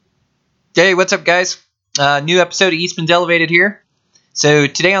Hey, what's up, guys? New episode of Eastman's Elevated here. So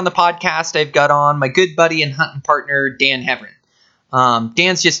today on the podcast, I've got on my good buddy and hunting partner, Dan Heverin.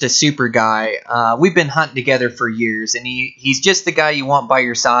 Dan's just a super guy. We've been hunting together for years, and he's just the guy you want by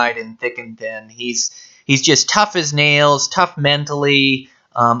your side in thick and thin. He's just tough as nails, tough mentally,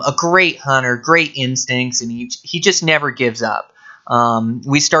 a great hunter, great instincts, and he just never gives up.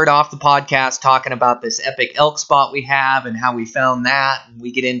 We start off the podcast talking about this epic elk spot we have and how we found that, and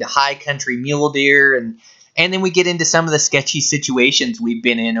we get into high country mule deer, and then we get into some of the sketchy situations we've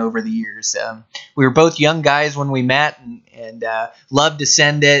been in over the years. We were both young guys when we met, and loved to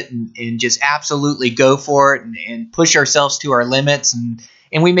send it and just absolutely go for it and push ourselves to our limits,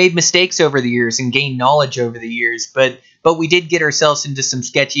 and we made mistakes over the years and gained knowledge over the years, but we did get ourselves into some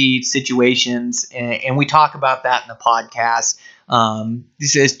sketchy situations, and we talk about that in the podcast.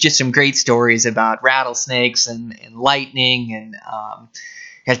 This is just some great stories about rattlesnakes and lightning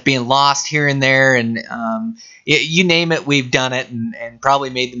and being lost here and there, and you name it, we've done it and probably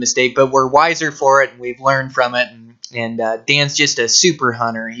made the mistake, but we're wiser for it and we've learned from it. And Dan's just a super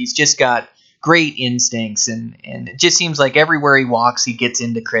hunter. He's just got great instincts, and it just seems like everywhere he walks, he gets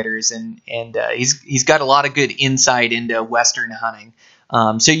into critters, and he's got a lot of good insight into Western hunting.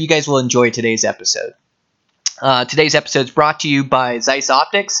 So you guys will enjoy today's episode. Today's episode is brought to you by Zeiss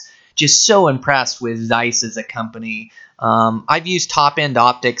Optics. Just so impressed with Zeiss as a company. I've used top-end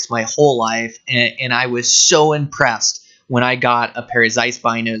optics my whole life, and I was so impressed when I got a pair of Zeiss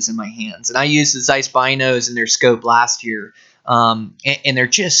binos in my hands. And I used the Zeiss binos in their scope last year, and they're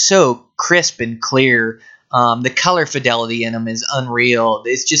just so crisp and clear. The color fidelity in them is unreal.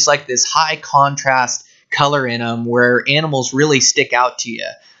 It's just like this high contrast color in them where animals really stick out to you.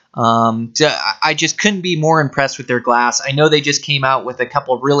 So I just couldn't be more impressed with their glass. I know they just came out with a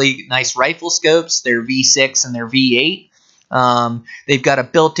couple of really nice rifle scopes, their V6 and their V8. They've got a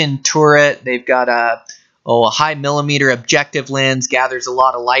built-in turret. They've got a high millimeter objective lens, gathers a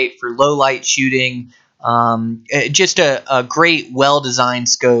lot of light for low light shooting. Just a great, well-designed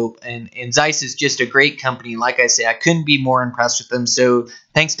scope, and Zeiss is just a great company. Like I say, I couldn't be more impressed with them. So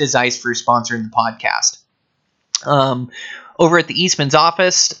thanks to Zeiss for sponsoring the podcast. Over at the Eastman's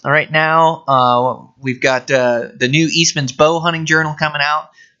office right now, we've got the new Eastman's Bow Hunting Journal coming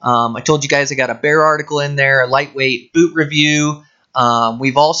out. I told you guys I got a bear article in there, a lightweight boot review.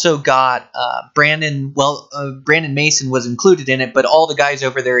 We've also got Brandon Mason was included in it, but all the guys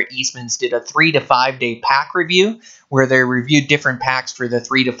over there at Eastman's did a 3 to 5 day pack review where they reviewed different packs for the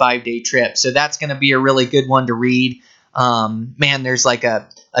 3 to 5 day trip. So that's going to be a really good one to read. Man, there's like a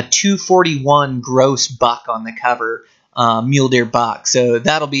 241 gross buck on the cover. Mule deer buck. So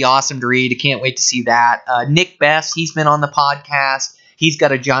that'll be awesome to read. I can't wait to see that. Nick Best, he's been on the podcast. He's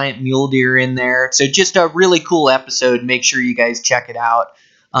got a giant mule deer in there. So just a really cool episode. Make sure you guys check it out.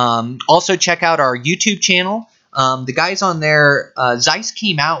 Also check out our YouTube channel. The guys on there, Zeiss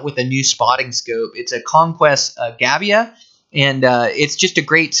came out with a new spotting scope. It's a Conquest Gavia, and it's just a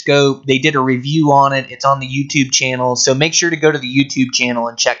great scope. They did a review on it. It's on the YouTube channel. So make sure to go to the YouTube channel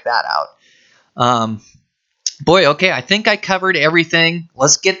and check that out. Boy, okay, I think I covered everything.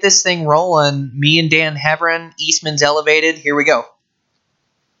 Let's get this thing rolling. Me and Dan Heverin, Eastman's Elevated. Here we go.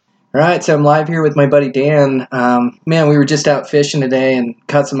 All right, so I'm live here with my buddy Dan. Man, we were just out fishing today and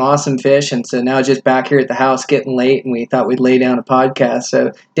caught some awesome fish, and so now just back here at the house getting late, and we thought we'd lay down a podcast.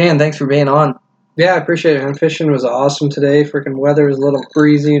 So, Dan, thanks for being on. Yeah, I appreciate it. And fishing was awesome today. Freaking weather was a little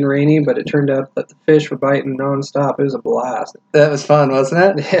breezy and rainy, but it turned out that the fish were biting nonstop. It was a blast. That was fun,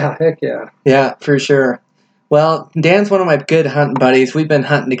 wasn't it? Yeah, heck yeah. Yeah, for sure. Well, Dan's one of my good hunting buddies. We've been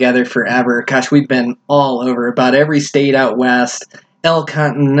hunting together forever. Gosh, we've been all over, about every state out west, elk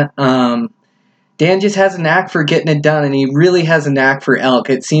hunting. Dan just has a knack for getting it done, and he really has a knack for elk.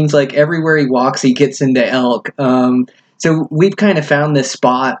 It seems like everywhere he walks, he gets into elk. So we've kind of found this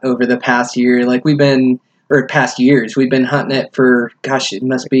spot over the past year. Past years. We've been hunting it for, gosh, it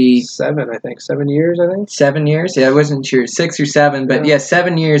must be 7 years, I think. 7 years? Yeah, I wasn't sure. 6 or 7, but yeah,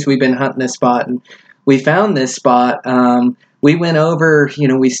 7 years we've been hunting this spot, and we found this spot. We went over,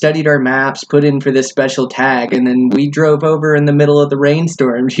 we studied our maps, put in for this special tag, and then we drove over in the middle of the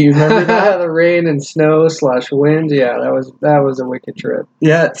rainstorm. Do you remember that? The rain and snow / wind. Yeah, that was a wicked trip.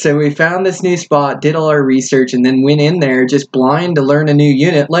 Yeah, so we found this new spot, did all our research, and then went in there just blind to learn a new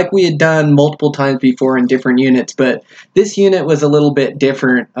unit, like we had done multiple times before in different units. But this unit was a little bit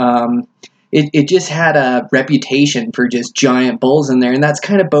different. It just had a reputation for just giant bulls in there, and that's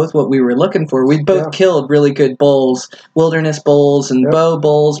kind of both what we were looking for. We both killed really good bulls, wilderness bulls and bow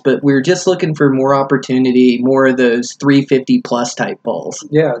bulls, but we were just looking for more opportunity, more of those 350 plus type bulls.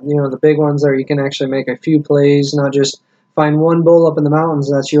 Yeah, the big ones there, you can actually make a few plays, not just find one bull up in the mountains,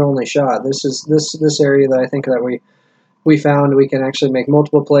 and that's your only shot. This area that I think that we found we can actually make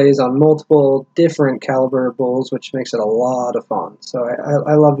multiple plays on multiple different caliber bulls, which makes it a lot of fun. So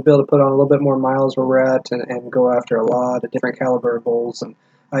I love to be able to put on a little bit more miles where we're at and go after a lot of different caliber bulls, and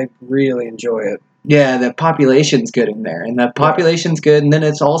I really enjoy it. Yeah, the population's good in there, and the population's good, and then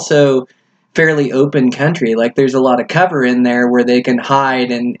it's also fairly open country. Like, there's a lot of cover in there where they can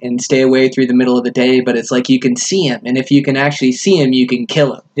hide and stay away through the middle of the day, but it's like you can see them, and if you can actually see them, you can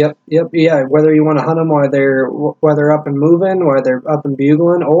kill them. Yep, yeah. Whether you want to hunt them while they're up and moving, while they're up and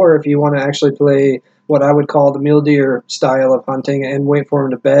bugling, or if you want to actually play what I would call the mule deer style of hunting and wait for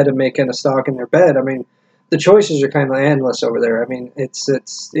them to bed and make a stalk in their bed. I mean, the choices are kind of endless over there. I mean, it's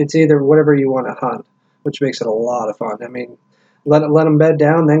either whatever you want to hunt, which makes it a lot of fun. I mean, let them bed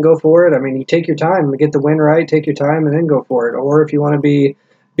down, then go for it. I mean, you take your time, get the wind right, take your time, and then go for it. Or if you want to be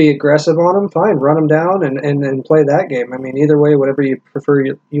aggressive on them, fine, run them down and play that game. I mean, either way, whatever you prefer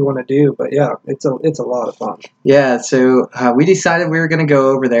you want to do. But yeah, it's a lot of fun. Yeah, so we decided we were going to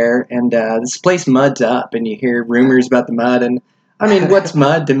go over there, and this place muds up, and you hear rumors about the mud, and I mean, what's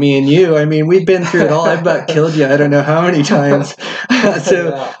mud to me and you? I mean, we've been through it all. I've about killed you I don't know how many times.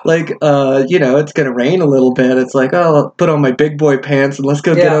 So, Yeah. like, it's going to rain a little bit. It's like, oh, I'll put on my big boy pants and let's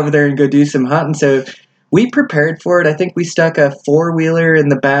go get Yeah. over there and go do some hunting. So we prepared for it. I think we stuck a 4-wheeler in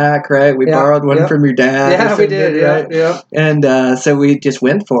the back, right? We Yeah, borrowed one yep. from your dad. or Yeah, we something, did. right? Yeah. And so we just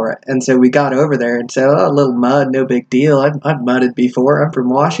went for it. And so we got over there and said, oh, a little mud, no big deal. I've mudded before. I'm from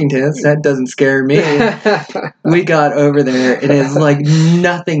Washington, so that doesn't scare me. We got over there, and it's like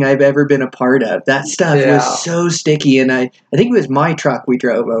nothing I've ever been a part of. That stuff Yeah. was so sticky, and I think it was my truck we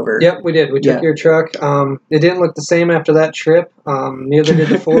drove over. Yep, we did. We took Yeah. your truck. It didn't look the same after that trip. Neither did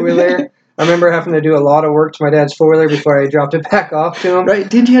the 4-wheeler. I remember having to do a lot of work to my dad's 4-wheeler before I dropped it back off to him. Right?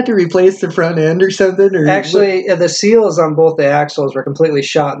 Didn't you have to replace the front end or something? Or Actually, the seals on both the axles were completely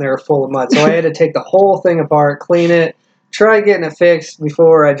shot and they were full of mud. So I had to take the whole thing apart, clean it, try getting it fixed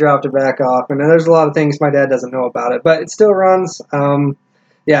before I dropped it back off. And there's a lot of things my dad doesn't know about it, but it still runs.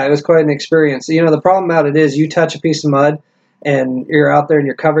 Yeah, it was quite an experience. You know, the problem about it is you touch a piece of mud and you're out there and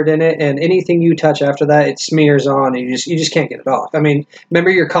you're covered in it, and anything you touch after that, it smears on, and you just can't get it off. I mean, remember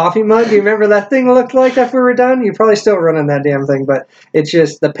your coffee mug? Do you remember that thing looked like after we were done? You're probably still running that damn thing, but it's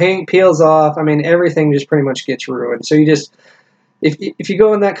just the paint peels off. I mean, everything just pretty much gets ruined. So you just, if you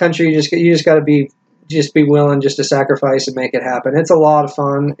go in that country, you just got to be willing just to sacrifice and make it happen. It's a lot of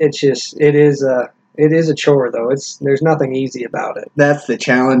fun. It is a chore though. There's nothing easy about it. That's the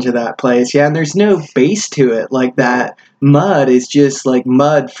challenge of that place. Yeah, and there's no base to it. Like, that mud is just like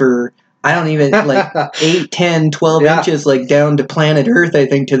mud for, I don't even, like 8, 10, 12 Yeah. inches, like down to planet Earth, I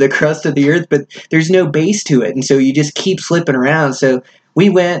think, to the crust of the Earth, but there's no base to it. And so you just keep slipping around. So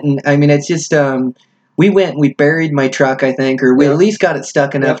we went, and I mean, it's just, we went and we buried my truck, I think, or we Yeah. at least got it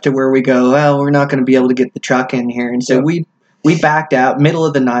stuck enough Yep. to where we go, well, we're not going to be able to get the truck in here. And so Yep. we backed out, middle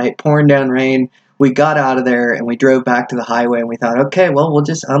of the night, pouring down rain. We got out of there and we drove back to the highway, and we thought, okay, well, we'll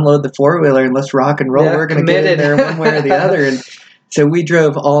just unload the 4-wheeler and let's rock and roll. Yeah, We're going to get in committed. there one way or the other. And so we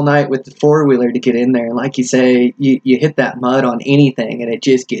drove all night with the 4-wheeler to get in there. And like you say, you hit that mud on anything and it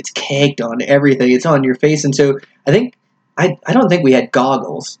just gets caked on everything. It's on your face. And so I don't think we had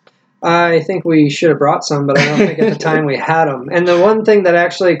goggles. I think we should have brought some, but I don't think at the time we had them. And the one thing that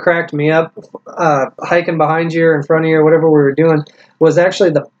actually cracked me up, hiking behind you or in front of you or whatever we were doing, was actually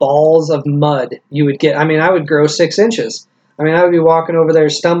the balls of mud you would get. I mean, I would grow 6 inches. I mean, I would be walking over there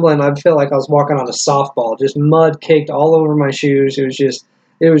stumbling. I'd feel like I was walking on a softball, just mud caked all over my shoes. It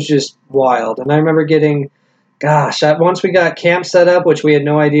was just wild. And I remember getting, once we got camp set up, which we had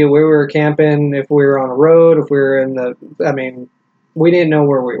no idea where we were camping, if we were on a road, if we were we didn't know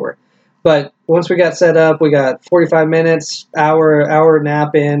where we were. But once we got set up, we got 45 minutes, hour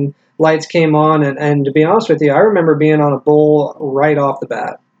nap in, lights came on, and to be honest with you, I remember being on a bull right off the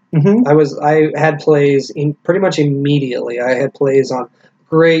bat. Mm-hmm. I had plays pretty much immediately. I had plays on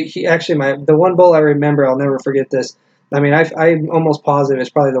great. The one bull I remember, I'll never forget this. I mean, I'm almost positive it's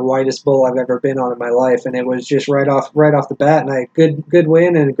probably the whitest bull I've ever been on in my life, and it was just right off the bat. And I had good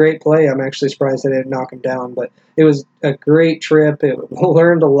win and a great play. I'm actually surprised I didn't knock him down, but it was a great trip.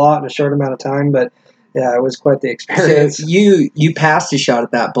 Learned a lot in a short amount of time, but yeah, it was quite the experience. So you passed a shot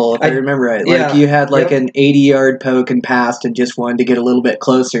at that bull, if I remember right. Like, yeah, you had like yep. an 80-yard poke and passed and just wanted to get a little bit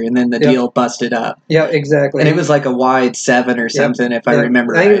closer, and then the Yep. deal busted up. Yeah, exactly. And it was like a wide 7 or something, if I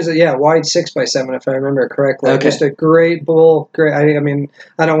remember I think right. it was wide 6x7 if I remember correctly. Okay. Just a great bull. Great. I mean,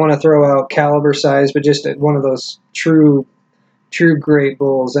 I don't want to throw out caliber size, but just one of those true great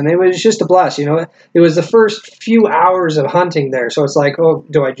bulls, and it was just a blast. You know, it was the first few hours of hunting there, so it's like, oh,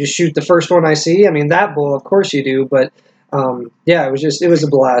 do I just shoot the first one I see? I mean, that bull, of course you do, but yeah, it was a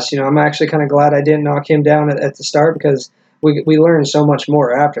blast. I'm actually kind of glad I didn't knock him down at the start because we learned so much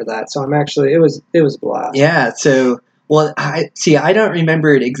more after that. So I'm actually, it was a blast. Yeah. So, well, I don't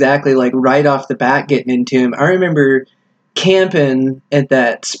remember it exactly like right off the bat getting into him. I remember camping at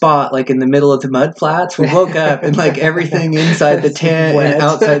that spot like in the middle of the mud flats. We woke up and like everything inside the tent Wet. and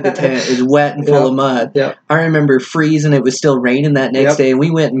outside the tent is wet and full of mud. Yep. I remember freezing. It was still raining that next day, and we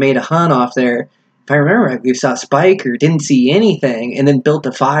went and made a hunt off there. If I remember right, we saw Spike or didn't see anything, and then built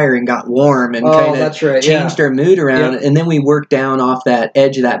a fire and got warm and kind of changed our mood around. And then we worked down off that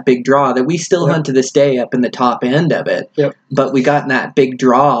edge of that big draw that we still hunt to this day up in the top end of it. Yep. But we got in that big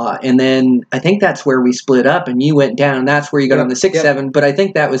draw, and then I think that's where we split up, and you went down. That's where you got on the 6-7, but I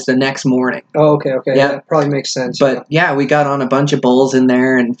think that was the next morning. Oh, okay. Yeah, that probably makes sense. But yeah, we got on a bunch of bulls in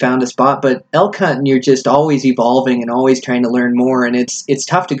there and found a spot. But elk hunting, you're just always evolving and always trying to learn more, and it's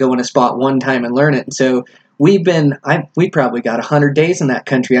tough to go in a spot one time and learn it. And so we probably got 100 days in that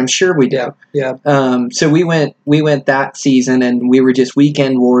country. I'm sure we do. Yeah. So we went that season, and we were just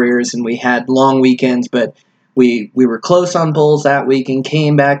weekend warriors, and we had long weekends, but we were close on bulls that weekend,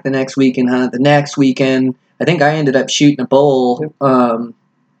 came back the next weekend, hunted the next weekend. I think I ended up shooting a bull.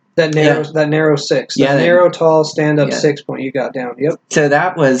 That narrow 6. Yeah, narrow, tall, stand-up 6 point you got down. Yep. So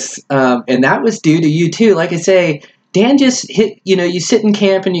that was, and that was due to you too. Like I say, Dan just hit, you sit in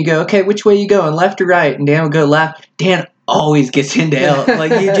camp and you go, okay, which way you going, left or right? And Dan will go left. Dan always gets into elk.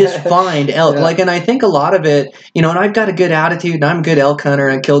 Like, you just find elk. Yeah. Like, and I think a lot of it, and I've got a good attitude and I'm a good elk hunter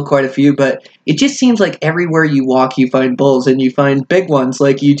and I killed quite a few, but it just seems like everywhere you walk, you find bulls and you find big ones.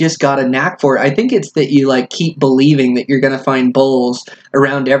 Like, you just got a knack for it. I think it's that you keep believing that you're going to find bulls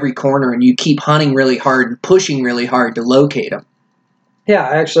around every corner, and you keep hunting really hard and pushing really hard to locate them. Yeah,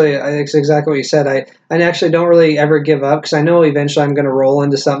 actually, it's exactly what you said. I actually don't really ever give up because I know eventually I'm going to roll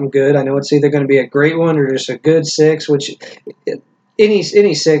into something good. I know it's either going to be a great one or just a good 6, which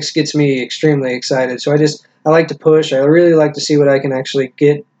any 6 gets me extremely excited. So I like to push. I really like to see what I can actually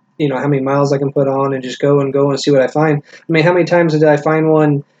get, how many miles I can put on and just go and see what I find. I mean, how many times did I find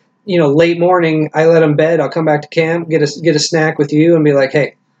one, late morning, I let them bed, I'll come back to camp, get a snack with you and be like,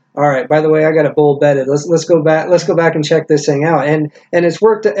 hey, all right, by the way, I got a bull bedded. Let's go back and check this thing out. And it's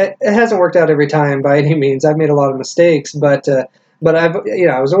worked. It hasn't worked out every time by any means. I've made a lot of mistakes, but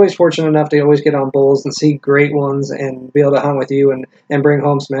I was always fortunate enough to always get on bulls and see great ones and be able to hunt with you and bring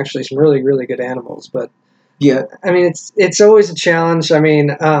home some really, really good animals. But yeah, I mean, it's always a challenge. I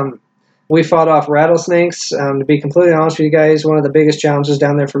mean, we fought off rattlesnakes. To be completely honest with you guys, one of the biggest challenges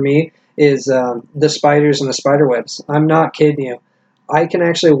down there for me is the spiders and the spider webs. I'm not kidding you. I can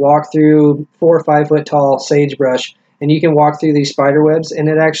actually walk through 4 or 5 foot tall sagebrush, and you can walk through these spider webs, and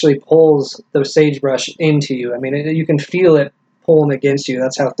it actually pulls the sagebrush into you. I mean, you can feel it pulling against you.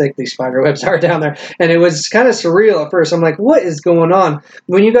 That's how thick these spider webs are down there. And it was kind of surreal at first. I'm like, what is going on?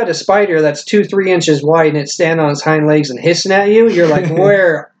 When you got a spider that's 2-3 inches wide and it's standing on its hind legs and hissing at you, you're like,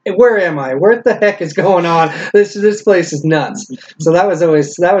 where am I? What the heck is going on? This place is nuts. So that was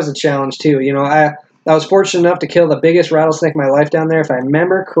a challenge too. I was fortunate enough to kill the biggest rattlesnake in my life down there. If I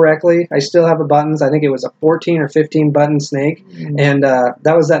remember correctly, I still have the buttons. I think it was a 14 or 15 button snake. Mm-hmm. And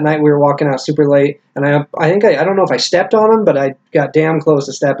that was that night we were walking out super late. And I don't know if I stepped on him, but I got damn close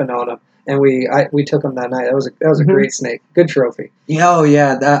to stepping on him. And we took him that night. That was a great snake. Good trophy. Oh,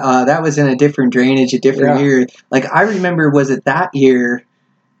 yeah. That was in a different drainage, a different year. Like, I remember, was it that year,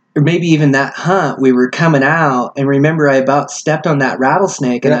 or maybe even that hunt, we were coming out, and remember I about stepped on that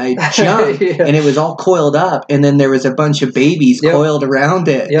rattlesnake, and I jumped, and it was all coiled up, and then there was a bunch of babies coiled around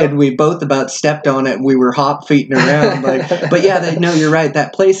it, and we both about stepped on it, and we were hop-feeting around. But yeah, no, you're right.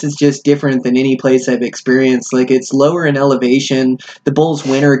 That place is just different than any place I've experienced. Like, it's lower in elevation. The bulls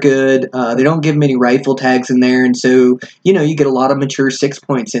winter good. They don't give many rifle tags in there, and so, you get a lot of mature 6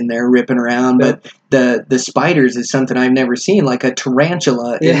 points in there ripping around, but the spiders is something I've never seen, like a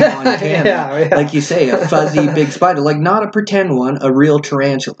tarantula in Montana. Like you say, a fuzzy big spider, like not a pretend one, a real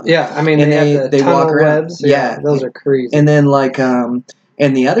tarantula. Yeah, I mean, and they walk around. Webs. Yeah, those are crazy. And then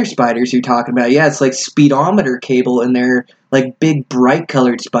and the other spiders you're talking about, it's like speedometer cable, and they're like big bright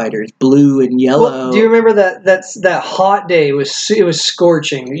colored spiders, blue and yellow. Well, do you remember that hot day? It was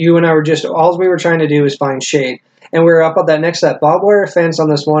scorching. You and I were all we were trying to do was find shade. And we were up on that barbed wire fence on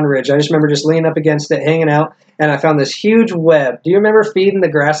this one ridge. I just remember just leaning up against it, hanging out, and I found this huge web. Do you remember feeding the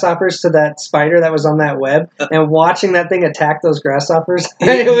grasshoppers to that spider that was on that web and watching that thing attack those grasshoppers?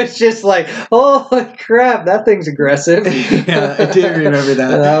 It was just like, holy crap, that thing's aggressive. Yeah, I do remember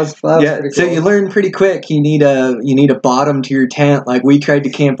that. That was pretty cool. So you learn pretty quick you need a bottom to your tent. Like, we tried to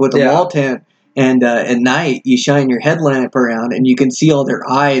camp with a wall tent. And at night, you shine your headlamp around, and you can see all their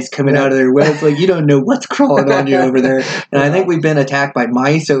eyes coming out of their wells. Like, you don't know what's crawling on you over there. And I think we've been attacked by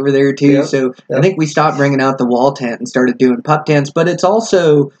mice over there, too. Yep. So I think we stopped bringing out the wall tent and started doing pup tents. But it's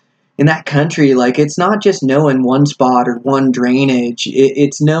also, in that country, like, it's not just knowing one spot or one drainage.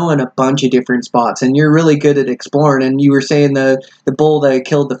 It's knowing a bunch of different spots. And you're really good at exploring. And you were saying the bull that I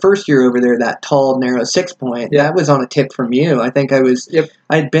killed the first year over there, that tall, narrow 6-point, that was on a tip from you. I think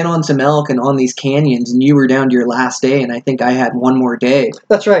I'd been on some elk and on these canyons, and you were down to your last day, and I think I had one more day.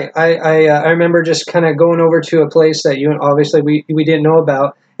 That's right. I remember just kind of going over to a place that you obviously we didn't know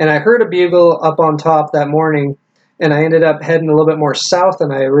about, and I heard a bugle up on top that morning, and I ended up heading a little bit more south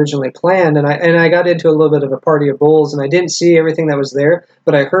than I originally planned, and I got into a little bit of a party of bulls, and I didn't see everything that was there,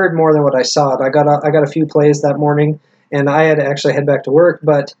 but I heard more than what I saw. I got a few plays that morning, and I had to actually head back to work,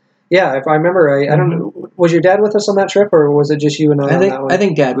 but. Yeah, if I remember, I don't know. Was your dad with us on that trip, or was it just you and I on that one? I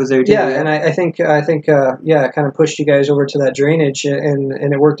think Dad was there too. Yeah, and I think it kind of pushed you guys over to that drainage, and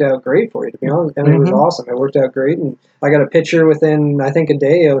it worked out great for you. To be honest, I mean, it was awesome. It worked out great, and I got a picture within I think a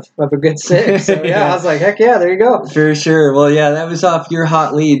day of a good 6. So yeah, I was like, heck yeah, there you go. For sure. Well, yeah, that was off your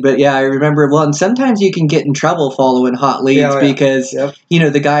hot lead, but yeah, I remember. Well, and sometimes you can get in trouble following hot leads because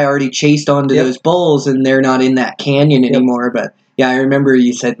the guy already chased onto those bulls, and they're not in that canyon anymore, but. Yeah, I remember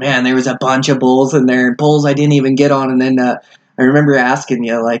you said, man, there was a bunch of bulls in there, bulls I didn't even get on. And then I remember asking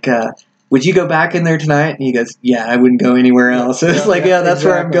you, like, would you go back in there tonight? And he goes, yeah, I wouldn't go anywhere else. So it's that's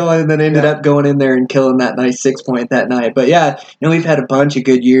where I'm going. And then ended up going in there and killing that nice 6-point that night. But yeah, we've had a bunch of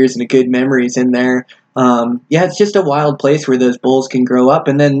good years and good memories in there. It's just a wild place where those bulls can grow up.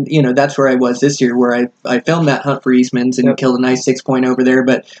 And then, that's where I was this year, where I filmed that hunt for Eastman's and killed a nice 6-point over there.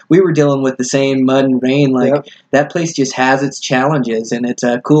 But we were dealing with the same mud and rain. Like, that place just has its challenges, and it's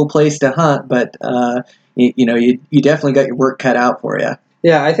a cool place to hunt. But, you definitely got your work cut out for you.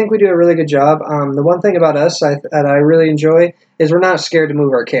 Yeah, I think we do a really good job. The one thing about us that I really enjoy is we're not scared to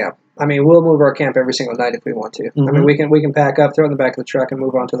move our camp. I mean, we'll move our camp every single night if we want to. Mm-hmm. I mean, we can pack up, throw it in the back of the truck, and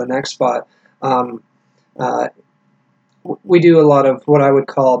move on to the next spot. We do a lot of what I would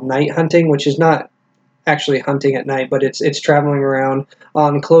call night hunting, which is not actually hunting at night, but it's traveling around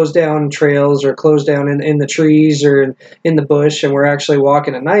on closed down trails or closed down in the trees or in the bush, and we're actually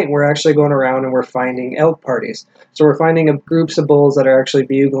walking at night, and we're actually going around and we're finding elk parties. So we're finding groups of bulls that are actually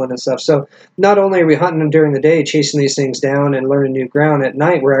bugling and stuff. So not only are we hunting them during the day, chasing these things down and learning new ground, at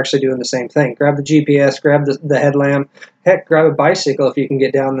night we're actually doing the same thing. Grab the GPS, grab the headlamp, heck, grab a bicycle if you can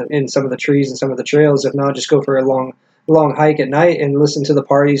get down in some of the trees and some of the trails. If not, just go for a long hike at night and listen to the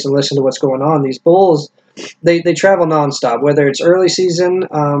parties and listen to what's going on. These bulls, they travel nonstop. Whether it's early season,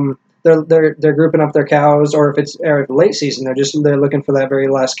 they're grouping up their cows, or if it's late season, they're looking for that very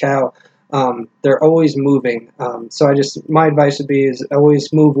last cow. They're always moving. So my advice would be is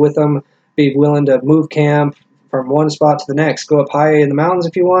always move with them. Be willing to move camp from one spot to the next. Go up high in the mountains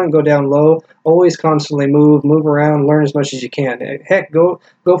if you want. Go down low. Always constantly move around. Learn as much as you can. Heck, go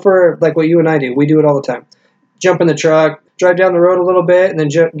for like what you and I do. We do it all the time. Jump in the truck, drive down the road a little bit, and then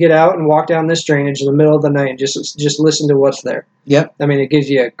get out and walk down this drainage in the middle of the night and just listen to what's there. Yep. I mean, it gives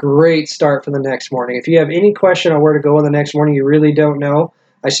you a great start for the next morning. If you have any question on where to go in the next morning, you really don't know,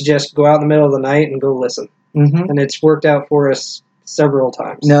 I suggest go out in the middle of the night and go listen. Mm-hmm. And it's worked out for us several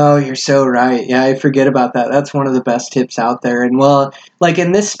times. No, you're so right. Yeah, I forget about that. That's one of the best tips out there. And well, like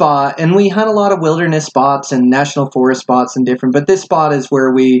in this spot, and we hunt a lot of wilderness spots and national forest spots and different, but this spot is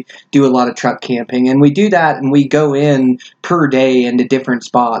where we do a lot of truck camping, and we do that and we go in per day into different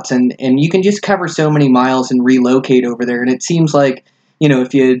spots, and you can just cover so many miles and relocate over there. And it seems like,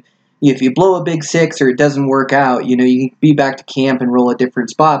 if you blow a big 6 or it doesn't work out, you can be back to camp and roll a different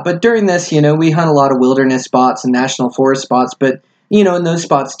spot. But during this, we hunt a lot of wilderness spots and national forest spots, but in those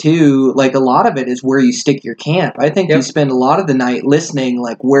spots too, like a lot of it is where you stick your camp. I think you spend a lot of the night listening,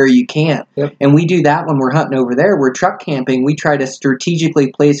 like where you camp. Yep. And we do that when we're hunting over there. We're truck camping. We try to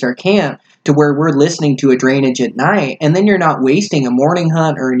strategically place our camp to where we're listening to a drainage at night. And then you're not wasting a morning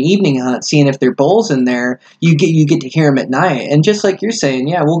hunt or an evening hunt seeing if there are bulls in there. You get to hear them at night. And just like you're saying,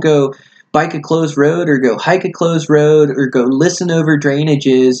 we'll go bike a closed road or go hike a closed road or go listen over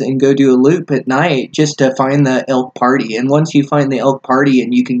drainages and go do a loop at night just to find the elk party. And once you find the elk party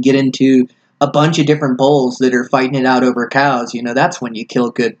and you can get into a bunch of different bulls that are fighting it out over cows, that's when you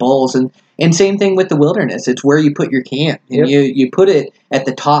kill good bulls. And same thing with the wilderness. It's where you put your camp. And you put it at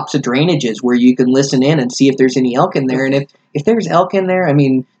the tops of drainages where you can listen in and see if there's any elk in there. And if there's elk in there, I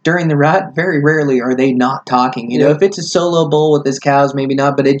mean, during the rut, very rarely are they not talking. If it's a solo bull with his cows, maybe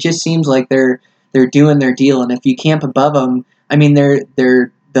not, but it just seems like they're doing their deal. And if you camp above them, I mean,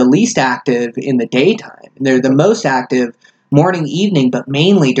 they're the least active in the daytime. They're the most active morning, evening, but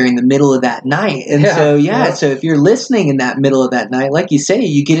mainly during the middle of that night. And so if you're listening in that middle of that night, like you say,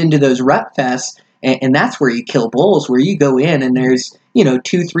 you get into those rut fests, and that's where you kill bulls, where you go in and there's,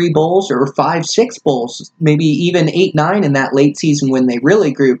 2-3 bulls or 5-6 bulls, maybe even 8-9 in that late season when they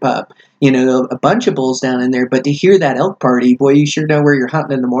really group up, a bunch of bulls down in there. But to hear that elk party, boy, you sure know where you're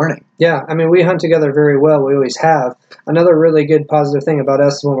hunting in the morning. Yeah, I mean, we hunt together very well. We always have. Another really good positive thing about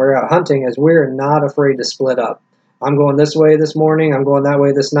us when we're out hunting is we're not afraid to split up. I'm going this way this morning, I'm going that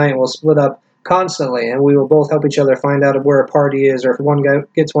way this night, and we'll split up constantly, and we will both help each other find out where a party is, or if one guy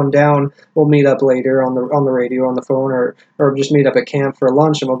gets one down, we'll meet up later on the radio, on the phone, or just meet up at camp for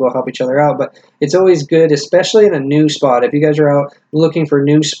lunch, and we'll go help each other out. But it's always good, especially in a new spot. If you guys are out looking for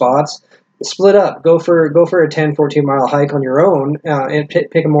new spots, split up. Go for a 10, 14-mile hike on your own, and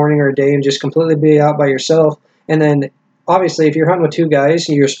pick a morning or a day and just completely be out by yourself. And then, obviously, if you're hunting with two guys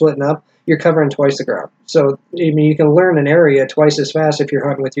and you're splitting up, you're covering twice the ground. So, I mean, you can learn an area twice as fast if you're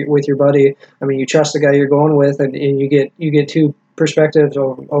hunting with your buddy. I mean, you trust the guy you're going with, and you get two perspectives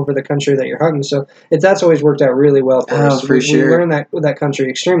over the country that you're hunting. So that's always worked out really well for us. For sure. We learn that country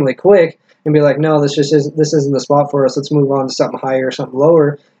extremely quick and be like, no, this isn't the spot for us. Let's move on to something higher, something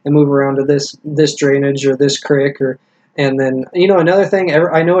lower, and move around to this drainage or this creek. And then, another thing,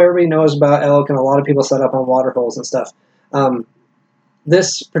 I know everybody knows about elk, and a lot of people set up on water holes and stuff.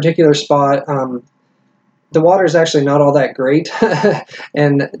 This particular spot, the water is actually not all that great,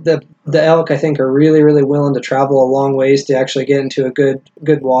 and the elk, I think, are really, really willing to travel a long ways to actually get into a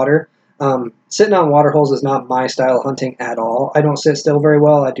good water. Sitting on water holes is not my style of hunting at all. I don't sit still very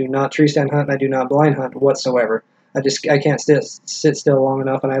well. I do not tree stand hunt, and I do not blind hunt whatsoever. I can't sit still long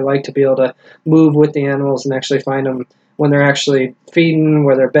enough, and I like to be able to move with the animals and actually find them when they're actually feeding,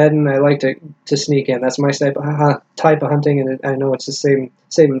 where they're bedding. I like to sneak in. That's my type of hunting, and I know it's the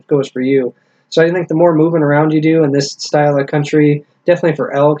same goes for you. So I think the more moving around you do in this style of country, definitely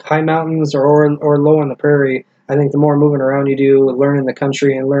for elk, high mountains or low on the prairie, I think the more moving around you do, learning the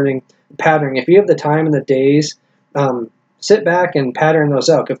country and learning patterning. If you have the time and the days, sit back and pattern those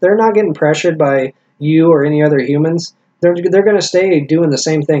elk. If they're not getting pressured by you or any other humans, they're going to stay doing the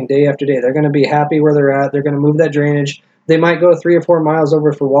same thing day after day. They're going to be happy where they're at. They're going to move that drainage. They might go 3 or 4 miles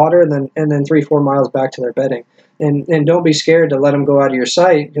over for water, and then 3-4 miles back to their bedding. And don't be scared to let them go out of your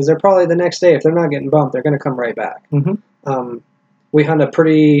sight, because they're probably the next day, if they're not getting bumped, they're going to come right back. Mm-hmm. We hunt a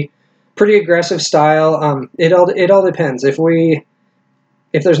pretty aggressive style. It all depends.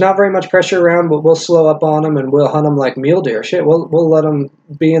 If there's not very much pressure around, we'll slow up on them and we'll hunt them like mule deer. We'll let them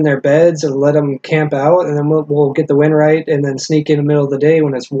be in their beds and let them camp out, and then we'll get the wind right and then sneak in the middle of the day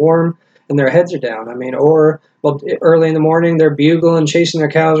when it's warm and their heads are down. I mean, early in the morning they're bugling, chasing their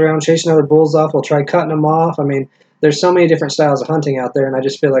cows around, chasing other bulls off. We'll try cutting them off. I mean, there's so many different styles of hunting out there, and I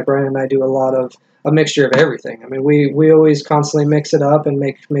just feel like Brian and I do a mixture of everything. I mean, we always constantly mix it up and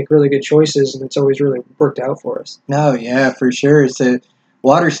make really good choices, and it's always really worked out for us. Oh, yeah, for sure. So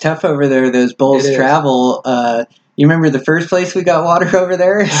water's tough over there. Those bulls travel. You remember the first place we got water over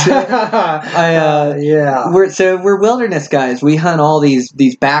there? Yeah. We're wilderness guys. We hunt all these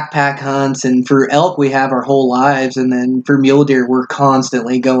backpack hunts, and for elk we have our whole lives, and then for mule deer we're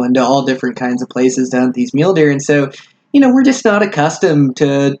constantly going to all different kinds of places to hunt these mule deer. And so, we're just not accustomed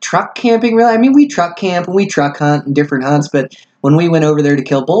to truck camping, really. I mean, we truck camp and we truck hunt and different hunts, but when we went over there to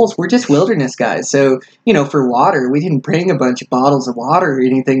kill bulls, we're just wilderness guys. So, for water, we didn't bring a bunch of bottles of water or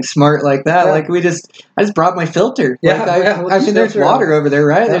anything smart like that. Yeah. Like I just brought my filter. Yeah, I mean, there's water over there,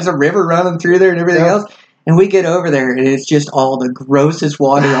 right? Yeah. There's a river running through there and everything else. And we get over there, and it's just all the grossest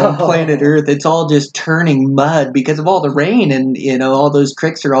water on planet Earth. It's all just turning mud because of all the rain, and all those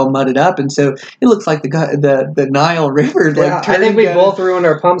creeks are all mudded up, and so it looks like the Nile River. Yeah, I think we both ruined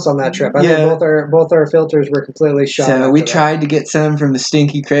our pumps on that trip. I think both our filters were completely shot. So we tried to get some from the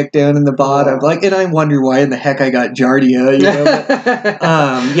Stinky Creek down in the bottom, and I wonder why in the heck I got Giardia.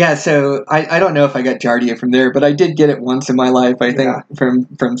 But, so I don't know if I got Giardia from there, but I did get it once in my life, I think,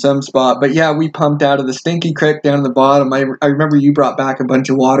 from some spot. But yeah, we pumped out of the Stinky Creek down in the bottom. I remember you brought back a bunch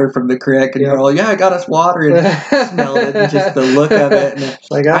of water from the creek, and you're all, I got us water, and smelled it, and just the look of it.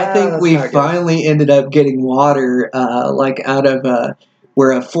 And I think we finally ended up getting water, out of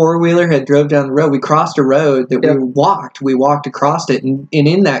where a 4-wheeler had drove down the road. We crossed a road that we walked. We walked across it, and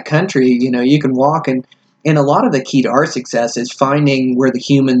in that country, you can walk, and a lot of the key to our success is finding where the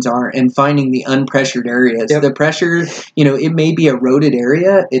humans are and finding the unpressured areas. Yep. The pressure, it may be a roaded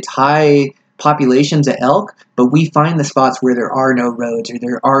area. It's high populations of elk, but we find the spots where there are no roads or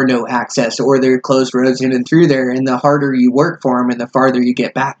there are no access or there are closed roads in and through there, and the harder you work for them and the farther you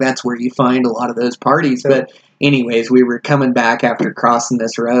get back, that's where you find a lot of those parties. But anyways, we were coming back after crossing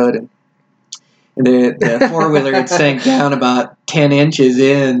this road, and The four-wheeler had sank down about 10 inches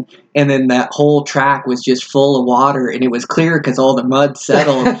in, and then that whole track was just full of water, and it was clear because all the mud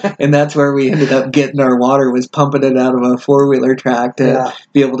settled, and that's where we ended up getting our water, was pumping it out of a four-wheeler track to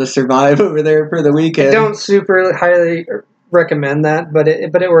be able to survive over there for the weekend. I don't super highly recommend that, but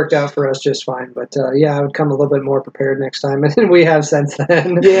it worked out for us just fine. But I would come a little bit more prepared next time, and we have since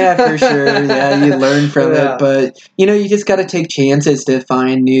then. Yeah, for sure. Yeah, you learn from it, but you just got to take chances to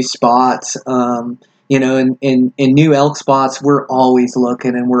find new spots. In new elk spots, we're always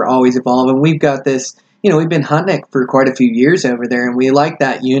looking and we're always evolving. We've got this. We've been hunting it for quite a few years over there, and we like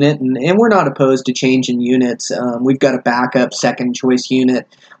that unit, and we're not opposed to changing units. We've got a backup second choice unit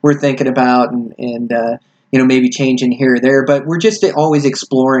we're thinking about, and maybe changing here or there, but we're just always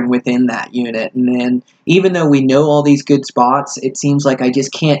exploring within that unit. And even though we know all these good spots, it seems like I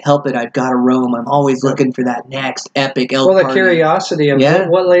just can't help it. I've got to roam. I'm always looking for that next epic elk party. Well, the curiosity of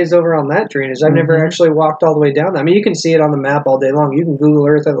what lays over on that drainage. I've never actually walked all the way down that. I mean, you can see it on the map all day long. You can Google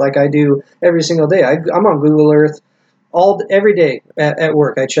Earth it like I do every single day. I'm on Google Earth every day at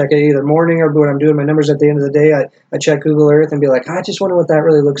work. I check it either morning or when I'm doing my numbers at the end of the day. I check Google Earth and be like, I just wonder what that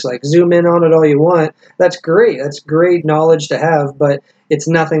really looks like. Zoom in on it all you want. That's great. That's great knowledge to have, but it's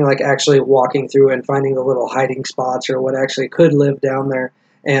nothing like actually walking through and finding the little hiding spots or what actually could live down there.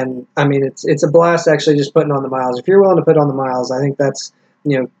 And I mean, it's a blast actually just putting on the miles. If you're willing to put on the miles, I think that's,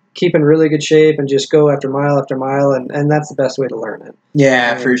 keep in really good shape and just go after mile, and that's the best way to learn it.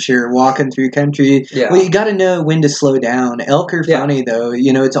 Yeah, for sure. Walking through country. Yeah. Well, you got to know when to slow down. Elk are funny, though.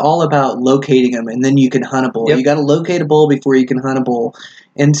 It's all about locating them, and then you can hunt a bull. Yep. You got to locate a bull before you can hunt a bull.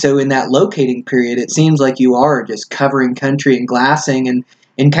 And so in that locating period, it seems like you are just covering country and glassing and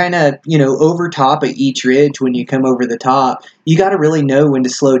kind of, over top of each ridge when you come over the top, you got to really know when to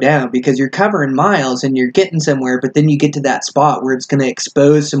slow down because you're covering miles and you're getting somewhere, but then you get to that spot where it's going to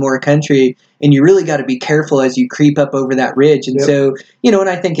expose some more country, and you really got to be careful as you creep up over that ridge. And so, and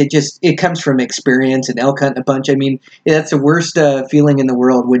I think it comes from experience and elk hunting a bunch. I mean, that's the worst feeling in the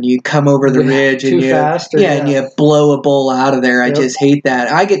world when you come over the ridge and and you blow a bull out of there. I just hate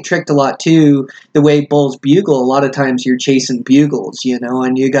that. I get tricked a lot too, the way bulls bugle. A lot of times you're chasing bugles,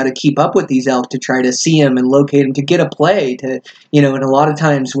 and you got to keep up with these elk to try to see them and locate them to get a play to, and a lot of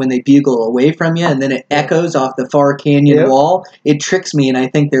times when they bugle away from you and then it echoes off the far canyon wall, it tricks me and I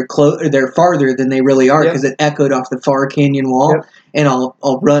think they're farther than they really are because it echoed off the far canyon wall. And I'll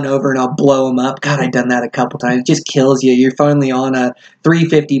run over and I'll blow them up. God, I've done that a couple times. It just kills you. You're finally on a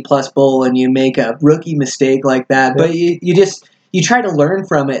 350 plus bull and you make a rookie mistake like that. But you try to learn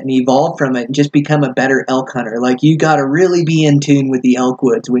from it and evolve from it and just become a better elk hunter. Like you got to really be in tune with the elk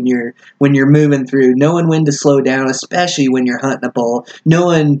woods when you're moving through, knowing when to slow down, especially when you're hunting a bull,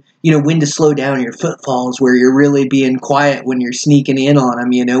 knowing, when to slow down your footfalls where you're really being quiet when you're sneaking in on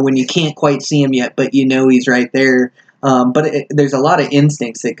him, when you can't quite see him yet, but he's right there. But there's a lot of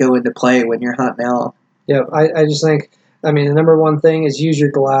instincts that go into play when you're hunting elk. Yeah, I just think, the number one thing is use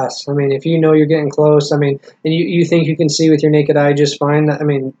your glass. If you know you're getting close, and you think you can see with your naked eye just fine,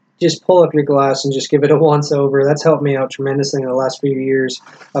 just pull up your glass and just give it a once over. That's helped me out tremendously in the last few years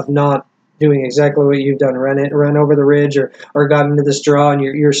of not doing exactly what you've done, run over the ridge or got into this draw and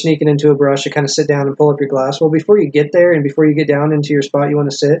you're sneaking into a brush to kind of sit down and pull up your glass. Well, before you get there and before you get down into your spot you want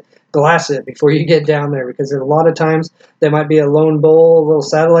to sit, glass it before you get down there because a lot of times there might be a lone bull, a little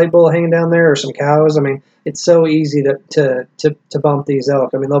satellite bull hanging down there or some cows. It's so easy to bump these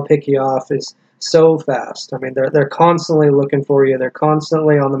elk. They'll pick you off is so fast. They're constantly looking for you. They're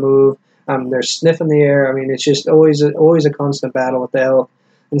constantly on the move. They're sniffing the air. It's just always a constant battle with the elk.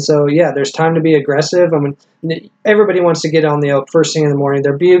 And so, there's time to be aggressive. Everybody wants to get on the elk first thing in the morning.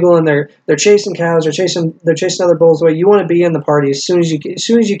 They're bugling. They're chasing cows. They're chasing other bulls away. You want to be in the party as soon as you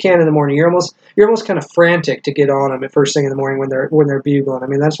can in the morning. You're almost kind of frantic to get on them at first thing in the morning when they're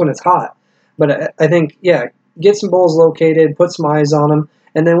bugling. That's when it's hot. But I think get some bulls located, put some eyes on them,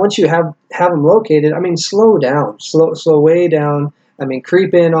 and then once you have them located, slow down, slow way down.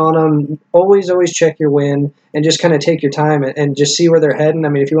 Creep in on them. Always check your wind and just kind of take your time and just see where they're heading.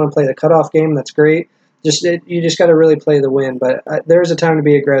 If you want to play the cutoff game, that's great. You just got to really play the wind. But there's a time to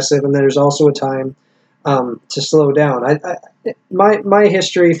be aggressive, and there's also a time to slow down. My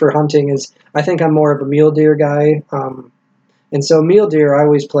history for hunting is I think I'm more of a mule deer guy. And so mule deer, I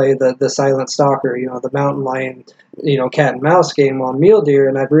always play the silent stalker, the mountain lion, cat and mouse game on mule deer,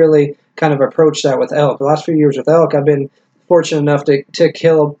 and I've really kind of approached that with elk. The last few years with elk, I've been fortunate enough to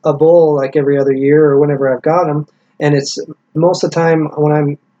kill a bull like every other year or whenever I've got them, and it's most of the time when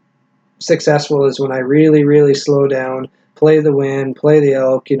I'm successful is when I really, really slow down, play the wind, play the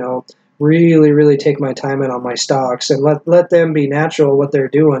elk, really, really take my time in on my stocks and let them be natural what they're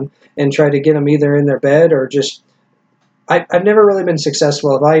doing and try to get them either in their bed or just. I've never really been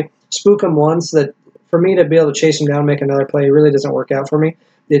successful. If I spook them once, that for me to be able to chase them down and make another play really doesn't work out for me.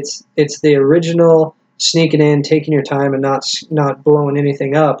 It's the original sneaking in, taking your time, and not blowing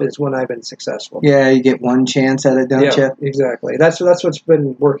anything up is when I've been successful. Yeah, you get one chance at it, don't you? Exactly. That's what's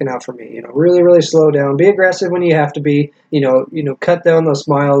been working out for me. Really, really slow down. Be aggressive when you have to be. Cut down those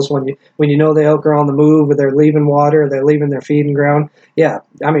miles when you know the elk are on the move, or they're leaving water, or they're leaving their feeding ground. Yeah,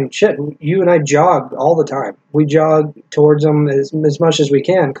 I mean, shit. You and I jog all the time. We jog towards them as much as we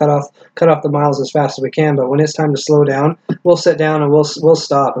can. Cut off the miles as fast as we can. But when it's time to slow down, we'll sit down and we'll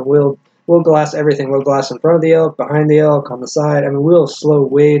stop and we'll glass everything. We'll glass in front of the elk, behind the elk, on the side. I mean, we'll slow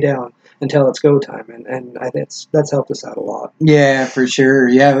way down until it's go time, and I think that's helped us out a lot. Yeah, for sure.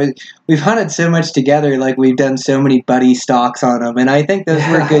 Yeah, we've hunted so much together, like we've done so many buddy stalks on them, and I think those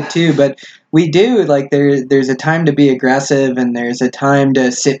were good too. But we do there's a time to be aggressive, and there's a time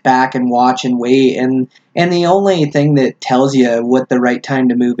to sit back and watch and wait, and the only thing that tells you what the right time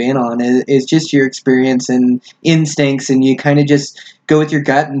to move in on is just your experience and instincts, and you kind of just go with your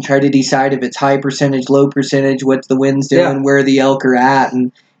gut and try to decide if it's high percentage, low percentage, what the wind's doing, where the elk are at,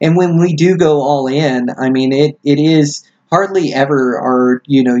 and when we do go all in, I mean, it is hardly ever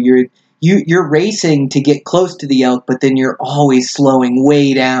you're racing to get close to the elk, but then you're always slowing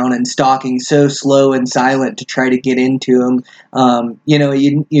way down and stalking so slow and silent to try to get into them.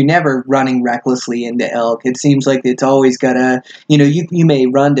 You're never running recklessly into elk. It seems like it's always gotta, you may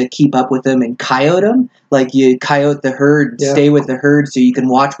run to keep up with them and coyote them, like you coyote the herd, stay with the herd so you can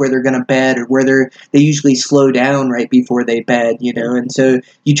watch where they're gonna bed or where they usually slow down right before they bed, and so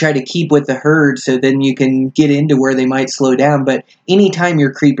you try to keep with the herd so then you can get into where they might slow down. But anytime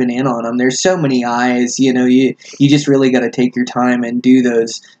you're creeping in on them, there's so many eyes, you just really got to take your time and do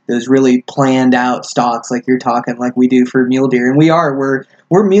those really planned out stalks like you're talking, like we do for mule deer. And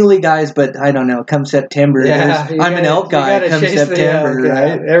we're muley guys, but I don't know, come September, I'm an elk guy come September,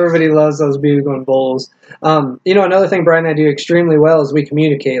 right? Everybody loves those bugling bulls. Another thing Brian and I do extremely well is we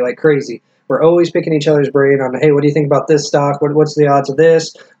communicate like crazy. We're always picking each other's brain on, hey, what do you think about this stock? What's the odds of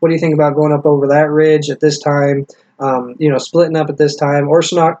this? What do you think about going up over that ridge at this time? Splitting up at this time, or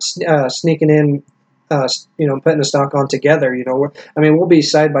sneaking in, putting a stock on together. We'll be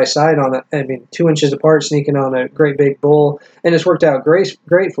side by side on it. 2 inches apart, sneaking on a great big bull, and it's worked out great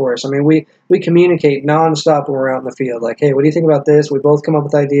for us. We communicate nonstop when we're out in the field. Like, hey, what do you think about this? We both come up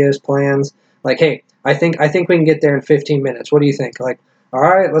with ideas, plans. Like, hey, I think we can get there in 15 minutes. What do you think? Like, all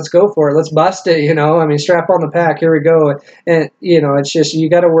right, let's go for it. Let's bust it. Strap on the pack. Here we go. And it's just you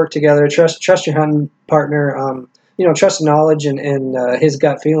got to work together. Trust your hunting partner. Trust knowledge and his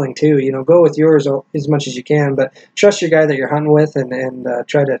gut feeling too. Go with yours as much as you can, but trust your guy that you're hunting with, and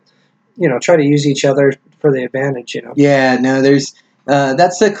try to use each other for the advantage. Yeah, no, there's.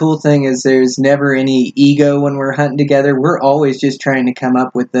 That's the cool thing is there's never any ego when we're hunting together. We're always just trying to come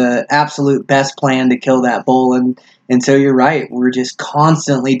up with the absolute best plan to kill that bull, and so you're right. We're just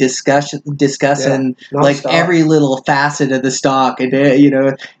constantly discussing like every little facet of the stock and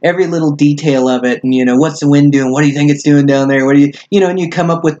every little detail of it, and what's the wind doing? What do you think it's doing down there? What do you and you come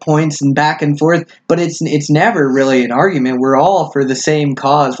up with points and back and forth, but it's never really an argument. We're all for the same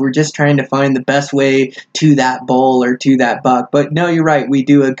cause. We're just trying to find the best way to that bull or to that buck. But no, you're right. We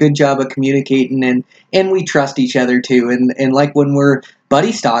do a good job of communicating and we trust each other too. And like when we're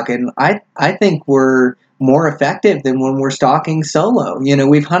buddy stalking, I think we're more effective than when we're stalking solo.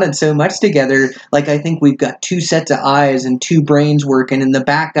 We've hunted so much together. Like, I think we've got 2 sets of eyes and 2 brains working, and the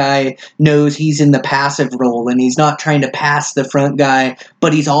back guy knows he's in the passive role and he's not trying to pass the front guy,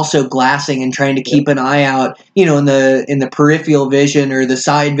 but he's also glassing and trying to keep an eye out, in the peripheral vision or the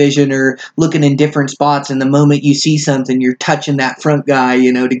side vision or looking in different spots. And the moment you see something, you're touching that front guy,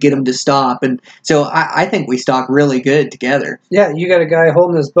 to get him to stop. And so I think we stalk really good together. Yeah, you got a guy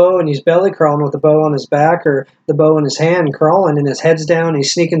holding his bow and he's belly crawling with the bow on his back or the bow in his hand crawling and his head's down,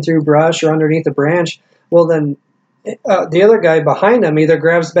 he's sneaking through brush or underneath a branch. Well, then the other guy behind him either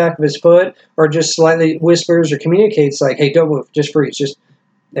grabs the back of his foot or just slightly whispers or communicates like, hey, don't move, just freeze,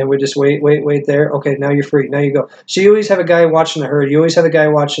 and we just wait there. Okay, now you're free, now you go. So you always have a guy watching the herd, you always have a guy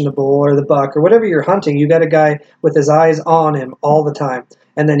watching the bull or the buck or whatever you're hunting. You got a guy with his eyes on him all the time,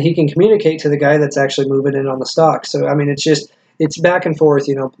 and then he can communicate to the guy that's actually moving in on the stock. So it's back and forth,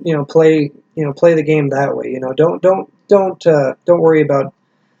 play the game that way. Don't worry about.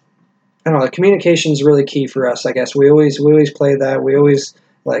 I don't know. Communication is really key for us. I guess we always play that. We always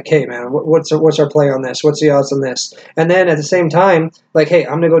Like, hey man, what's our play on this? What's the odds on this? And then at the same time, like, hey,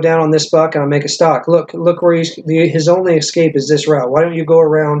 I'm gonna go down on this buck and I'll make a stock. Look where his only escape is this route. Why don't you go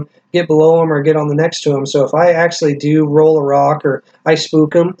around, get below him or get on the next to him? So if I actually do roll a rock or I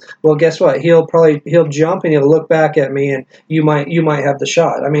spook him, well, guess what? He'll jump and he'll look back at me, and you might have the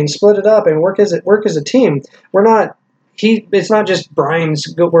shot. I mean, split it up and work as a team. We're not. It's not just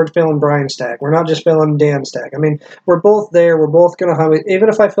we're filling Brian's tag. We're not just filling Dan's tag. I mean, we're both there. We're both going to hunt. Even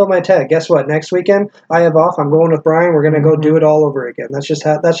if I fill my tag, guess what? Next weekend, I have off. I'm going with Brian. We're going to go do it all over again. That's just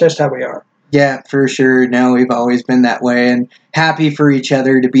how we are. Yeah, for sure. No, we've always been that way, and happy for each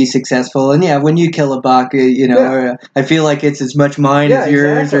other to be successful. And yeah, when you kill a buck, I feel like it's as much mine as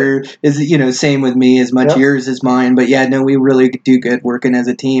yours, or is it, same with me, as much yours as mine. But yeah, no, we really do good working as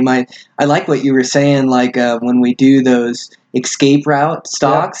a team. I like what you were saying, like when we do those escape route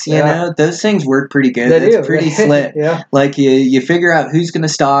stalks, those things work pretty good. It's pretty slick. Like you figure out who's going to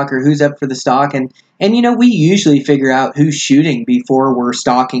stalk or who's up for the stalk, and we usually figure out who's shooting before we're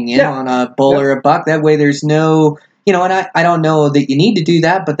stalking in on a bull or a buck. That way there's no, and I don't know that you need to do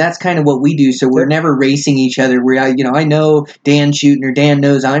that, but that's kind of what we do. So we're never racing each other. I know Dan's shooting or Dan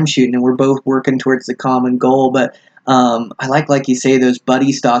knows I'm shooting, and we're both working towards the common goal. But I like you say, those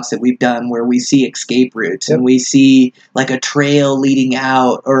buddy stalks that we've done where we see escape routes and we see like a trail leading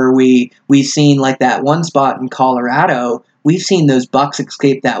out, or we've seen like that one spot in Colorado. We've seen those bucks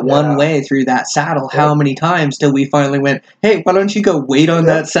escape that one way through that saddle how many times till we finally went, hey, why don't you go wait on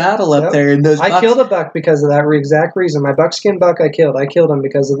that saddle up there? And I killed a buck because of that exact reason. My buckskin buck I killed him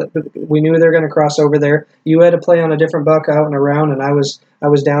because of that. We knew they were going to cross over there. You had to play on a different buck out and around, and I was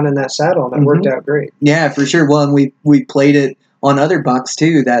down in that saddle, and it worked out great. Yeah, for sure. Well, and we played it on other bucks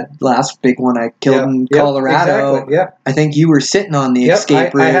too. That last big one I killed in Colorado. Exactly. Yeah. I think you were sitting on the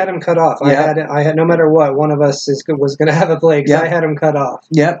escape route. I had him cut off. I had no matter what, one of us was going to have a play because I had him cut off.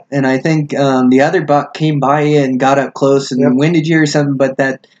 Yep. And I think the other buck came by you and got up close and winded you or something, but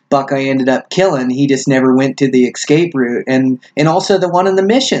that buck I ended up killing, he just never went to the escape route. And also the one in the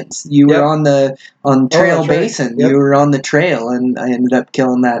missions. You were on Trail Basin. You were on the trail, and I ended up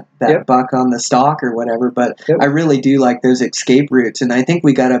killing that buck on the stalk or whatever. But I really do like those escape routes, and I think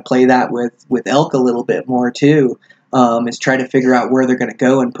we got to play that with elk a little bit more too. Is try to figure out where they're going to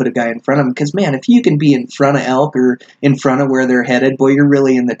go and put a guy in front of them. Because, man, if you can be in front of elk or in front of where they're headed, boy, you're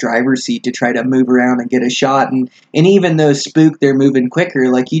really in the driver's seat to try to move around and get a shot. And even though spook, they're moving quicker,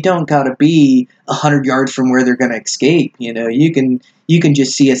 like, you don't got to be 100 yards from where they're going to escape. You can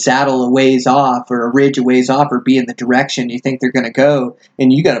just see a saddle a ways off or a ridge a ways off or be in the direction you think they're going to go,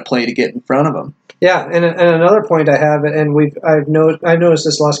 and you got to play to get in front of them. Yeah, and another point I have, and I've noticed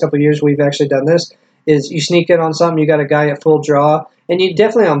this last couple of years we've actually done this, is you sneak in on something, you got a guy at full draw, and you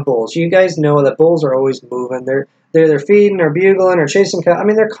definitely on bulls. You guys know that bulls are always moving. They're either feeding or bugling or chasing. I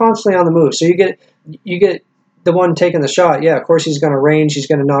mean, they're constantly on the move. So you get the one taking the shot. Yeah, of course he's going to range. He's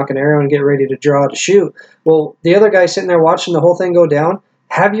going to knock an arrow and get ready to draw to shoot. Well, the other guy sitting there watching the whole thing go down,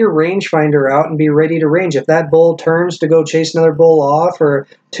 have your rangefinder out and be ready to range. If that bull turns to go chase another bull off or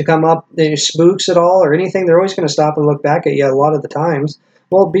to come up, spooks at all or anything, they're always going to stop and look back at you a lot of the times.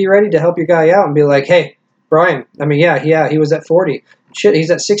 Well, be ready to help your guy out and be like, hey, Brian, I mean, he was at 40. Shit, he's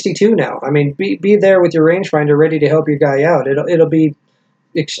at 62 now. I mean, be there with your rangefinder ready to help your guy out. It'll be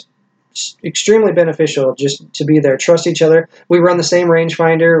extremely beneficial just to be there. Trust each other. We run the same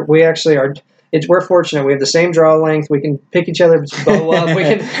rangefinder. We actually are. We're fortunate. We have the same draw length. We can pick each other's bow up.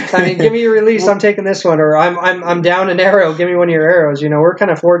 Give me your release. I'm taking this one, or I'm down an arrow. Give me one of your arrows. We're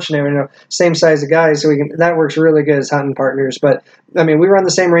kind of fortunate. Same size of guys, so that works really good as hunting partners. But I mean, we run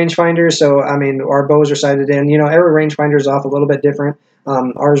the same rangefinder, so I mean, our bows are sighted in. Every rangefinder is off a little bit different.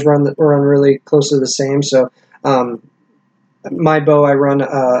 Ours run really close to the same. So my bow, I run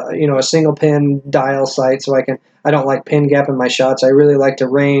a single pin dial sight, so I don't like pin gapping my shots. I really like to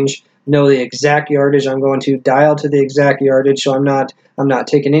range. Know the exact yardage I'm going to, dial to the exact yardage, so I'm not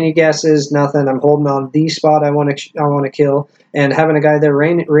taking any guesses, nothing. I'm holding on the spot I want to kill, and having a guy there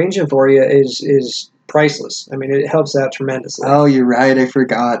ranging for you is priceless. I mean, it helps out tremendously. Oh, you're right. I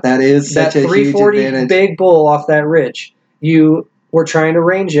forgot. That is such a huge advantage. That 340 big bull off that ridge. You were trying to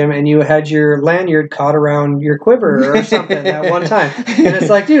range him, and you had your lanyard caught around your quiver or something at one time. And it's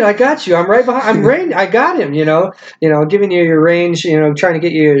like, dude, I got you. I'm right behind. I got him. Giving you your range. Trying to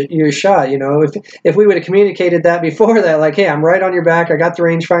get you your shot. If we would have communicated that before that, like, hey, I'm right on your back. I got the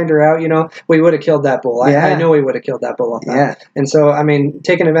rangefinder out. We would have killed that bull. I know we would have killed that bull off that. Yeah. And so, I mean,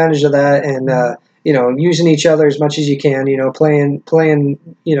 taking advantage of that and using each other as much as you can. Playing.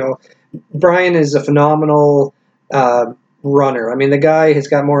 Brian is a phenomenal runner. I mean, the guy has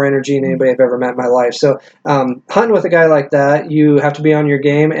got more energy than anybody I've ever met in my life. So hunting with a guy like that, you have to be on your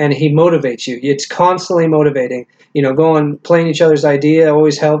game, and he motivates you. It's constantly motivating. Going, playing each other's idea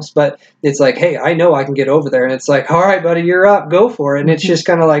always helps, but it's like, hey, I know I can get over there. And it's like, all right, buddy, you're up, go for it. And it's just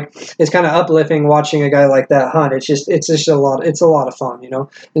kind of like, it's kind of uplifting watching a guy like that hunt. It's just a lot of fun,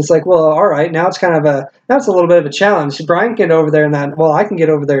 It's like, well, all right, now it's a little bit of a challenge. Brian can get over there and that, well, I can get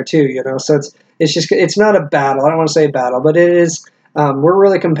over there too, So it's not a battle. I don't want to say battle, but it is, we're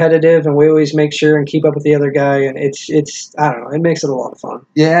really competitive, and we always make sure and keep up with the other guy. And it's I don't know, it makes it a lot of fun.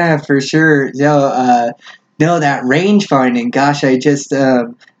 Yeah, for sure. No, that range finding, gosh, I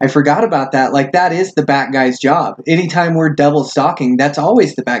forgot about that. Like, that is the back guy's job. Anytime we're double stalking, that's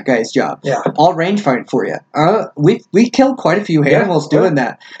always the back guy's job. Yeah. I'll range find for you. We killed quite a few animals doing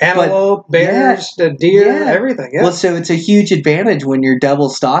that. Antelope, bears, the deer, everything. Yeah. Well, so it's a huge advantage when you're double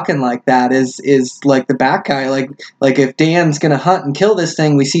stalking like that is like the back guy. Like if Dan's going to hunt and kill this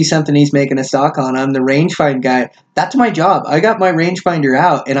thing, we see something he's making a stalk on, I'm the range find guy. That's my job. I got my rangefinder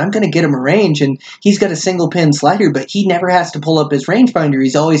out, and I'm going to get him a range, and he's got a single pin slider, but he never has to pull up his rangefinder.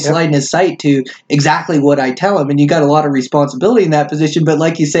 He's always sliding his sight to exactly what I tell him, and you got a lot of responsibility in that position. But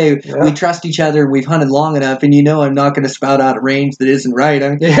like you say, we trust each other. We've hunted long enough, and I'm not going to spout out a range that isn't right.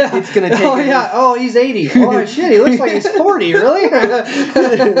 It's going to take. Oh, he's 80. Oh shit, he looks like he's 40. Really?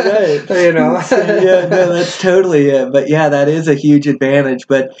 Right. Yeah, no, that's totally it. But yeah, that is a huge advantage.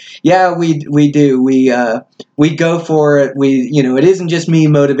 But yeah, we do. We go for it. It isn't just me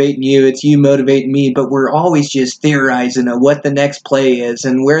motivating you, it's you motivating me, but we're always just theorizing of what the next play is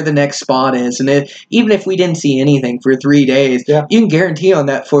and where the next spot is. And even if we didn't see anything for 3 days, you can guarantee on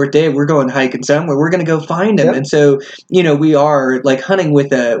that 4th day we're going hiking somewhere. We're going to go find them. And so, we are like hunting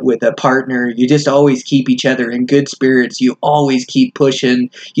with a partner. You just always keep each other in good spirits. You always keep pushing.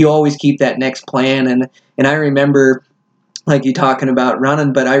 You always keep that next plan. And I remember, like you talking about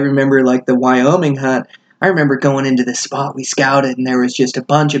running, but I remember like the Wyoming hunt. I remember going into the spot we scouted, and there was just a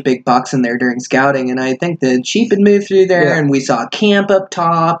bunch of big bucks in there during scouting, and I think the sheep had moved through there, and we saw a camp up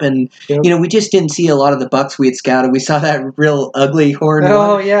top, and, we just didn't see a lot of the bucks we had scouted. We saw that real ugly horn one.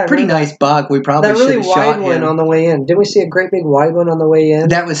 Oh, yeah. Pretty nice buck. We probably should have shot him. That really wide one on the way in. Didn't we see a great big wide one on the way in?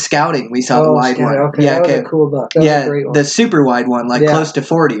 That was scouting. We saw the wide one. Okay. That was a cool buck. That was a great one. The super wide one, like close to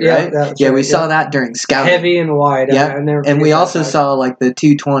 40, right? We saw that during scouting. Heavy and wide. Yeah, and we also saw like the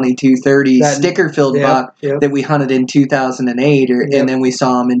 220, 230 sticker-filled buck that we hunted in 2008, and then we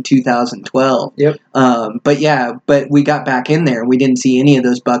saw him in 2012. But we got back in there, and we didn't see any of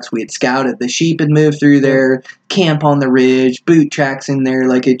those bucks we had scouted. The sheep had moved through there, camp on the ridge, boot tracks in there,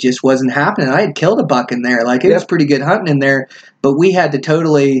 like it just wasn't happening. I had killed a buck in there, like it was pretty good hunting in there, but we had to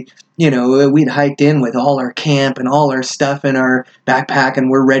totally, we'd hiked in with all our camp and all our stuff in our backpack, and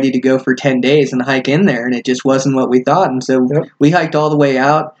we're ready to go for 10 days and hike in there, and it just wasn't what we thought, and so we hiked all the way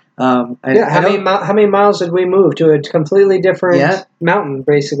out. How many miles did we move to a completely different mountain,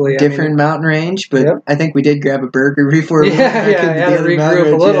 basically? Different mountain range, but I think we did grab a burger before we had to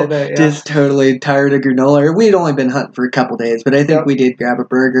regroup a little bit. Just totally tired of granola. We'd only been hunting for a couple days, but I think we did grab a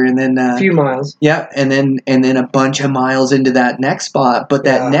burger and then a few miles. Yeah, and then a bunch of miles into that next spot. But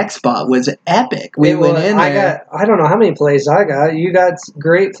that next spot was epic. We went in there. I don't know how many plays I got. You got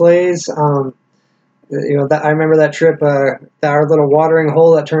great plays. I remember that trip, our little watering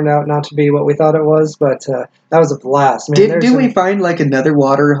hole that turned out not to be what we thought it was, but that was a blast. Man, did we find like another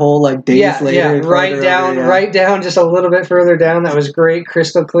water hole like days later? Yeah, right down, just a little bit further down. That was great,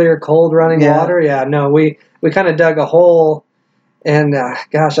 crystal clear, cold running water. Yeah, no, we kind of dug a hole, and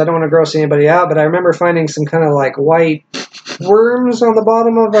gosh, I don't want to gross anybody out, but I remember finding some kind of like white worms on the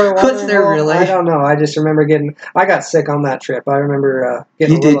bottom of our water. Was there really? I don't know. I just remember I got sick on that trip. I remember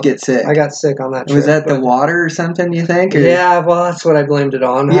getting. You did get sick. I got sick on that trip. Was that the water or something? You think? Or? Yeah, well, that's what I blamed it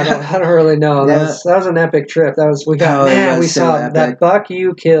on. Yeah. I don't really know. That was an epic trip. We saw that buck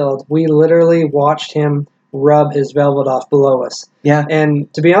you killed. We literally watched him rub his velvet off below us. Yeah.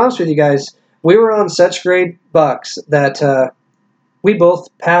 And to be honest with you guys, we were on such great bucks that we both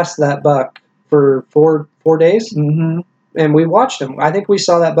passed that buck for 4 days. Mm-hmm. And we watched him. I think we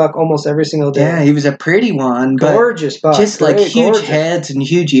saw that buck almost every single day. Yeah, he was a pretty one. Gorgeous buck. Just like huge heads and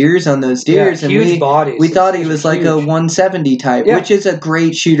huge ears on those deers. Yeah, huge bodies. We thought he was like a 170 type, which is a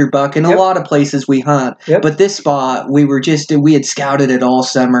great shooter buck in a lot of places we hunt. But this spot, we had scouted it all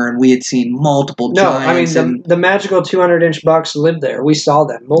summer, and we had seen multiple giants. I mean, the magical 200-inch bucks lived there. We saw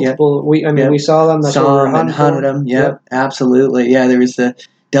them. Multiple. We saw them. That's saw them and hunted them. Yep, absolutely. Yeah, there was the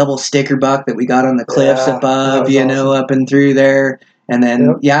double sticker buck that we got on the cliffs above, awesome. Up and through there. And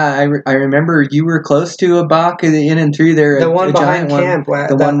then, I remember you were close to a buck in and through there. The one behind camp.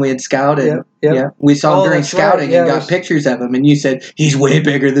 One we had scouted. Yep. Yeah, we saw him Oh, during that's right. scouting Yeah, and it got was- pictures of him, and you said he's way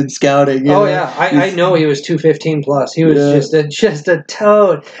bigger than scouting. you Oh know? yeah, I know he was 215 plus. He was Yeah. just a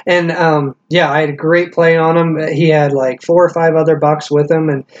toad, and I had a great play on him. He had like 4 or 5 other bucks with him,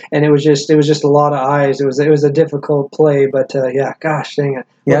 and it was just a lot of eyes. It was a difficult play, but gosh dang it,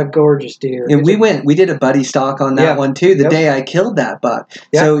 what Yeah. a gorgeous deer. And we did a buddy stock on that Yeah. one too, the Yep. day I killed that buck.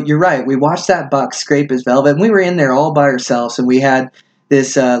 Yeah. So you're right. We watched that buck scrape his velvet, and we were in there all by ourselves, and we had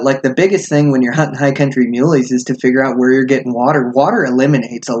this, like the biggest thing when you're hunting high country muleys is to figure out where you're getting water. Water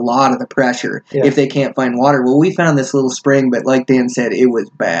eliminates a lot of the pressure Yeah. if they can't find water. Well, we found this little spring, but like Dan said, it was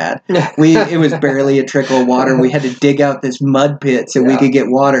bad. It was barely a trickle of water. We had to dig out this mud pit so we Yeah. could get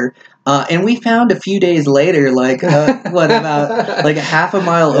water. And we found a few days later, about like a half a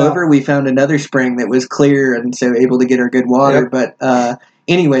mile Yeah. over, we found another spring that was clear and so able to get our good water. Yep. But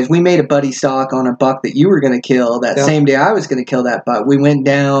anyways, we made a buddy stock on a buck that you were going to kill that Yep. same day I was going to kill that buck. We went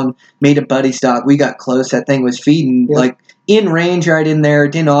down, made a buddy stock. We got close. That thing was feeding Yep. like in range right in there.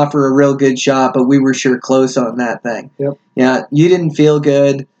 It didn't offer a real good shot, but we were sure close on that thing. Yep. Yeah, you didn't feel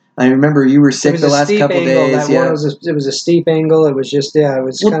good. I remember you were sick It was the a last steep couple angle. days. That Yeah. one it was a steep angle. It was just it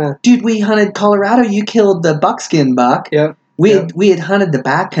was Well, kind of dude, we hunted Colorado. You killed the buckskin buck. Yep. We had hunted the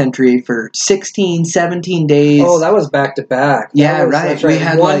backcountry for 16, 17 days. Oh, that was back to back. Yeah, That's right. right. We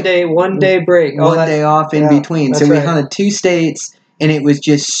had one day break. one day off in between. So that's we right. hunted 2 states, and it was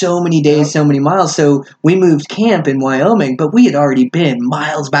just so many days, Yep. so many miles. So we moved camp in Wyoming, but we had already been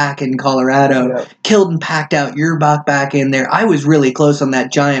miles back in Colorado, Yep. killed and packed out your buck back in there. I was really close on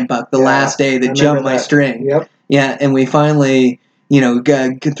that giant buck the Yeah, last day I that remember jumped my that. string. Yep. Yeah, and we finally,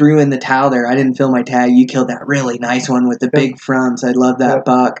 threw in the towel there. I didn't fill my tag. You killed that really nice one with the Yep. big fronts. I love that Yep.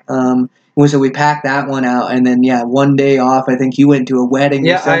 buck. So we packed that one out, and then one day off. I think you went to a wedding.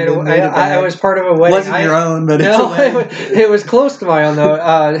 Yeah, or something, made it I back. was part of a wedding. Wasn't your own, but No, it's a wedding. it was close to my own though.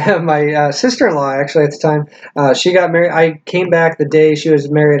 My sister-in-law actually at the time, she got married. I came back the day she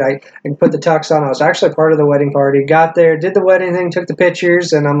was married. I put the tux on. I was actually part of the wedding party. Got there, did the wedding thing, took the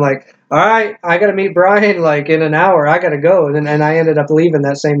pictures, and I'm like, all right, I got to meet Brian like in an hour. I got to go, and I ended up leaving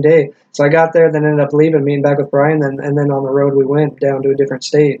that same day. So I got there, then ended up leaving, meeting back with Brian, and then on the road we went down to a different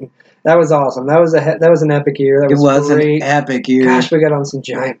state. And that was awesome. That was an epic year. That was great. An epic year. Gosh, we got on some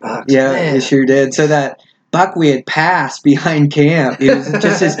giant bucks. Yeah, Man. we sure did. So that buck we had passed behind camp, it was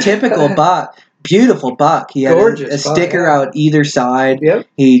just his typical buck. Beautiful buck. He had Gorgeous a buck, sticker yeah. out either side. Yep.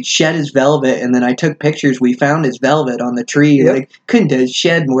 He shed his velvet, and then I took pictures. We found his velvet on the tree. Yep. Like, couldn't have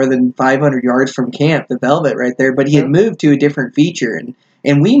shed more than 500 yards from camp, the velvet right there. But he had Yep. moved to a different feature,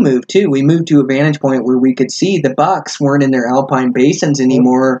 and we moved too. We moved to a vantage point where we could see the bucks weren't in their alpine basins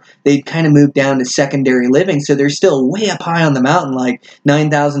anymore. They'd kind of moved down to secondary living, so they're still way up high on the mountain, like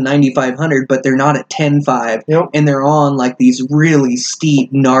 9,000, 9,500, but they're not at 10,500. Yep. And they're on like these really steep,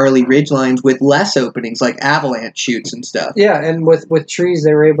 gnarly ridge lines with less openings, like avalanche chutes and stuff. Yeah, and with trees,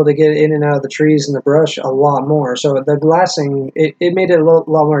 they were able to get in and out of the trees and the brush a lot more. So the glassing, it made it a lot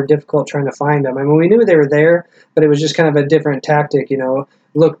more difficult trying to find them. I mean, we knew they were there, but it was just kind of a different tactic,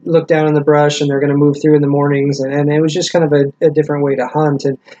 Look down in the brush, and they're going to move through in the mornings, and it was just kind of a different way to hunt.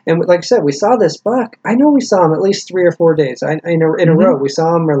 And like I said, we saw this buck. I know we saw him at least 3 or 4 days in a row. We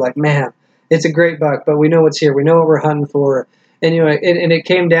saw him. We're like, man, it's a great buck, but we know it's here. We know what we're hunting for. And and it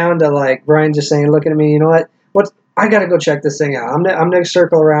came down to like Brian just saying, looking at me, you know what? I got to go check this thing out. I'm going to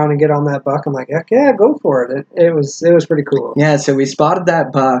circle around and get on that buck. I'm like, heck yeah, go for it. It was pretty cool. Yeah, so we spotted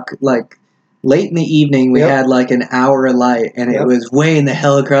that buck like late in the evening. We Yep. had like an hour of light, and Yep. it was way in the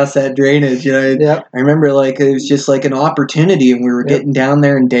hell across that drainage. Yep. I remember like it was just like an opportunity, and we were Yep. getting down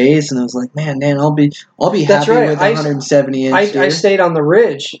there in days, and I was like, man, Dan, I'll be That's happy right. with I- 170 inch. I stayed on the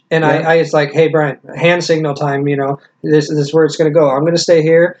ridge, and Yeah. I was like, hey, Brian, hand signal time, this is where it's going to go. I'm going to stay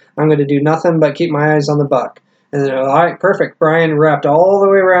here. I'm going to do nothing but keep my eyes on the buck. And then, all right, perfect. Brian wrapped all the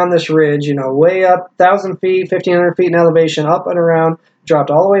way around this ridge, way up 1,000 feet, 1,500 feet in elevation, up and around, dropped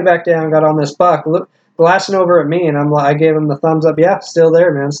all the way back down, got on this buck, glassing over at me, and I gave him the thumbs up. Yeah, still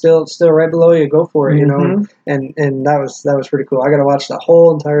there, man. Still right below you. Go for it, Mhm. And that was pretty cool. I got to watch the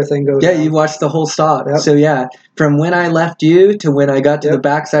whole entire thing go Yeah, down. you watched the whole stop. Yep. So yeah, from when I left you to when I got to Yep. the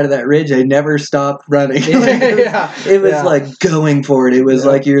backside of that ridge, I never stopped running. Yeah. It was Yeah. like going for it. It was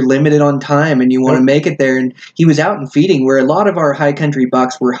Yep. like you're limited on time and you want to Yep. make it there. And he was out and feeding where a lot of our high country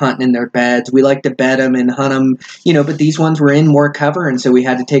bucks were hunting in their beds. We like to bed them and hunt them, but these ones were in more cover. And so we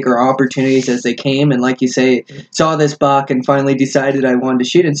had to take our opportunities as they came. And like you say, saw this buck and finally decided I wanted to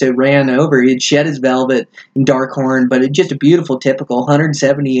shoot. And so ran over. He'd shed his velvet, dark horn, but it's just a beautiful typical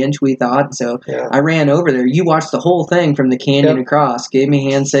 170 inch, we thought. So Yeah. I ran over there. You watched the whole thing from the canyon across, gave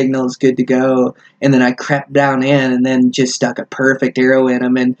me hand signals, good to go. And then I crept down in and then just stuck a perfect arrow in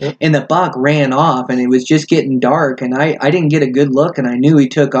him. And the buck ran off, and it was just getting dark. And I didn't get a good look, and I knew he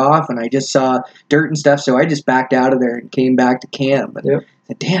took off, and I just saw dirt and stuff. So I just backed out of there and came back to camp. And I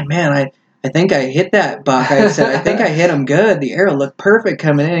said, damn, man, I think I hit that buck. I said, I think I hit him good. The arrow looked perfect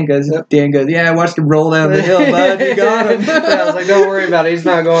coming in. Dan goes, yeah, I watched him roll down the hill, bud. You got him. I was like, don't worry about it. He's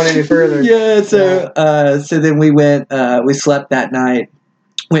not going any further. Yeah, so then we went, we slept that night,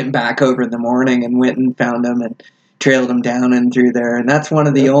 went back over in the morning and went and found him and trailed him down and through there. And that's one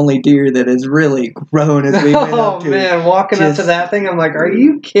of the only deer that has really grown as we went up to it. Oh, man, walking up to that thing, I'm like, are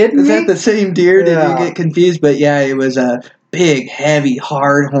you kidding me? Is that the same deer? Did you get confused? But yeah, it was a big, heavy,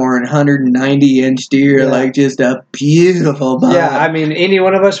 hard horn, 190-inch deer, like just a beautiful buck. Yeah, I mean, any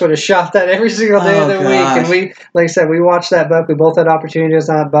one of us would have shot that every single day of the week. And we, like I said, we watched that buck. We both had opportunities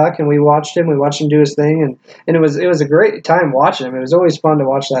on that buck, and we watched him. We watched him do his thing, and it was a great time watching him. It was always fun to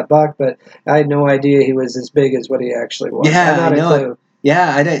watch that buck, but I had no idea he was as big as what he actually was. Yeah, I know.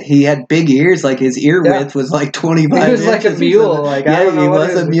 Yeah, he had big ears. Like his ear width was like 25 inches. He was like a mule. Like, he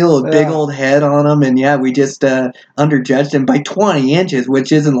was a mule. Big old head on him, and we just underjudged him by 20 inches,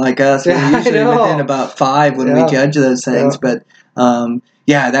 which isn't like us. We're usually within about 5 when we judge those things. But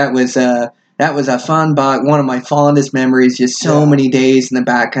that was a fun buck. One of my fondest memories. Just so many days in the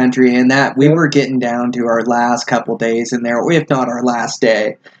backcountry, and that we were getting down to our last couple days in there, if not our last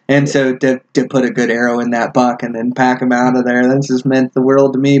day. And so to put a good arrow in that buck and then pack him out of there, that just meant the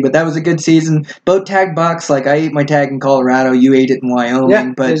world to me. But that was a good season. Both tag bucks, like I ate my tag in Colorado, you ate it in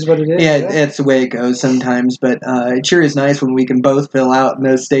Wyoming. But is what it is. Yeah, it's the way it goes sometimes. But it sure is nice when we can both fill out in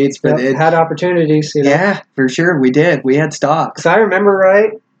those states. But it had opportunities. Yeah, for sure we did. We had stocks. If I remember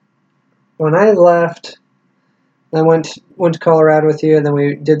right, when I left, I went to Colorado with you, and then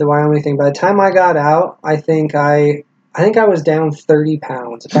we did the Wyoming thing. By the time I got out, I think I was down 30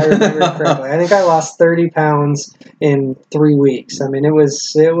 pounds, if I remember correctly. I think I lost 30 pounds in 3 weeks. I mean, it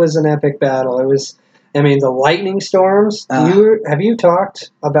was an epic battle. The lightning storms. Have you talked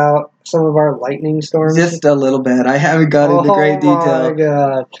about some of our lightning storms? Just a little bit. I haven't got into great detail. Oh my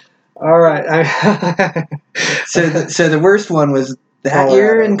God! All right. So the worst one was that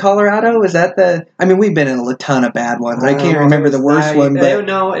year in Colorado. Was that we've been in a ton of bad ones. I can't remember the worst one. But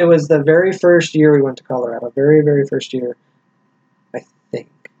no, it was the very first year we went to Colorado. Very, very first year, I think.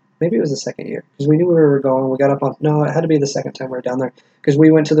 Maybe it was the second year because we knew where we were going. We got up on. No, it had to be the second time we were down there because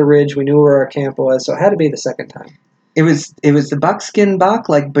we went to the ridge. We knew where our camp was, so it had to be the second time. It was the buckskin buck,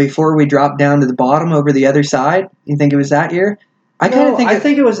 like before we dropped down to the bottom over the other side. You think it was that year? I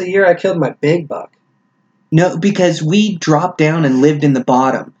think it was the year I killed my big buck. No, because we dropped down and lived in the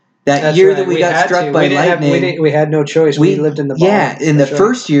bottom. That year that we got struck by lightning. We had no choice. We lived in the bottom. Yeah, in the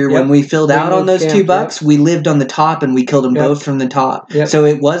first year when we filled out on those two bucks, we lived on the top and we killed them both from the top. Yep. So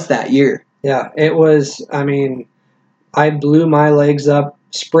it was that year. Yeah, it was. I blew my legs up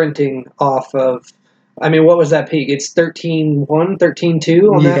sprinting off of. What was that peak? It's 13.1,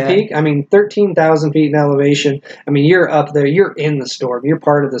 13.2 on that peak. 13,000 feet in elevation. You're up there. You're in the storm. You're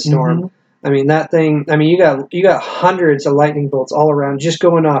part of the storm. Mm-hmm. That thing, you got hundreds of lightning bolts all around, just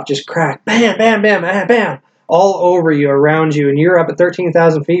going off, just crack, bam, bam, bam, bam, bam, all over you, around you, and you're up at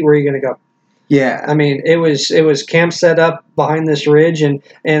 13,000 feet. Where are you going to go? Yeah. It was camp set up behind this ridge, and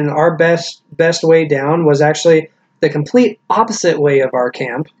our best way down was actually the complete opposite way of our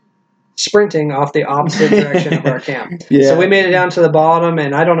camp, sprinting off the opposite direction of our camp. Yeah. So we made it down to the bottom,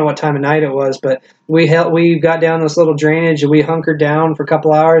 and I don't know what time of night it was, but we got down this little drainage, and we hunkered down for a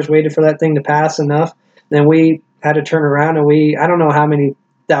couple hours, waited for that thing to pass enough. Then we had to turn around, and I don't know how many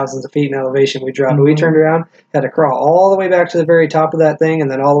thousands of feet in elevation we dropped, but we turned around, had to crawl all the way back to the very top of that thing,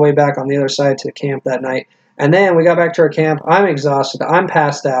 and then all the way back on the other side to the camp that night. And then we got back to our camp. I'm exhausted. I'm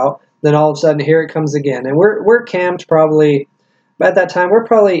passed out. Then all of a sudden, here it comes again. And we're camped probably... At that time, we're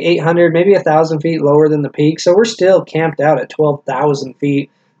probably 800, maybe 1,000 feet lower than the peak, so we're still camped out at 12,000 feet.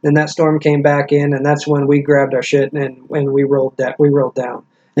 Then that storm came back in, and that's when we grabbed our shit and we rolled down.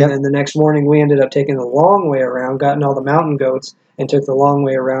 Yep. And then the next morning, we ended up taking the long way around, gotten all the mountain goats, and took the long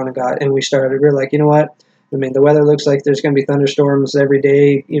way around and we started. We were like, you know what? The weather looks like there's going to be thunderstorms every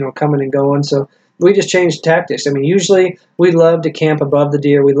day, coming and going. So we just changed tactics. Usually we love to camp above the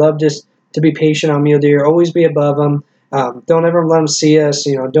deer. We love just to be patient on mule deer, always be above them. Don't ever let them see us.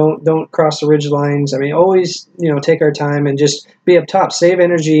 Don't cross the ridge lines. Always, take our time and just be up top. Save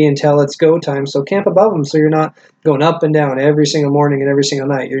energy until it's go time. So camp above them, so you're not going up and down every single morning and every single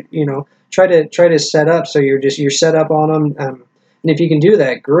night. Try to set up so you're set up on them. And if you can do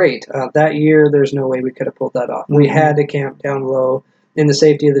that, great. That year, there's no way we could have pulled that off. We had to camp down low in the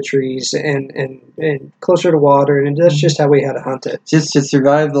safety of the trees and closer to water, and that's just how we had to hunt it. Just to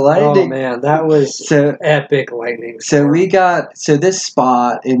survive the Oh lightning. man, that was epic lightning. So this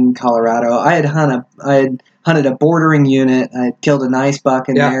spot in Colorado. I had hunted a bordering unit. I had killed a nice buck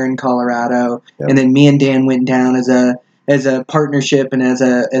in there in Colorado, and then me and Dan went down as a partnership and as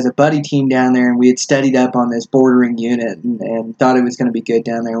a buddy team down there, and we had studied up on this bordering unit and thought it was going to be good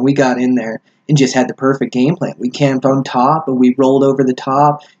down there. And we got in there and just had the perfect game plan. We camped on top and we rolled over the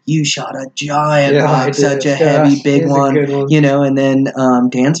top. You shot a giant buck, such a heavy, big one, and then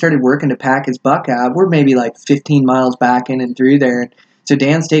Dan started working to pack his buck out. We're maybe like 15 miles back in and through there. So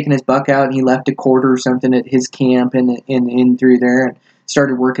Dan's taking his buck out and he left a quarter or something at his camp and in through there and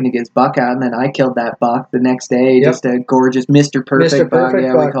started working to get his buck out. And then I killed that buck the next day. Just a gorgeous Mr. Perfect buck.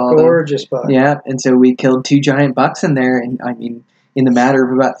 Yeah, we called him. Gorgeous buck. Yeah, and so we killed 2 giant bucks in there. And I mean, in the matter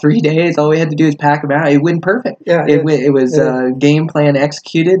of about 3 days, all we had to do is pack them out. It went perfect. Yeah, it was game plan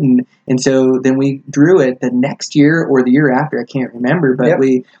executed, and so then we drew it the next year or the year after. I can't remember, but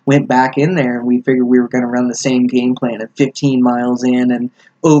we went back in there and we figured we were going to run the same game plan at 15 miles in and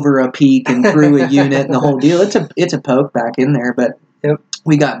over a peak and through a unit and the whole deal. It's a poke back in there, but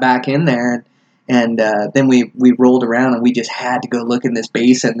we got back in there. And then we rolled around and we just had to go look in this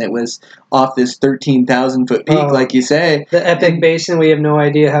basin that was off this 13,000-foot peak, like you say. The epic basin we have no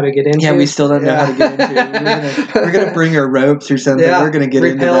idea how to get into. Yeah, we still don't know how to get into it. We're gonna bring our ropes or something. Yeah, we're going to get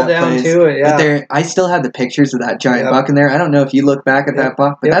into that down place. To it, But I still have the pictures of that giant buck in there. I don't know if you look back at that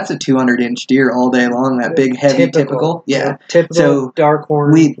buck, but that's a 200-inch deer all day long, that big, heavy, typical. Yeah. Typical so dark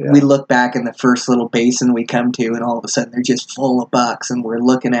horn. We look back in the first little basin we come to, and all of a sudden they're just full of bucks, and we're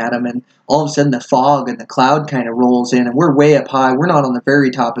looking at them, and all of a sudden the fog and the cloud kind of rolls in, and we're way up high. We're not on the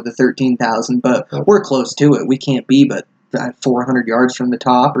very top of the 13,000, but we're close to it. We can't be but 400 yards from the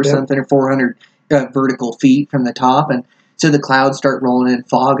top or something, or 400 vertical feet from the top. And so the clouds start rolling in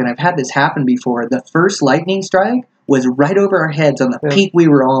fog, and I've had this happen before. The first lightning strike was right over our heads on the peak we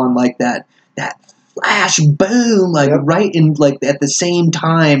were on, like that flash boom, like right in, like at the same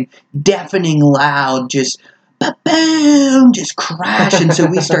time, deafening loud, just boom, just crash. And so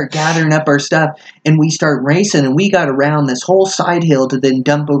we start gathering up our stuff and we start racing, and we got around this whole side hill to then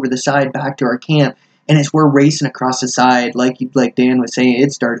dump over the side back to our camp. And as we're racing across the side, like Dan was saying,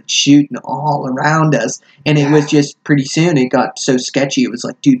 it started shooting all around us. And it was just pretty soon it got so sketchy. It was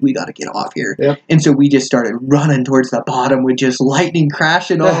like, dude, we got to get off here. And so we just started running towards the bottom with just lightning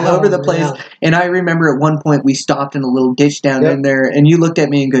crashing all over the place. And I remember at one point we stopped in a little ditch down in there, and you looked at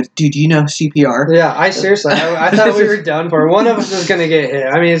me and goes, dude, you know CPR? Yeah, I seriously, I thought we were done for. One of us was going to get hit.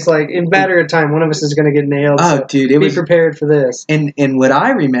 I mean, it's like, in a matter of time, one of us is going to get nailed. Oh, dude, be prepared for this. And what I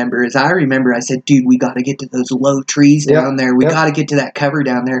remember is I said, dude, we got to get to those low trees down there. We got to get to that cover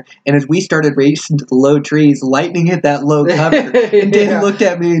down there. And as we started racing to the low trees, lightning hit that low cover. And Dan looked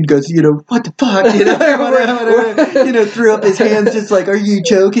at me and goes, what the fuck? Threw up his hands just like, are you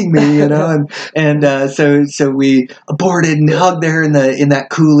choking me? So we aborted and hugged there in that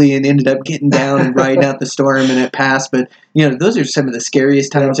coulee and ended up getting down and riding out the storm, and it passed. But those are some of the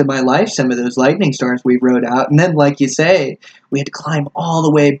scariest times of my life, some of those lightning storms we rode out. And then, like you say, we had to climb all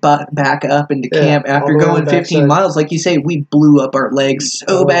the way back up into camp after going 15 miles. Like you say, we blew up our legs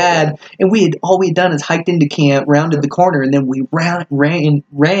so bad. And all we'd done is hiked into camp, rounded the corner, and then we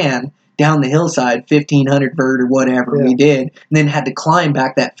ran down the hillside, 1,500 vert or whatever we did, and then had to climb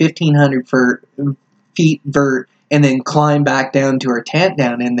back that 1,500 feet vert and then climb back down to our tent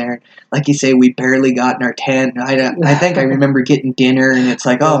down in there. Like you say, we barely got in our tent. I think I remember getting dinner, and it's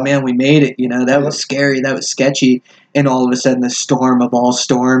like, oh man, we made it. That was scary. That was sketchy. And all of a sudden, the storm of all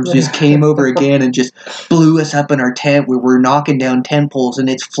storms just came over again and just blew us up in our tent. We were knocking down tent poles, and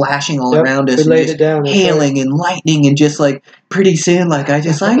it's flashing all around us, and just hailing and lightning, and just like pretty soon, like I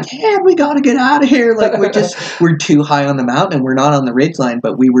just like, Dad, we got to get out of here. Like we're too high on the mountain, and we're not on the ridgeline,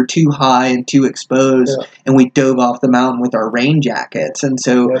 but we were too high and too exposed, and we dove off the mountain with our rain jackets. And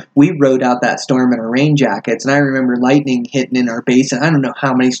so we rode out that storm in our rain jackets. And I remember lightning hitting in our basin. I don't know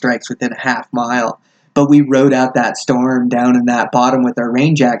how many strikes within a half mile. But we rode out that storm down in that bottom with our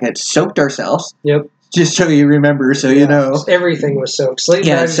rain jackets, soaked ourselves. Just so you remember, everything was soaked. Sleep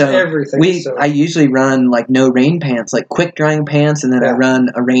bags, everything was soaked. I usually run like no rain pants, like quick drying pants, and then I run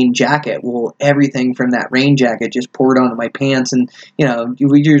a rain jacket. Well, everything from that rain jacket just poured onto my pants, and we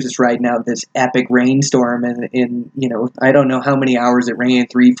were just riding out this epic rainstorm, and I don't know how many hours it rained,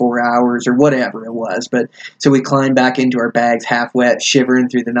 3-4 hours or whatever it was, but so we climbed back into our bags half wet, shivering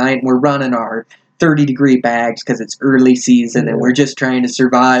through the night, and we're running our 30-degree bags because it's early season and we're just trying to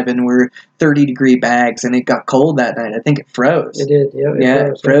survive, and we're 30-degree bags, and it got cold that night. I think it froze. It did,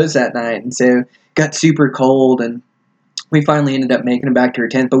 It froze that night, and so got super cold, and we finally ended up making it back to our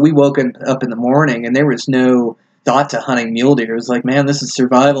tent. But we woke up in the morning, and there was no thought to hunting mule deer. It was like, man, this is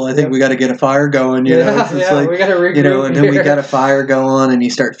survival. I think we got to get a fire going. You know, it's like, we got to regroup. You know, and then we got a fire going, and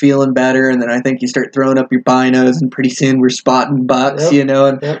you start feeling better, and then I think you start throwing up your binos, and pretty soon we're spotting bucks. You know,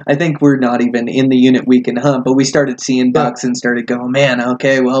 and I think we're not even in the unit we can hunt, but we started seeing bucks and started going, man,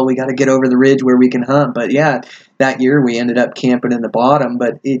 okay, well, we got to get over the ridge where we can hunt. But yeah, that year we ended up camping in the bottom,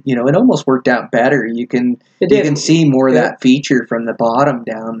 but it almost worked out better. You can see more of that feature from the bottom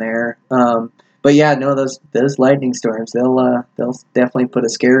down there. But yeah, no, those lightning storms, they'll definitely put a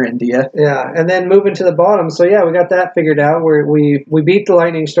scare into you. Yeah, and then moving to the bottom. So yeah, we got that figured out. We beat the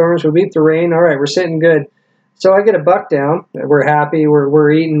lightning storms, we beat the rain. All right, we're sitting good. So I get a buck down. We're happy.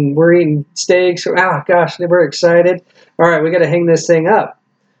 We're eating steaks. Oh gosh, we're excited. All right, we got to hang this thing up.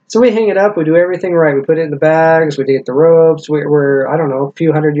 So we hang it up. We do everything right. We put it in the bags. We get the ropes. We're I don't know, a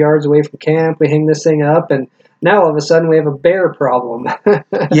few hundred yards away from camp. We hang this thing up, and now all of a sudden we have a bear problem.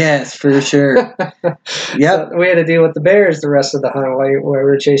 Yes, for sure. Yep. So we had to deal with the bears the rest of the hunt while we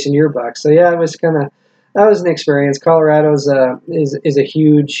were chasing your buck. So yeah, that was an experience. Colorado is a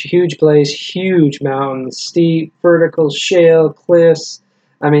huge place, huge mountains, steep, vertical, shale, cliffs.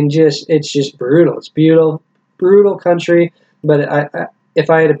 I mean, it's just brutal. It's brutal country. But if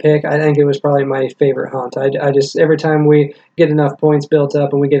I had to pick, I think it was probably my favorite hunt. I just every time we get enough points built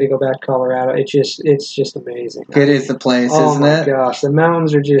up and we get to go back to Colorado, it's just amazing. It is the place, isn't it? Oh my gosh, the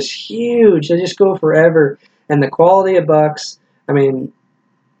mountains are just huge. They just go forever, and the quality of bucks. I mean,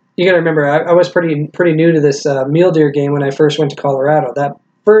 you got to remember, I was pretty new to this mule deer game when I first went to Colorado. That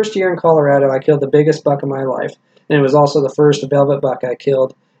first year in Colorado, I killed the biggest buck of my life, and it was also the first velvet buck I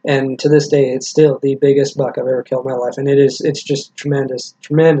killed. And to this day, it's still the biggest buck I've ever killed in my life. And it's just tremendous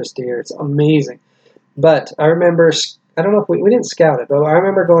deer. It's amazing. But I remember, I don't know if we didn't scout it, but I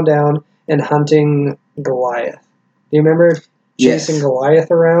remember going down and hunting Goliath. Do you remember chasing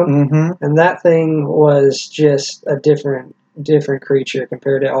Goliath around? Mm-hmm. And that thing was just a different creature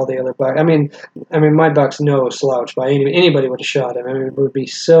compared to all the other bucks. I mean, my buck's no slouch by anybody would have shot him. I mean, would be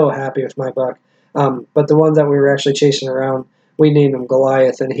so happy with my buck. But the one that we were actually chasing around, we named him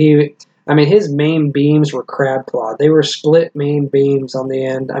Goliath, and his main beams were crab clawed. They were split main beams on the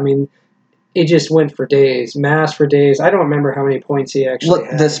end. I mean, it just went for days, mass for days. I don't remember how many points he actually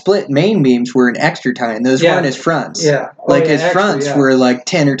had. The split main beams were an extra tine. Those weren't his fronts. Yeah. His fronts were like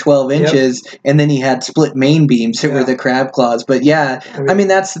 10 or 12 inches, and then he had split main beams that were the crab claws. But yeah, I mean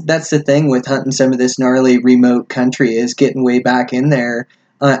that's the thing with hunting some of this gnarly remote country is getting way back in there.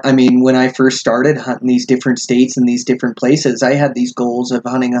 I mean, when I first started hunting these different states and these different places, I had these goals of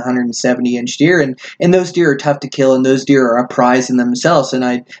hunting 170-inch deer, and those deer are tough to kill, and those deer are a prize in themselves, and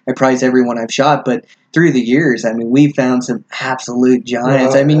I prize everyone I've shot. But through the years, I mean, we've found some absolute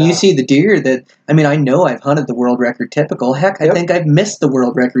giants. You see the deer that, I know I've hunted the world record typical. Heck, I think I've missed the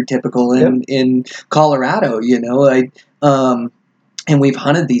world record typical in Colorado, and we've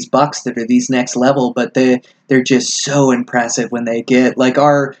hunted these bucks that are these next level, but they're just so impressive when they get, like,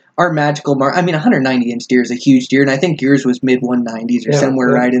 our magical mark. 190-inch deer is a huge deer, and I think yours was mid-190s or somewhere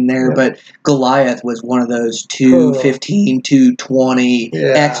right in there, but Goliath was one of those 215, 220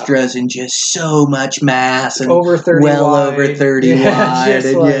 extras, and just so much mass, and over 30 wide. Over 30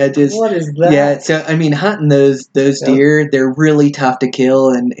 wide. What is that? Yeah, so, hunting those deer, they're really tough to kill,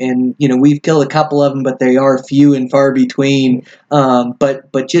 and we've killed a couple of them, but they are few and far between,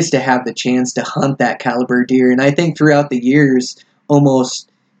 but just to have the chance to hunt that caliber deer, and I think throughout the years, almost,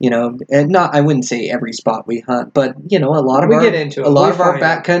 and I wouldn't say every spot we hunt, but a lot of our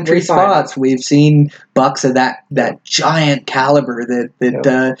backcountry spots, we've seen bucks of that giant caliber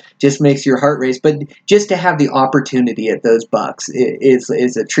that just makes your heart race. But just to have the opportunity at those bucks is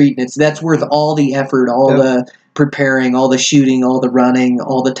a treat, and that's worth all the effort, all the preparing, all the shooting, all the running,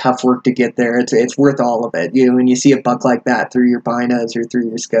 all the tough work to get there. It's worth all of it. When you see a buck like that through your binos or through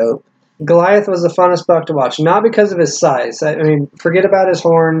your scope. Goliath was the funnest buck to watch, not because of his size. Forget about his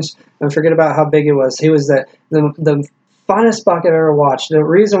horns and forget about how big it was. He was the funnest buck I've ever watched. The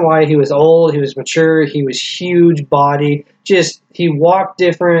reason why, he was old, he was mature, he was huge body. Just, he walked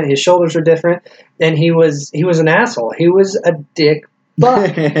different, his shoulders were different, and he was an asshole. He was a dick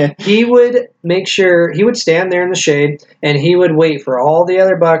buck. He would make sure, he would stand there in the shade, and he would wait for all the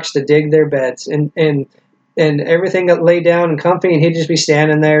other bucks to dig their beds, and everything got laid down and comfy, and he'd just be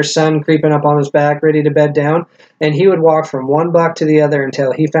standing there, sun creeping up on his back, ready to bed down, and he would walk from one buck to the other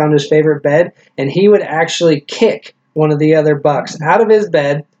until he found his favorite bed, and he would actually kick one of the other bucks out of his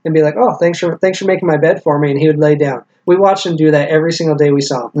bed and be like, "Oh, thanks for making my bed for me," and he would lay down. We watched him do that every single day we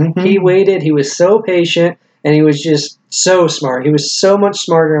saw him. Mhm. He waited. He was so patient, and he was just so smart. He was so much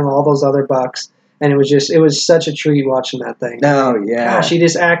smarter than all those other bucks, and it was such a treat watching that thing. Oh, yeah. Gosh, he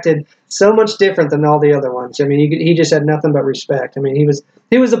just acted so much different than all the other ones. I mean, he just had nothing but respect. I mean, he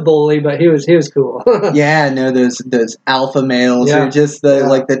was a bully, but he was cool. Yeah, no, those alpha males Yeah. are just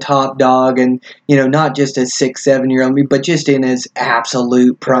like the top dog, and not just a 6-7 year old, but just in his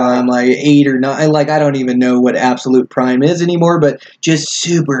absolute prime, like 8 or 9. Like I don't even know what absolute prime is anymore, but just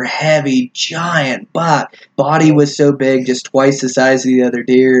super heavy, giant buck. Body was so big, just twice the size of the other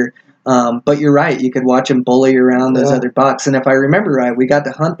deer. But you're right, you could watch him bully around those other bucks. And if I remember right, we got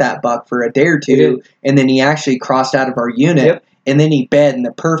to hunt that buck for a day or two, and then he actually crossed out of our unit. Yep. And then he bed in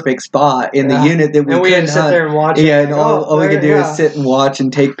the perfect spot in the unit that we and we couldn't had to sit hunt. there and watch. Yeah, it. and all we could do is sit and watch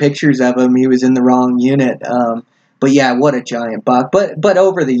and take pictures of him. He was in the wrong unit. But yeah, what a giant buck. But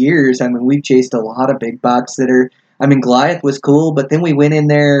over the years, I mean, we've chased a lot of big bucks that are. I mean, Goliath was cool, but then we went in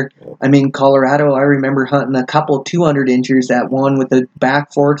there. I mean, Colorado, I remember hunting a couple 200 inchers, that one with the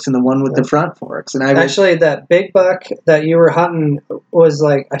back forks and the one with the front forks. And Actually, that big buck that you were hunting was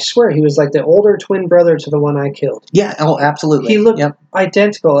like, I swear, he was like the older twin brother to the one I killed. Yeah, oh, absolutely. He looked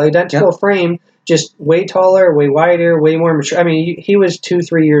identical frame, just way taller, way wider, way more mature. I mean, he was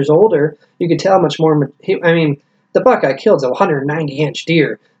 2-3 years older. You could tell much more. The buck I killed is a 190-inch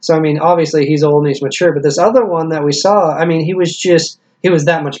deer. So, I mean, obviously he's old and he's mature. But this other one that we saw, I mean, he was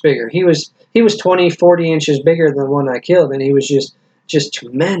that much bigger. He was 20, 40 inches bigger than the one I killed. And he was just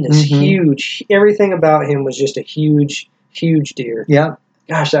tremendous, huge. Everything about him was just a huge, huge deer. Yeah.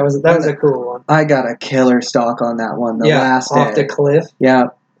 Gosh, that was a cool one. I got a killer stalk on that one the last day. Off the cliff. Yeah.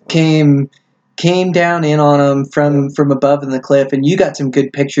 Came down in on him from above in the cliff, and you got some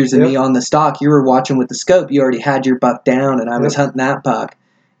good pictures of me on the stalk. You were watching with the scope. You already had your buck down, and I was hunting that buck.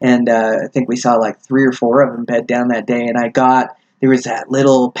 And I think we saw like 3 or 4 of them bed down that day, and there was that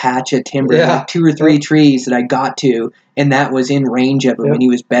little patch of timber, like 2 or 3 trees that I got to, and that was in range of him, and he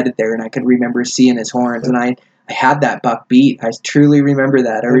was bedded there, and I could remember seeing his horns, and I had that buck beat. I truly remember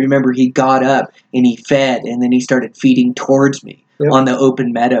that. I remember he got up, and he fed, and then he started feeding towards me. On the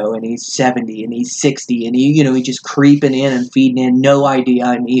open meadow, and he's 70 and he's 60, and he's just creeping in and feeding in. No idea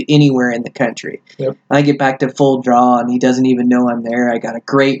I'm anywhere in the country. I get back to full draw, and he doesn't even know I'm there. I got a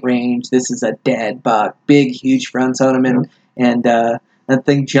great range. This is a dead buck, big, huge fronts on him, and that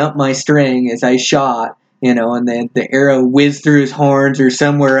thing jumped my string as I shot. And then the arrow whizzed through his horns or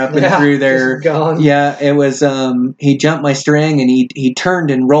somewhere up and through there. Yeah, it was. He jumped my string and he turned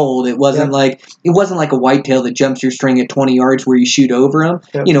and rolled. It wasn't like a whitetail that jumps your string at 20 yards where you shoot over him.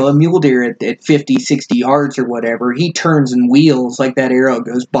 A mule deer at 50, 60 yards or whatever. He turns and wheels like that arrow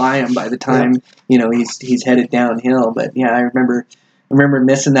goes by him by the time he's headed downhill. But yeah, I remember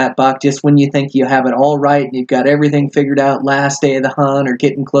missing that buck just when you think you have it all right and you've got everything figured out last day of the hunt or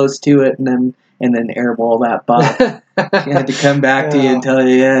getting close to it, and then airball that buck. You had to come back to you and tell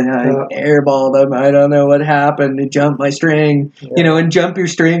you, I airballed him. I don't know what happened. It jumped my string. And jump your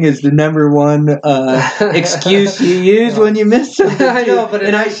string is the number one excuse you use when you miss something. I know, but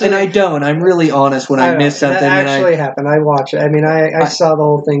I don't. I'm really honest when I miss something. That actually happened. I watched it. I mean, I saw the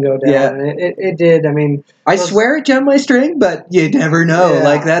whole thing go down, and it did. I mean, I swear it jumped my string, but you never know. Yeah.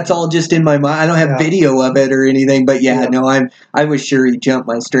 Like, that's all just in my mind. I don't have video of it or anything, but I was sure he jumped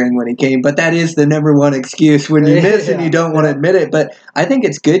my string when he came. But that is the number one excuse when you miss and you don't want to admit it. But I think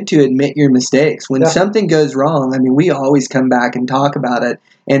it's good to admit your mistakes. When something goes wrong, I mean, we always come back and talk about it.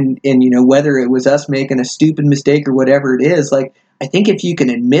 And whether it was us making a stupid mistake or whatever it is, like, I think if you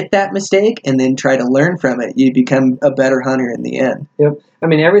can admit that mistake and then try to learn from it, you become a better hunter in the end. Yep. I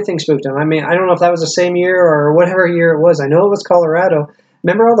mean, everything spooked him. I mean, I don't know if that was the same year or whatever year it was. I know it was Colorado.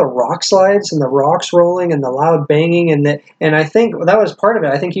 Remember all the rock slides and the rocks rolling and the loud banging and I think that was part of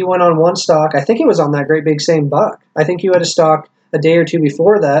it. I think you went on one stalk. I think it was on that great big same buck. I think you had a stalk a day or two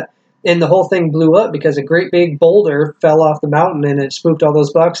before that, and the whole thing blew up because a great big boulder fell off the mountain and it spooked all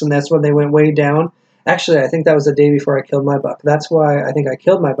those bucks, and that's when they went way down. Actually, I think that was the day before I killed my buck. That's why I think I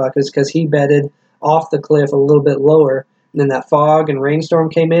killed my buck, is because he bedded off the cliff a little bit lower. And then that fog and rainstorm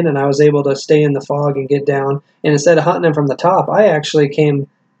came in, and I was able to stay in the fog and get down. And instead of hunting him from the top, I actually came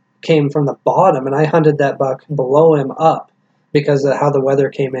from the bottom, and I hunted that buck below him up because of how the weather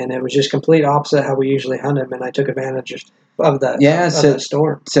came in. It was just complete opposite how we usually hunt him, and I took advantage of that, that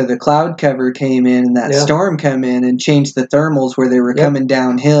storm. So the cloud cover came in, and that storm came in and changed the thermals where they were coming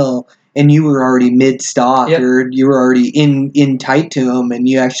downhill, and you were already mid-stalk, or you were already in tight to them, and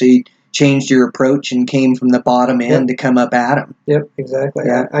you actually changed your approach and came from the bottom end to come up at him. Yep, exactly.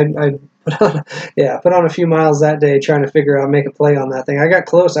 Yeah. I put on a few miles that day trying to figure out, make a play on that thing. I got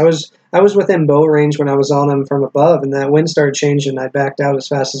close. I was within bow range when I was on him from above, and that wind started changing. I backed out as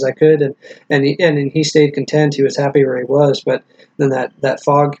fast as I could, and he stayed content. He was happy where he was, but then that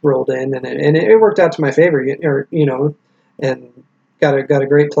fog rolled in, and it worked out to my favor, and got a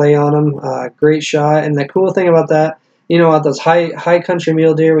great play on him, great shot. And the cool thing about that, at those high country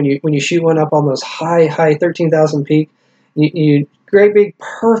mule deer, when you shoot one up on those high 13,000 peak, you great big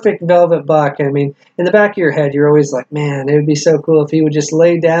perfect velvet buck. I mean, in the back of your head, you're always like, man, it would be so cool if he would just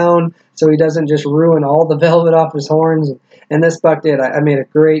lay down so he doesn't just ruin all the velvet off his horns. And this buck did. I made a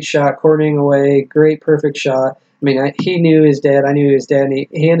great shot, quartering away, great perfect shot. I mean, he knew his dad. I knew he was dead. And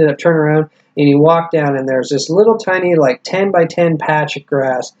he ended up turning around and he walked down, and there's this little tiny 10 by 10 patch of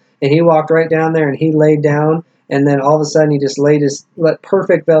grass, and he walked right down there and he laid down. And then all of a sudden, he just let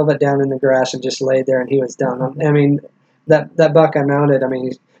perfect velvet down in the grass and just laid there, and he was done. I mean, that buck I mounted, I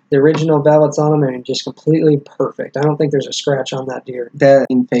mean, the original velvet's on him, and just completely perfect. I don't think there's a scratch on that deer. That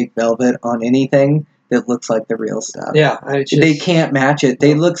fake velvet on anything that looks like the real stuff. Yeah. They can't match it.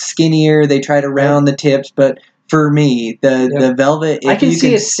 They look skinnier. They try to round the tips, but for me, the velvet... I can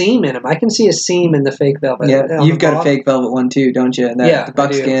see a seam in them. I can see a seam in the fake velvet. Yeah, you've got a fake velvet one too, don't you? The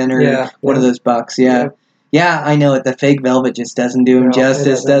buckskin or one of those bucks, yeah. Yeah, I know it. The fake velvet just doesn't do him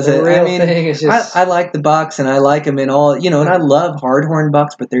justice, does it? I mean, I like the bucks, and I like them in all, and I love hardhorn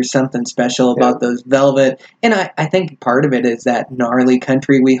bucks, but there's something special about those velvet. And I think part of it is that gnarly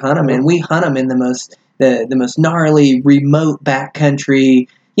country we hunt them in. We hunt them in the most gnarly, remote backcountry.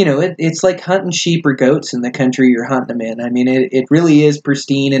 It's like hunting sheep or goats in the country you're hunting them in. I mean, it really is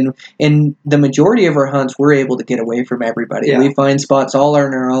pristine, and the majority of our hunts, we're able to get away from everybody. Yeah. We find spots all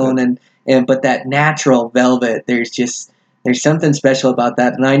on our own, but that natural velvet, there's something special about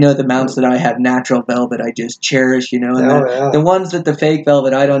that. And I know the mounts that I have natural velvet, I just cherish, and the ones that the fake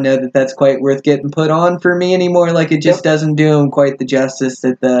velvet, I don't know that's quite worth getting put on for me anymore. Like, it just doesn't do them quite the justice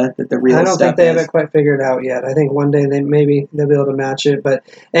that the real stuff is. I don't think they have it quite figured out yet. I think one day they'll be able to match it.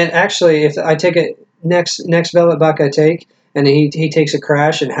 And actually, if I take it next velvet buck I take, and he takes a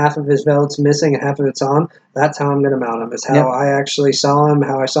crash and half of his velvet's missing and half of it's on, that's how I'm going to mount him. Is how I actually saw him,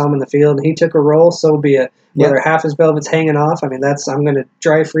 how I saw him in the field. And he took a roll, so be it. Whether half his velvet's hanging off, I mean, I'm going to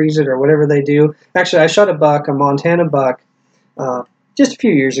dry freeze it or whatever they do. Actually, I shot a Montana buck, just a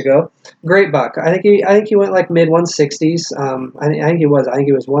few years ago. Great buck. I think he went like mid 160s. I think he was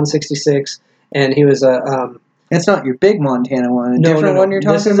 166, and he was a. It's not your big Montana one. One you're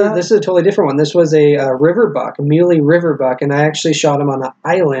talking about? This is a totally different one. This was a river buck, a muley river buck, and I actually shot him on an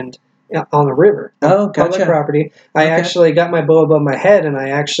island on the river. Oh, gotcha. Public property. I actually got my bow above my head, and I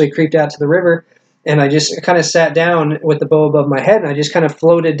actually creeped out to the river, and I just kind of sat down with the bow above my head, and I just kind of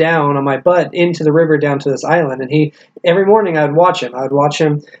floated down on my butt into the river down to this island. And every morning I would watch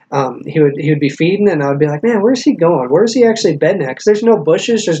him. He would be feeding, and I would be like, man, where's he going? Where's he actually bedding at? Because there's no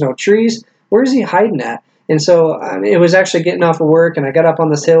bushes, there's no trees. Where's he hiding at? And so it was actually getting off of work, and I got up on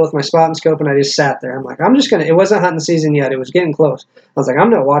this hill with my spotting scope, and I just sat there. I'm like, it wasn't hunting season yet. It was getting close. I was like, I'm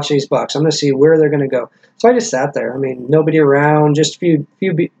going to watch these bucks. I'm going to see where they're going to go. So I just sat there. I mean, nobody around, just a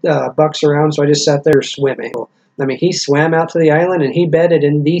few bucks around, so I just sat there swimming. I mean, he swam out to the island, and he bedded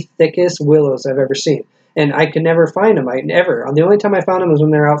in the thickest willows I've ever seen. And I could never find them. The only time I found them was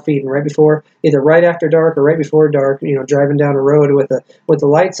when they're out feeding, either right after dark or right before dark. Driving down a road with the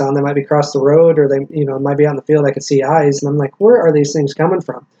lights on. They might be across the road, or they might be out in the field. I could see eyes, and I'm like, where are these things coming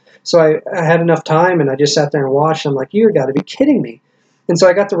from? So I had enough time, and I just sat there and watched. I'm like, you got to be kidding me! And so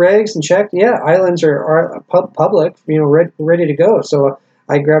I got the regs and checked. Yeah, islands are public, ready to go. So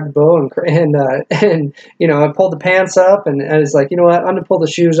I grabbed the bow and I pulled the pants up, and I was like, you know what? I'm gonna pull the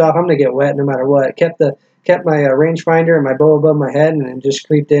shoes off. I'm gonna get wet no matter what. Kept my rangefinder and my bow above my head, and just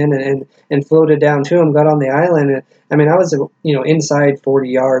creeped in and floated down to him. Got on the island, and I mean, I was inside 40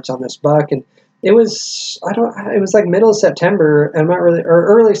 yards on this buck, and it was like middle of September. I'm not really, or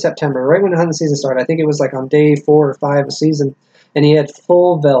early September, right when the hunting season started. I think it was like on day 4 or 5 of season, and he had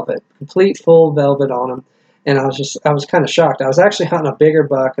complete full velvet on him. And I was kind of shocked. I was actually hunting a bigger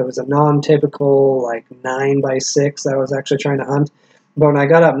buck. It was a non-typical 9x6 that I was actually trying to hunt. But when I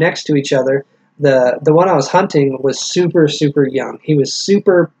got up next to each other, the one I was hunting was super, super young. He was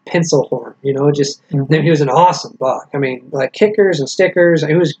super pencil horn, he was an awesome buck. I mean, like kickers and stickers.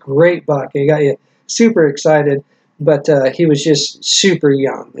 It was a great buck. He got you super excited, but he was just super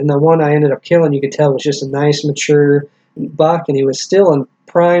young. And the one I ended up killing, you could tell, was just a nice, mature buck, and he was still in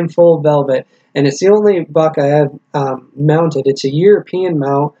prime full velvet. And it's the only buck I have mounted. It's a European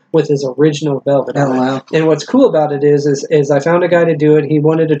mount with his original velvet on it. Wow. And what's cool about it is I found a guy to do it. He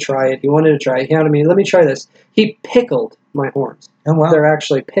wanted to try it. He wanted to me, let me try this. He pickled my horns. Oh wow. They're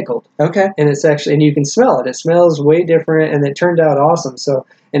actually pickled, Okay. and it's actually, and you can smell it. It smells way different, and it turned out awesome. So,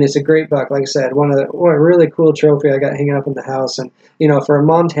 and it's a great buck. Like I said, what a really cool trophy I got hanging up in the house. And for a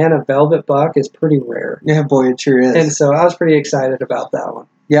Montana velvet buck, is pretty rare. Yeah, boy, it sure is. And so I was pretty excited about that one.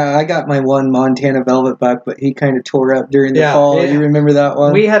 Yeah, I got my one Montana velvet buck, but he kind of tore up during the Yeah, fall. yeah. You remember that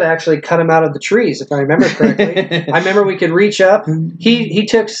one? We had to actually cut him out of the trees, if I remember correctly. I remember we could reach up. He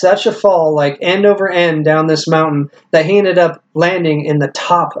took such a fall, like end over end down this mountain, that he ended up landing in the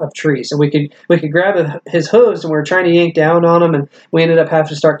top of trees. And we could grab his hooves, and we were trying to yank down on him, and we ended up having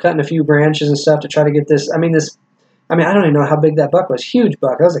to start cutting a few branches and stuff to try to get this. I don't even know how big that buck was. Huge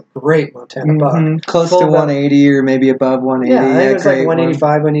buck. That was a great Montana buck. Close Full to buck. 180 or maybe above 180. Yeah, I think it was like great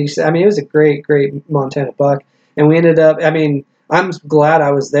 185, 186. It was a great Montana buck. And we ended up, I'm glad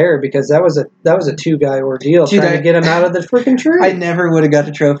I was there, because that was a two-guy ordeal trying to get him out of the freaking tree. I never would have got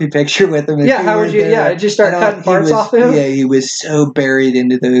a trophy picture with him. Yeah, how would you? There. Yeah, did you start cutting parts off him? Yeah, he was so buried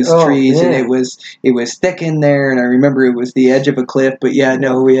into those trees, and it was thick in there. And I remember it was the edge of a cliff. But yeah,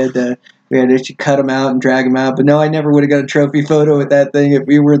 no, we had to cut him out and drag him out. But no, I never would have got a trophy photo with that thing if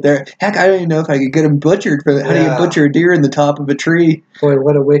we were there. Heck, I don't even know if I could get him butchered. How do you butcher a deer in the top of a tree? Boy,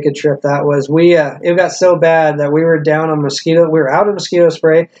 what a wicked trip that was. It got so bad that we were down on mosquito. We were out of mosquito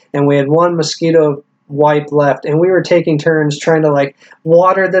spray, and we had one mosquito wipe left, and we were taking turns trying to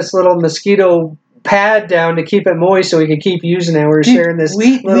water this little mosquito pad down to keep it moist so we could keep using it. We were sharing this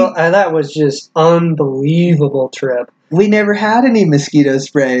that was just unbelievable trip. We never had any mosquito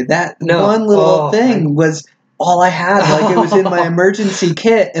spray. That one little thing was all I had. It was in my emergency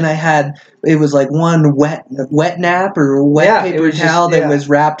kit, and it was like one wet nap or wet paper towel that was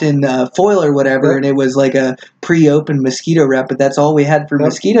wrapped in foil or whatever, and it was like a pre-opened mosquito wrap, but that's all we had for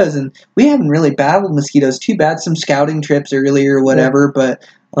mosquitoes, and we haven't really battled mosquitoes too bad. Some scouting trips earlier or whatever, but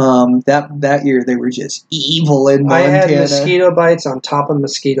that year they were just evil in Montana. I had mosquito bites on top of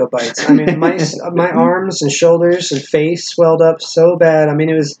mosquito bites. My arms and shoulders and face swelled up so bad.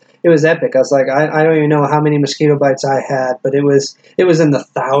 It was epic. I was like, I don't even know how many mosquito bites I had, but it was in the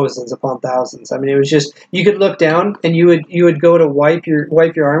thousands upon thousands. It was just, you could look down and you would go to wipe your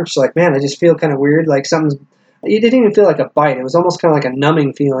arms. Like, man, I just feel kind of weird. Like something's. It didn't even feel like a bite. It was almost kind of like a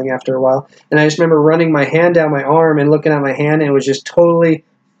numbing feeling after a while. And I just remember running my hand down my arm and looking at my hand, and it was just totally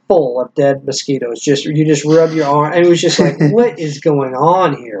full of dead mosquitoes. You just rub your arm, and it was just like, what is going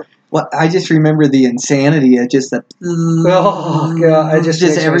on here? Well, I just remember the insanity of just the. Oh god! I just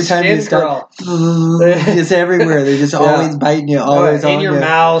every time you stop, just everywhere. They're just always biting you, always in your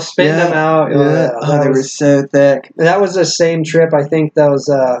mouth, spitting them out. They were so thick. That was the same trip. I think those.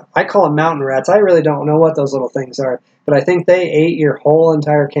 I call them mountain rats. I really don't know what those little things are, but I think they ate your whole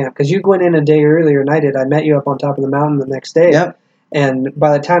entire camp, because you went in a day earlier than I did. I met you up on top of the mountain the next day. Yep. And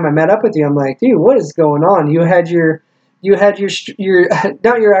by the time I met up with you, I'm like, dude, what is going on? You had your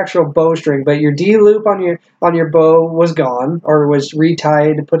not your actual bowstring, but your D loop on your bow was gone, or was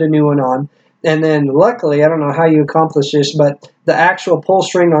retied to put a new one on. And then luckily, I don't know how you accomplished this, but the actual pull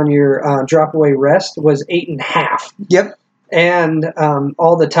string on your drop away rest was 8.5. Yep. And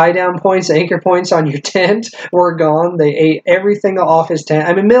all the tie down points, anchor points on your tent were gone. They ate everything off his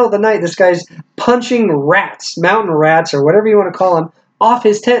tent. Middle of the night, this guy's punching rats, mountain rats, or whatever you want to call them, off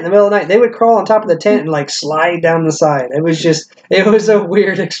his tent in the middle of the night. They would crawl on top of the tent and slide down the side. It was a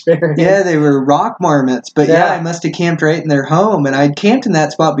weird experience. Yeah, they were rock marmots, but I must have camped right in their home, and I'd camped in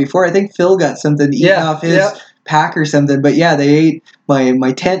that spot before. I think Phil got something eaten off his pack or something, but they ate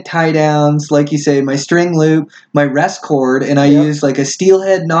my tent tie downs, like you say, my string loop, my rest cord, and I used a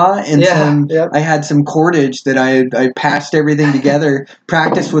steelhead knot, and I had some cordage that I patched everything together,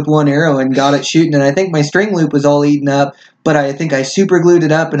 practiced with one arrow, and got it shooting. And I think my string loop was all eaten up, but I think I super glued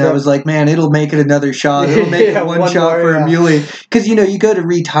it up, and I was like, man, it'll make it another shot. It'll make it one shot more, for a muley. Because, you go to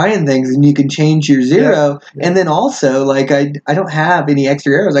retying things, and you can change your zero. And then also, I don't have any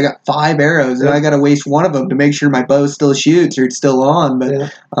extra arrows. I got 5 arrows, and I got to waste one of them to make sure my bow still shoots or it's still on.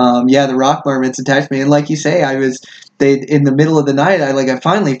 But, the rock marmots attacked me. And like you say, in the middle of the night, I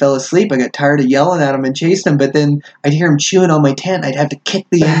finally fell asleep. I got tired of yelling at them and chasing them, but then I'd hear them chewing on my tent. I'd have to kick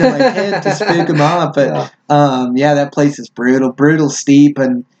the end of my tent to spook them off. But that place is brutal steep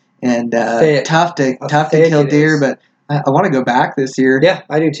and tough to kill deer. But I want to go back this year. Yeah,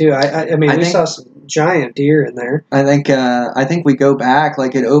 I do too. We saw some giant deer in there. I think we go back.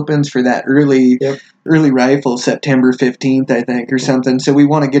 It opens for that early rifle September 15th, I think, or something. So we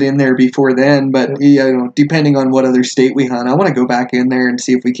want to get in there before then. But depending on what other state we hunt, I want to go back in there and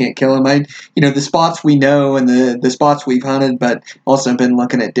see if we can't kill them. The spots we know and the spots we've hunted, but also been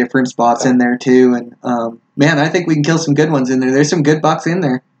looking at different spots in there too. And man, I think we can kill some good ones in there. There's some good bucks in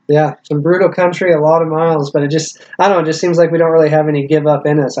there. Yeah, some brutal country, a lot of miles, but I don't know, it just seems like we don't really have any give up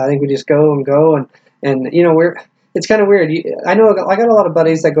in us. I think we just go and go, and it's kind of weird. I know I got a lot of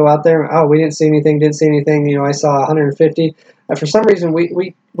buddies that go out there, oh, we didn't see anything, I saw 150. For some reason,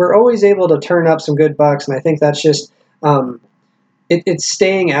 we're always able to turn up some good bucks, and I think that's just, it's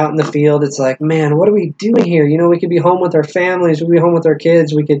staying out in the field. It's like, man, what are we doing here? We could be home with our families. We could be home with our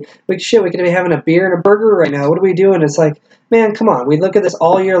kids. We could be having a beer and a burger right now. What are we doing? It's like, man, come on. We look at this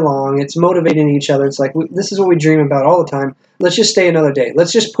all year long. It's motivating each other. It's like, this is what we dream about all the time. Let's just stay another day.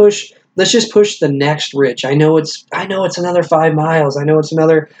 Let's just push the next ridge. I know it's another 5 miles. I know it's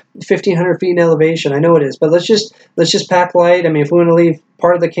another 1,500 feet in elevation. I know it is, but let's just pack light. I mean, if we want to leave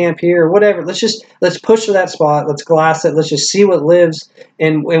part of the camp here or whatever, let's push to that spot. Let's glass it. Let's just see what lives,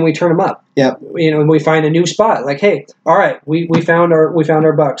 and we turn them up. Yep. And we find a new spot. Like, hey, all right, we found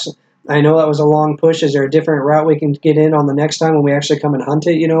our bucks. I know that was a long push. Is there a different route we can get in on the next time when we actually come and hunt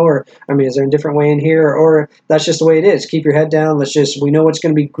it, Or, I mean, is there a different way in here? Or that's just the way it is. Keep your head down. We know it's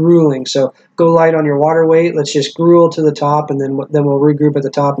going to be grueling. So go light on your water weight. Let's just gruel to the top, and then we'll regroup at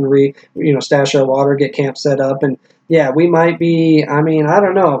the top and stash our water, get camp set up. And yeah, we might be, I mean, I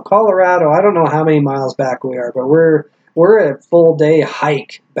don't know. Colorado, I don't know how many miles back we are, but we're a full day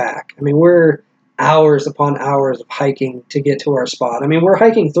hike back. I mean, we're hours upon hours of hiking to get to our spot. I mean, we're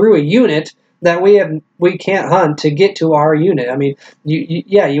hiking through a unit that we can't hunt to get to our unit. I mean,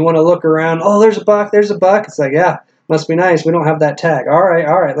 you want to look around. Oh, there's a buck. It's like, yeah, must be nice. We don't have that tag. All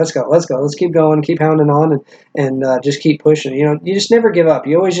right, let's go. Let's keep going, keep hounding on, and just keep pushing. You just never give up.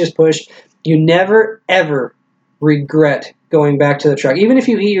 You always just push. You never ever regret going back to the truck, even if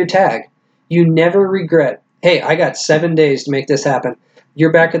you eat your tag. You never regret. Hey, I got 7 days to make this happen.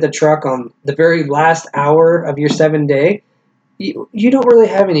 You're back at the truck on the very last hour of your 7 day, you don't really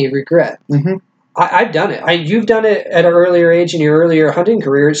have any regret. Mm-hmm. I've done it. You've done it at an earlier age in your earlier hunting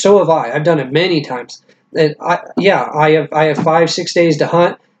career. So have I. I've done it many times. And I have 5-6 days to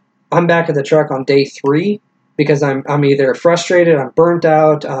hunt. I'm back at the truck on day 3 because I'm either frustrated, I'm burnt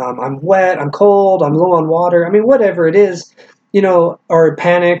out, I'm wet, I'm cold, I'm low on water. I mean, whatever it is. Or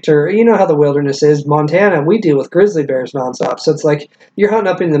panicked, or how the wilderness is. Montana, we deal with grizzly bears nonstop. So it's like you're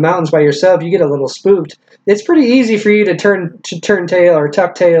hunting up in the mountains by yourself. You get a little spooked. It's pretty easy for you to turn tail or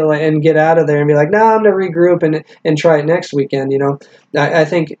tuck tail and get out of there and be like, no, I'm gonna regroup and try it next weekend. I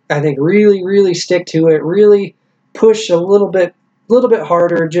think really, really stick to it. Really push a little bit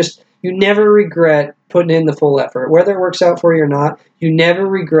harder. Just you never regret putting in the full effort, whether it works out for you or not. You never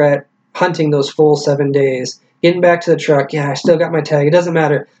regret hunting those full 7 days. Getting back to the truck, yeah, I still got my tag. It doesn't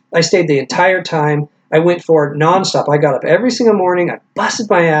matter. I stayed the entire time. I went for it nonstop. I got up every single morning. I busted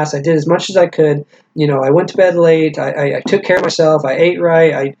my ass. I did as much as I could. I went to bed late. I took care of myself. I ate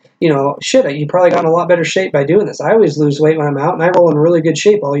right. You probably got in a lot better shape by doing this. I always lose weight when I'm out, and I roll in really good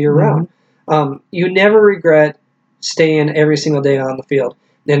shape all year round. You never regret staying every single day on the field.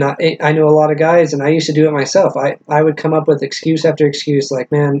 And I know a lot of guys, and I used to do it myself. I would come up with excuse after excuse,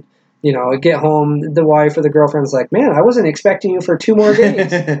 like, man, I get home, the wife or the girlfriend's like, man, I wasn't expecting you for 2 more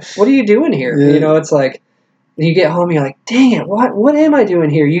days. What are you doing here? Yeah. It's like, you get home, you're like, dang it, what am I doing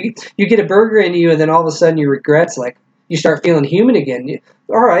here? You get a burger into you, and then all of a sudden your regrets, like, you start feeling human again.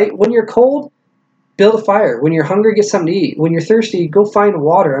 All right, when you're cold, build a fire. When you're hungry, get something to eat. When you're thirsty, go find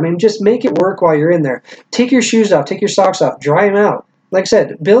water. I mean, just make it work while you're in there. Take your shoes off, take your socks off, dry them out. Like I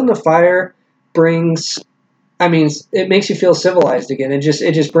said, building a fire it makes you feel civilized again. It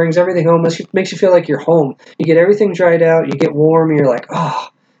just brings everything home. It makes you feel like you're home. You get everything dried out. You get warm. You're like, oh,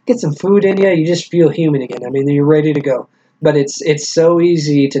 get some food in you. You just feel human again. I mean, you're ready to go. But it's so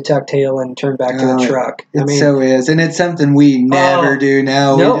easy to tuck tail and turn back to the truck. So is, and it's something we never do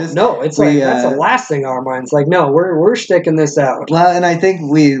now. That's the last thing on our minds. Like, no, we're sticking this out. Well, and I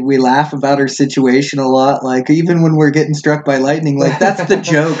think we laugh about our situation a lot. Like, even when we're getting struck by lightning, like, that's the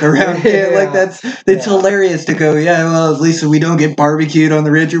joke around here. Like, it's hilarious to go, yeah, well, at least we don't get barbecued on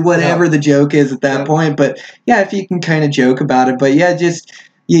the ridge or whatever the joke is at that point. But yeah, if you can kind of joke about it, but yeah, just.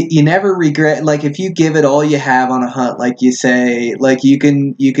 You never regret, like, if you give it all you have on a hunt, like you say, like, you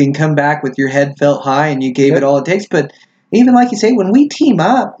can come back with your head felt high and you gave it all it takes. But even like you say, when we team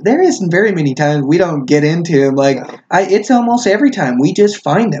up, there isn't very many times we don't get into them. Like, it's almost every time we just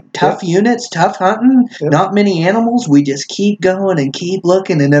find them. Tough units, tough hunting, not many animals. We just keep going and keep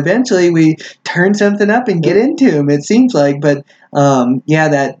looking, and eventually we turn something up and get into them, it seems like. But,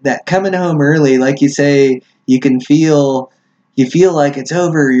 that coming home early, like you say, you can feel you feel like it's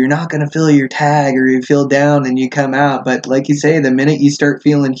over, you're not going to fill your tag, or you feel down and you come out. But like you say, the minute you start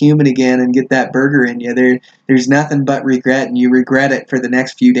feeling human again and get that burger in you, there's nothing but regret, and you regret it for the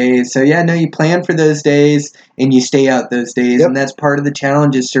next few days. So yeah, no, you plan for those days and you stay out those days. Yep. And that's part of the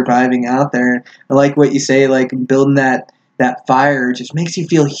challenge, is surviving out there. I like what you say, like building that fire just makes you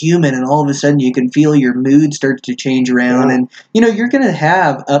feel human, and all of a sudden you can feel your mood start to change around. Yeah. And you're going to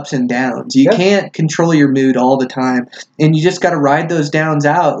have ups and downs. You Yep. can't control your mood all the time, and you just got to ride those downs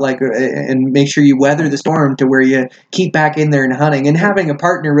out, and make sure you weather the storm to where you keep back in there and hunting. And having a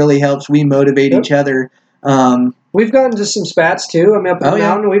partner really helps. We motivate Yep. each other. We've gotten to some spats too. I mean, up in the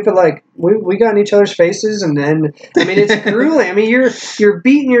mountain, we've been like we got in each other's faces, and I mean, it's grueling. I mean, you're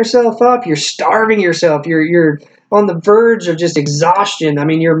beating yourself up, you're starving yourself, you're on the verge of just exhaustion. I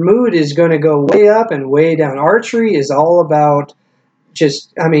mean, your mood is going to go way up and way down. Archery is all about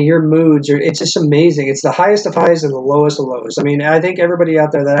your moods it's just amazing. It's the highest of highs and the lowest of lows. I mean, I think everybody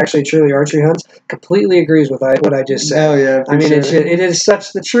out there that actually truly archery hunts completely agrees with what I just said. Oh yeah, for I mean, sure. it is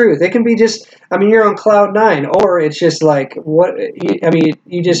such the truth. It can be just, you're on cloud nine, or it's just like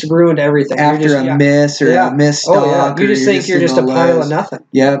you just ruined everything. After a miss or a missed stalk. Oh yeah, you just think you're just a pile of nothing.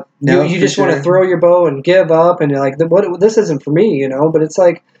 Yep. No, you just want to throw your bow and give up, and you're like, this isn't for me, But it's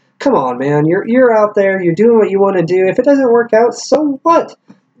like, come on, man. You're out there. You're doing what you want to do. If it doesn't work out, so what?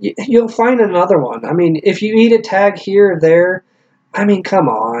 You'll find another one. I mean, if you eat a tag here or there, I mean, come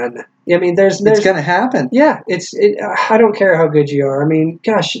on. I mean, there's it's going to happen. Yeah, I don't care how good you are. I mean,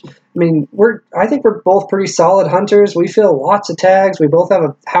 gosh. I mean, I think we're both pretty solid hunters. We fill lots of tags. We both have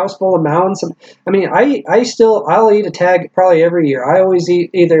a house full of mounts. I mean, I'll eat a tag probably every year. I always eat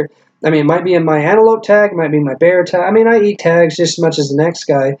either. I mean, it might be in my antelope tag, it might be my bear tag. I mean, I eat tags just as much as the next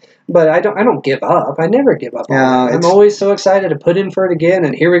guy, but I don't give up. I never give up. I'm always so excited to put in for it again,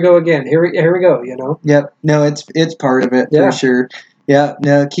 and here we go again. Here we go. Yep. No, it's part of it for sure. Yeah.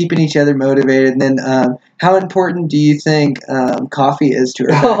 No, keeping each other motivated. And then, how important do you think coffee is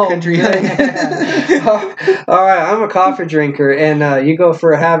to our country? All right, I'm a coffee drinker, and you go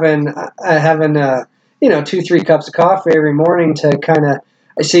for having 2-3 cups of coffee every morning to kind of.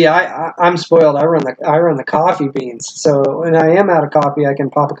 See, I'm spoiled. I run the coffee beans. So when I am out of coffee, I can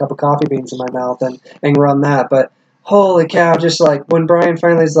pop a cup of coffee beans in my mouth and run that. But holy cow, just like when Brian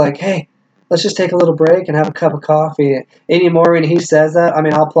finally is like, hey, let's just take a little break and have a cup of coffee. Anymore when he says that, I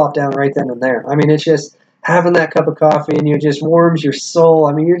mean, I'll plop down right then and there. I mean, it's just having that cup of coffee and it just warms your soul.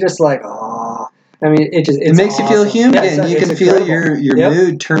 I mean, you're just like, oh. I mean, it makes awesome. you feel human, and you can feel your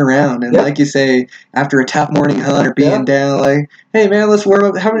mood turn around. And like you say, after a tough morning hunt or being down, like, hey man, let's warm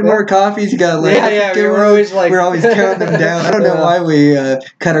up. How many more coffees you got left? We're always counting them down. I don't know why we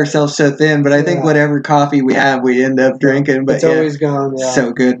cut ourselves so thin, but I think whatever coffee we have, we end up drinking. But it's always gone. Yeah.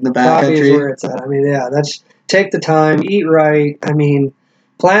 So good in the backcountry. Coffee is where it's at. I mean, that's take the time, eat right. I mean,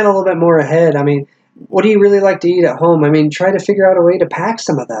 plan a little bit more ahead. I mean, what do you really like to eat at home? I mean, try to figure out a way to pack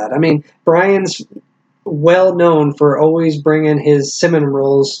some of that. I mean, Brian's well known for always bringing his cinnamon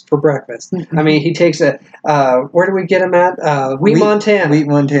rolls for breakfast. I mean, he takes where do we get them at? Wheat Montana. Wheat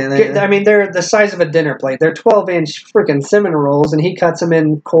Montana. Yeah. I mean, they're the size of a dinner plate. They're 12-inch freaking cinnamon rolls, and he cuts them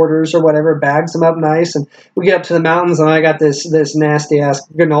in quarters or whatever, bags them up nice, and we get up to the mountains, and I got this nasty-ass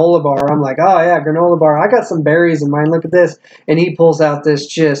granola bar. I'm like, oh, yeah, granola bar. I got some berries in mine. Look at this. And he pulls out this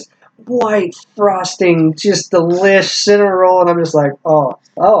just white frosting, just delish cinnamon roll, and I'm just like, oh,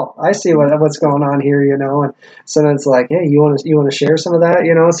 I see what's going on here, And so then it's like, hey, you want to share some of that,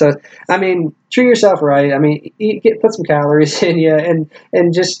 So I mean, treat yourself right. I mean, put some calories in you, and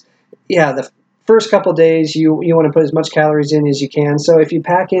just the first couple of days you want to put as much calories in as you can. So if you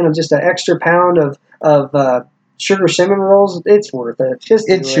pack in just an extra pound of sugar cinnamon rolls, it's worth it.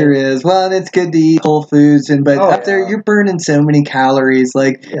 It sure is. Well, and it's good to eat whole foods, but up there you're burning so many calories.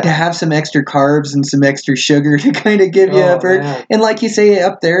 Like to have some extra carbs and some extra sugar to kind of give you a burn. Man. And like you say,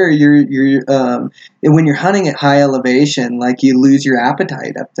 up there, you're when you're hunting at high elevation, like you lose your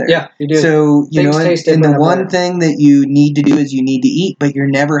appetite up there. Yeah, you do. So and the one thing that you need to do is you need to eat, but you're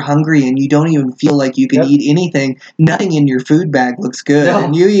never hungry, and you don't even feel like you can eat anything. Nothing in your food bag looks good,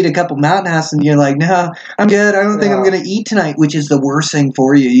 and you eat a couple Mountain House, and you're like, no, I'm good. I don't think I'm going to eat tonight, which is the worst thing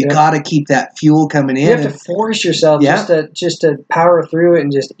for you. You got to keep that fuel coming in. You have to force yourself just to power through it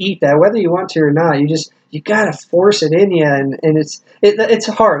and just eat that, whether you want to or not. You you gotta force it in you, and it's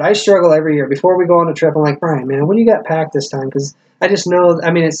hard. I struggle every year before we go on a trip. I'm like, Brian, man, what do you got packed this time? Because I just know.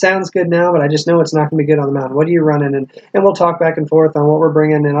 I mean, it sounds good now, but I just know it's not going to be good on the mountain. What are you running? And we'll talk back and forth on what we're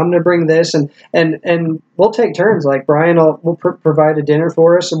bringing, and I'm going to bring this, and we'll take turns. Like Brian will provide a dinner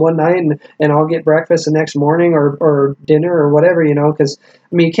for us one night, and I'll get breakfast the next morning or dinner or whatever, because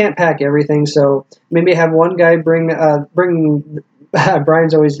I mean you can't pack everything. So maybe have one guy bring.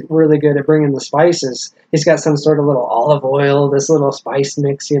 Brian's always really good at bringing the spices. He's got some sort of little olive oil, this little spice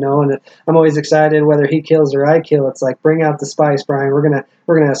mix, and I'm always excited whether he kills or I kill. It's like, bring out the spice, Brian. We're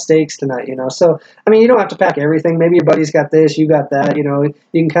gonna have steaks tonight, So I mean, you don't have to pack everything. Maybe your buddy's got this, you got that, You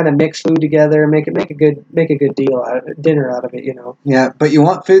can kind of mix food together and make a good deal out of it, dinner out of it, Yeah, but you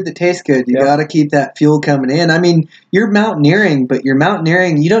want food that tastes good. You got to keep that fuel coming in. I mean, you're mountaineering, but you're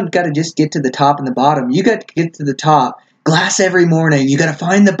mountaineering. You don't got to just get to the top and the bottom. You got to get to the top. Glass every morning. You got to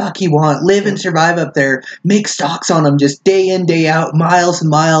find the buck you want, live and survive up there, make stalks on them just day in, day out, miles and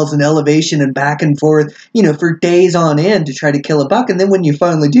miles in elevation and back and forth, for days on end to try to kill a buck. And then when you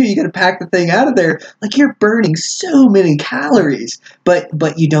finally do, you got to pack the thing out of there. Like, you're burning so many calories, but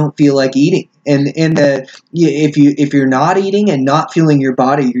you don't feel like eating. And if you're not eating and not fueling your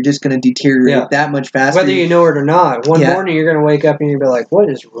body, you're just going to deteriorate that much faster. Whether you know it or not. One morning you're going to wake up and you'll be like, "What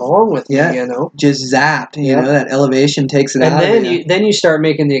is wrong with me?" Just zapped. That elevation takes it out. And then you start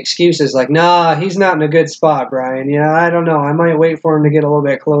making the excuses like, "Nah, he's not in a good spot, Brian. I don't know. I might wait for him to get a little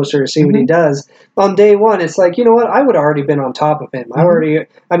bit closer to see what he does." On day one, it's like, you know what? I would have already been on top of him. I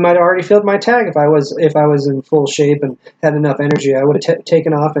might have already filled my tag if I was in full shape and had enough energy. I would have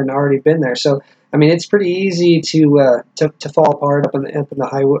taken off and already been there. So I mean, it's pretty easy to fall apart up in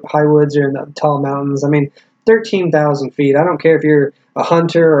the high woods or in the tall mountains. I mean, 13,000 feet. I don't care if you're a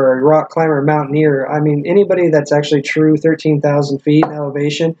hunter or a rock climber or mountaineer. I mean, anybody that's actually true 13,000 feet in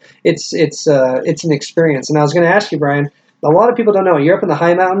elevation, it's an experience. And I was going to ask you, Brian, a lot of people don't know. You're up in the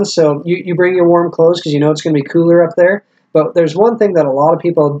high mountains, so you bring your warm clothes because it's going to be cooler up there. But there's one thing that a lot of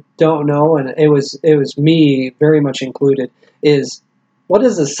people don't know, and it was me very much included, is what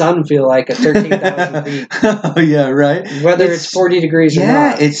does the sun feel like at 13,000 feet? Oh, yeah, right. Whether it's 40 degrees or not.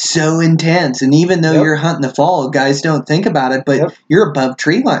 Yeah, it's so intense. And even though you're hunting the fall, guys don't think about it, but you're above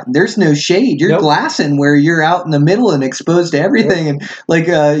tree line. There's no shade. You're glassing where you're out in the middle and exposed to everything. And like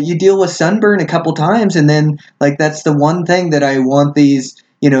you deal with sunburn a couple times, and then like that's the one thing that I want these.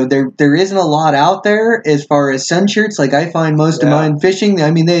 There isn't a lot out there as far as sun shirts. Like I find most of mine fishing.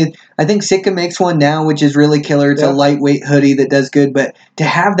 I mean, I think Sitka makes one now, which is really killer. It's a lightweight hoodie that does good. But to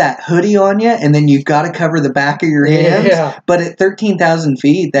have that hoodie on you, and then you've got to cover the back of your hands. Yeah. But at 13,000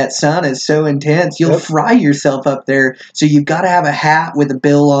 feet, that sun is so intense. You'll fry yourself up there. So you've got to have a hat with a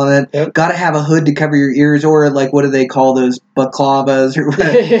bill on it. Yep. Got to have a hood to cover your ears, or like what do they call those balaclavas or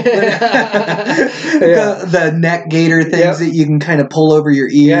the neck gaiter things that you can kind of pull over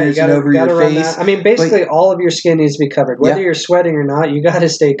your ears and over your face. I mean, basically all of your skin needs to be covered. Whether you're sweating or not, you got to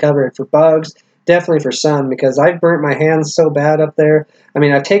stay covered for bugs, definitely for sun, because I've burnt my hands so bad up there. I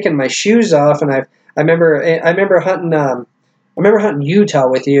mean, I've taken my shoes off, and I remember hunting Utah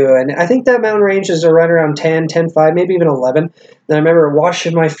with you, and I think that mountain ranges are right around 10, 10.5, maybe even 11. And I remember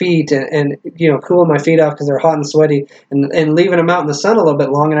washing my feet and cooling my feet off because they're hot and sweaty, and leaving them out in the sun a little bit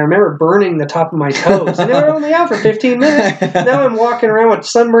long. And I remember burning the top of my toes. And they were only out for 15 minutes. Now I'm walking around with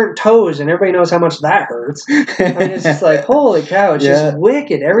sunburnt toes, and everybody knows how much that hurts. I mean, it's just like, holy cow, it's just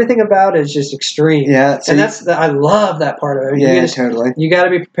wicked. Everything about it is just extreme. Yeah, so and I love that part of it. I mean, totally. You got to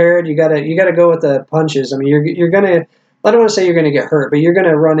be prepared. You got to go with the punches. I mean, you're gonna. I don't want to say you're going to get hurt, but you're going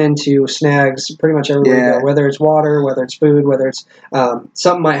to run into snags pretty much everywhere you go, whether it's water, whether it's food, whether it's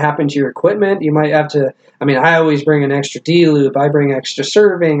something might happen to your equipment. You might have to, I always bring an extra D-loop. I bring extra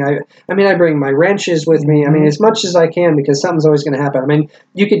serving. I bring my wrenches with me. I mean, as much as I can, because something's always going to happen. I mean,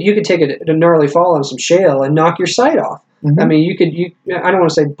 you could take a gnarly fall on some shale and knock your sight off. Mm-hmm. I mean, I don't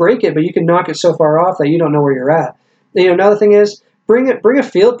want to say break it, but you can knock it so far off that you don't know where you're at. Another thing is, bring a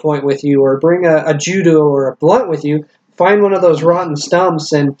field point with you, or bring a judo or a blunt with you. Find one of those rotten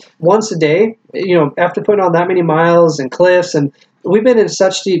stumps, and once a day, after putting on that many miles and cliffs, and we've been in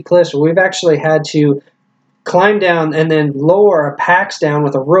such steep cliffs where we've actually had to climb down and then lower our packs down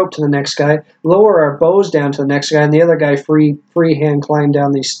with a rope to the next guy, lower our bows down to the next guy, and the other guy freehand climb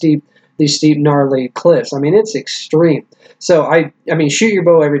down these steep gnarly cliffs. I mean, it's extreme. So I mean, shoot your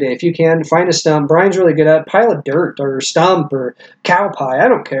bow every day if you can. Find a stump. Brian's really good at it. Pile of dirt or stump or cow pie. I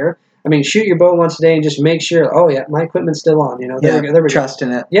don't care. I mean, shoot your bow once a day and just make sure, oh, yeah, my equipment's still on. There we go. Trust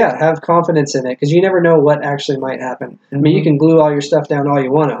in it. Yeah, have confidence in it, because you never know what actually might happen. Mm-hmm. I mean, you can glue all your stuff down all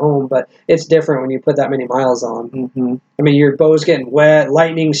you want at home, but it's different when you put that many miles on. Mm-hmm. I mean, your bow's getting wet,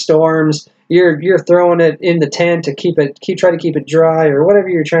 lightning storms, you're throwing it in the tent to try to keep it dry or whatever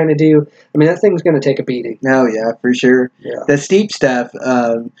you're trying to do. I mean, that thing's going to take a beating. Oh yeah, for sure. Yeah. The steep stuff,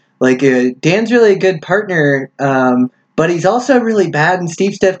 Dan's really a good partner, but he's also really bad in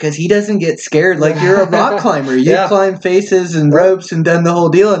steep stuff because he doesn't get scared. Like you're a rock climber, you Yeah. climb faces and ropes and done the whole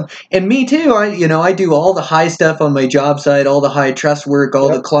deal. And me too. I do all the high stuff on my job site, all the high truss work, all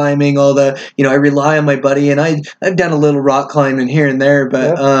the climbing, all the I rely on my buddy, and I've done a little rock climbing here and there,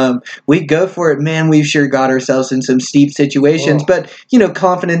 but we go for it. Man, we've sure got ourselves in some steep situations. But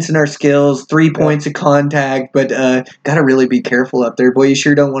confidence in our skills, 3 points of contact, but got to really be careful up there. Boy, you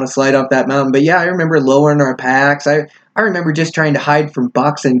sure don't want to slide off that mountain. But yeah, I remember lowering our packs. I remember just trying to hide from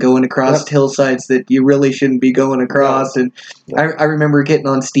bucks and going across hillsides that you really shouldn't be going across. And I remember getting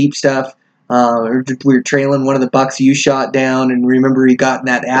on steep stuff. We were trailing one of the bucks you shot down, and remember he got in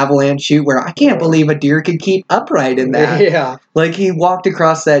that avalanche chute where I can't believe a deer could keep upright in that. Yeah. Like he walked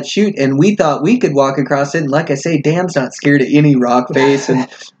across that chute, and we thought we could walk across it. And like I say, Dan's not scared of any rock face, and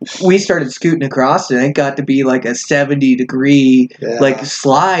we started scooting across it. And it got to be like a 70-degree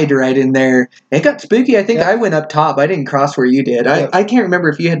slide right in there. It got spooky. I think I went up top. I didn't cross where you did. I can't remember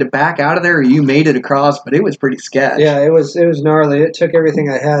if you had to back out of there or you made it across, but it was pretty sketch. Yeah, it was gnarly. It took everything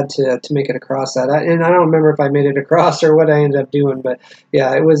I had to make it across that. And I don't remember if I made it across or what I ended up doing, but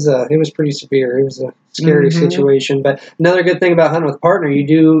yeah, it was pretty severe. It was a scary situation. But another good thing about hunting with a partner, you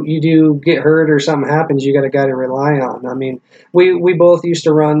do get hurt or something happens, you got a guy to rely on. I mean, we both used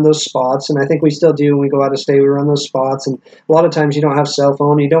to run those spots, and I think we still do when we go out of state. We run those spots, and a lot of times you don't have cell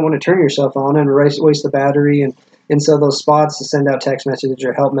phone. You don't want to turn your cell phone and waste the battery, and so those spots to send out text messages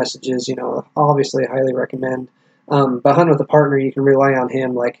or help messages, obviously I highly recommend. But hunting with a partner, you can rely on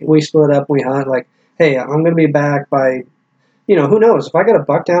him. Like we split up, we hunt. Like, hey, I'm going to be back by, who knows? If I got a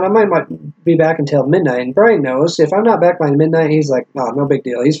buck down, I might be back until midnight. And Brian knows if I'm not back by midnight, he's like, oh, no big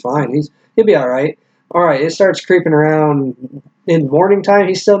deal. He's fine. He'll be all right. All right, it starts creeping around in the morning time.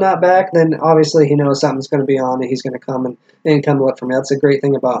 He's still not back. Then obviously he knows something's going to be on, and he's going to come and come look for me. That's a great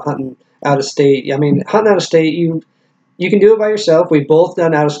thing about hunting out of state. I mean, hunting out of state, you can do it by yourself. We've both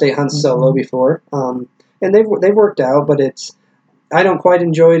done out of state hunts solo before. And they've worked out, but I don't quite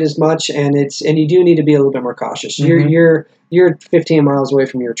enjoy it as much, and you do need to be a little bit more cautious. You're 15 miles away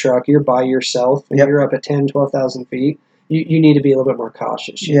from your truck. You're by yourself, and you're up at 10, 12,000 feet. You need to be a little bit more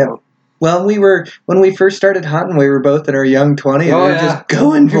cautious. You know? Well, when we first started hunting, we were both in our young 20s. We were just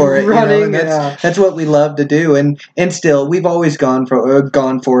going for it. Running, that's what we love to do. And still, we've always gone for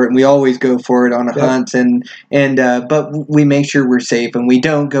it, and we always go for it on a hunt. But we make sure we're safe, and we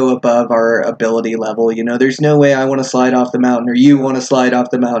don't go above our ability level. There's no way I want to slide off the mountain or you want to slide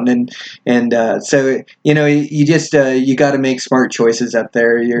off the mountain. So you just you got to make smart choices up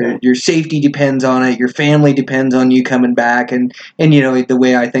there. Your safety depends on it. Your family depends on you coming back. And the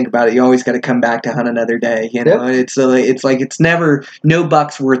way I think about it, you always got to come back to hunt another day. It's like it's never no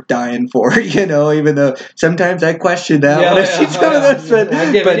buck's worth dying for. Even though sometimes I question that when I see some of those,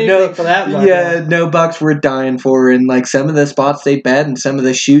 but no buck's worth dying for. And like some of the spots they bet and some of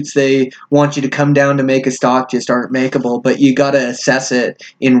the shoots they want you to come down to make a stock just aren't makeable. But you got to assess it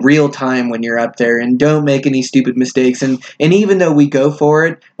in real time when you're up there, and don't make any stupid mistakes. And even though we go for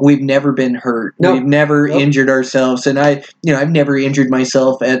it, we've never been hurt. Nope. We've never injured ourselves, and I've never injured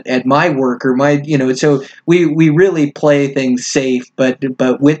myself at my work or my so we really play things safe, but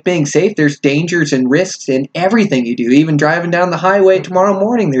with being safe there's dangers and risks in everything you do. Even driving down the highway tomorrow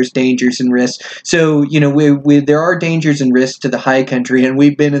morning there's dangers and risks. So there are dangers and risks to the high country, and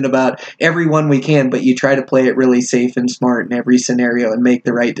we've been in about every one we can, but you try to play it really safe and smart in every scenario and make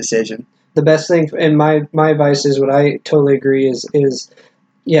the right decision. The best thing, and my advice is what I totally agree is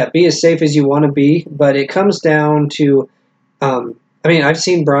be as safe as you want to be, but it comes down to I've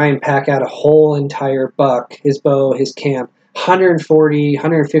seen Brian pack out a whole entire buck, his bow, his camp, 140,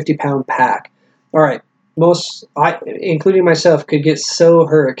 150-pound pack. All right, including myself, could get so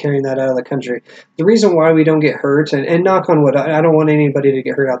hurt carrying that out of the country. The reason why we don't get hurt, and knock on wood, I don't want anybody to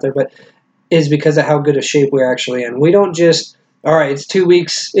get hurt out there, but is because of how good a shape we're actually in. We don't just, all right, it's 2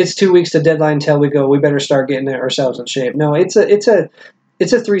 weeks to deadline until we go, we better start getting ourselves in shape. No, it's a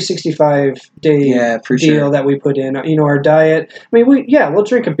 365-day deal that we put in. Our diet. I mean, we'll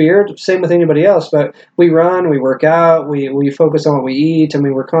drink a beer, same with anybody else, but we run, we work out, we focus on what we eat. I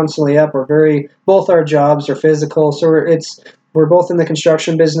mean, we're constantly up. Both our jobs are physical, so we're both in the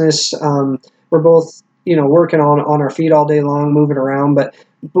construction business. We're both working on our feet all day long, moving around, but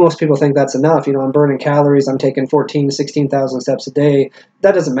most people think that's enough. I'm burning calories. I'm taking 14,000 to 16,000 steps a day.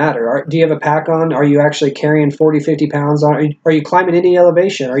 That doesn't matter. Do you have a pack on? Are you actually carrying 40, 50 pounds on? Are you climbing any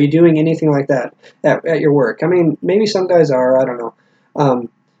elevation? Are you doing anything like that at your work? I mean, maybe some guys are. I don't know.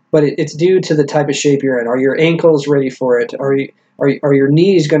 but it's due to the type of shape you're in. Are your ankles ready for it? Are your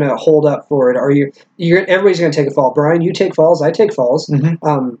knees going to hold up for it? Everybody's going to take a fall. Brian, you take falls. I take falls.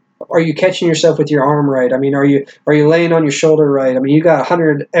 Mm-hmm. Are you catching yourself with your arm right? I mean, are you laying on your shoulder right? I mean, you got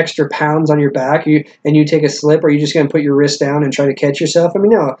 100 extra pounds on your back, and you take a slip. Are you just going to put your wrist down and try to catch yourself? I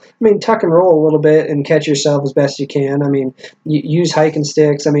mean, no. I mean, tuck and roll a little bit and catch yourself as best you can. I mean, use hiking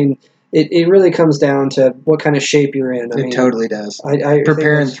sticks. I mean, it really comes down to what kind of shape you're in. It totally does. I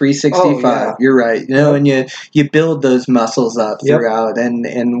Preparing 365. Oh, yeah. You're right. And you build those muscles up throughout,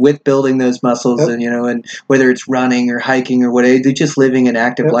 and with building those muscles, and whether it's running or hiking or whatever, they're just living an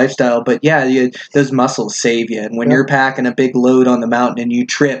active lifestyle. But those muscles save you. And when you're packing a big load on the mountain and you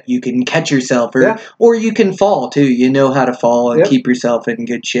trip, you can catch yourself, or you can fall too. You know how to fall and keep yourself in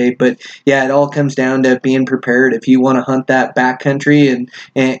good shape. But it all comes down to being prepared. If you want to hunt that backcountry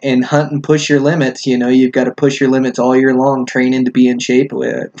and hunt and push your limits, you've got to push your limits all year long, training to be in shape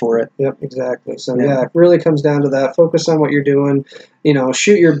for it. Yep, exactly. So it really comes down to that. Focus on what you're doing.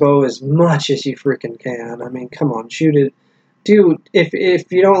 Shoot your bow as much as you freaking can. I mean, come on, shoot it. Dude, if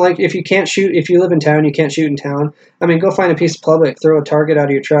you don't if you can't shoot, if you live in town, you can't shoot in town. I mean, go find a piece of public, throw a target out of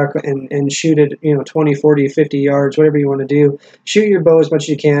your truck and shoot it, 20, 40, 50 yards, whatever you want to do. Shoot your bow as much as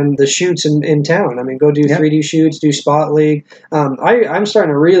you can. The shoots in town. I mean, go do 3D shoots, do spot league. I'm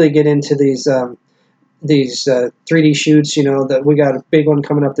starting to really get into these 3D shoots. That we got a big one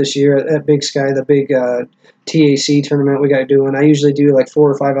coming up this year at Big Sky, the big TAC tournament we got doing. I usually do like 4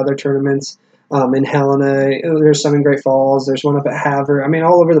 or 5 other tournaments. In Helena, there's some in Great Falls. There's one up at Havre. I mean,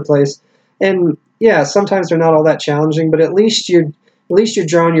 all over the place. And sometimes they're not all that challenging, but at least you're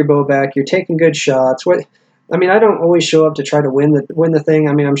drawing your bow back. You're taking good shots. I don't always show up to try to win the thing.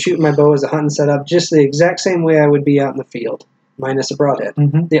 I mean, I'm shooting my bow as a hunting setup, just the exact same way I would be out in the field, minus a broadhead.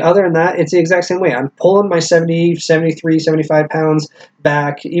 Mm-hmm. The other than that, it's the exact same way. I'm pulling my 70, 73, 75 pounds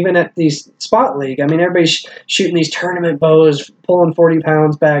back, even at these spot league. I mean, everybody's shooting these tournament bows, pulling 40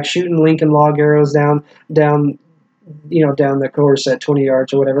 pounds back, shooting Lincoln log arrows down the course at 20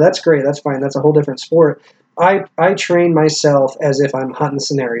 yards or whatever. That's great. That's fine. That's a whole different sport. I train myself as if I'm hunting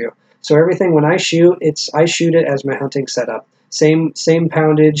scenario. So everything when I shoot, I shoot it as my hunting setup. Same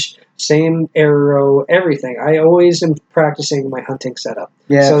poundage, same arrow, everything. I always am practicing my hunting setup.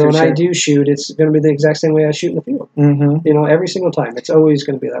 Yeah, so when I do shoot, it's going to be the exact same way I shoot in the field. Mm-hmm. Every single time. It's always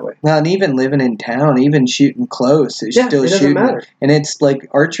going to be that way. Well, and even living in town, even shooting close, it's still it doesn't shooting. matter. And it's like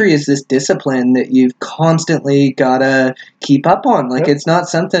archery is this discipline that you've constantly got to keep up on. Like it's not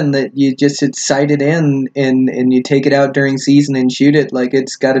something that you just it's sighted in and you take it out during season and shoot it. Like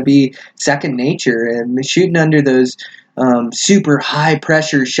it's got to be second nature. And shooting under those super high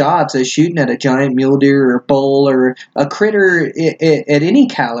pressure shots as shooting at a giant mule deer or bull or a critter at any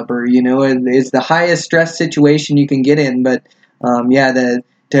caliber, is the highest stress situation you can get in. But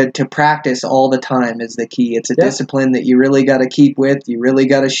to practice all the time is the key. It's a discipline that you really got to keep with. You really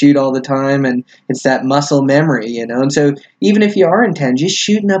got to shoot all the time, and it's that muscle memory, And so even if you are in 10, just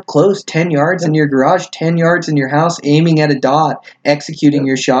shooting up close, 10 yards in your garage, 10 yards in your house, aiming at a dot, executing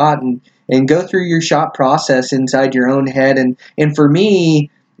your shot, and go through your shot process inside your own head. And for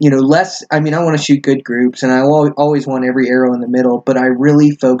me, I want to shoot good groups, and I always want every arrow in the middle, but I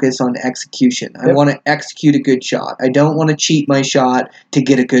really focus on execution. I want to execute a good shot. I don't want to cheat my shot to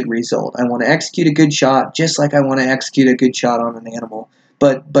get a good result. I want to execute a good shot just like I want to execute a good shot on an animal.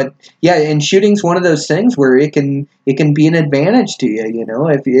 But and shooting's one of those things where it can be an advantage to you.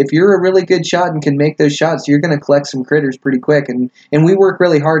 If you're a really good shot and can make those shots, you're going to collect some critters pretty quick. And we work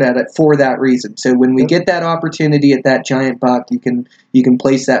really hard at it for that reason. So when we get that opportunity at that giant buck, you can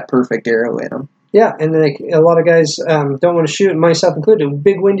place that perfect arrow in them. Yeah, and a lot of guys don't want to shoot, myself included. A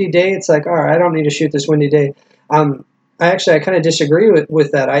big windy day, it's like, all right, I don't need to shoot this windy day. I kind of disagree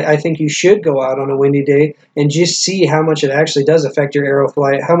with that. I think you should go out on a windy day and just see how much it actually does affect your arrow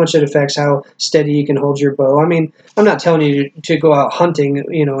flight, how much it affects how steady you can hold your bow. I mean, I'm not telling you to go out hunting,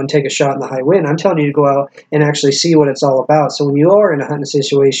 and take a shot in the high wind. I'm telling you to go out and actually see what it's all about. So when you are in a hunting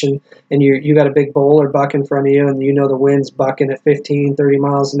situation and you got a big bull or buck in front of you and the wind's bucking at 15, 30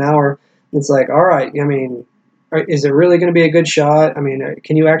 miles an hour, it's like, all right, I mean, is it really going to be a good shot? I mean,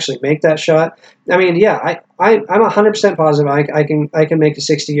 can you actually make that shot? I mean, yeah, I'm 100% positive I can make a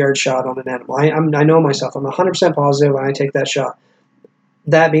 60-yard shot on an animal. I know myself. I'm 100% positive when I take that shot.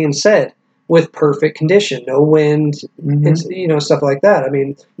 That being said, with perfect condition, no wind, it's, stuff like that. I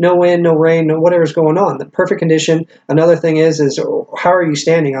mean, no wind, no rain, no whatever's going on. The perfect condition. Another thing is how are you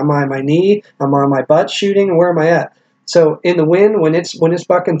standing? Am I on my knee? Am I on my butt shooting? Where am I at? So in the wind, when it's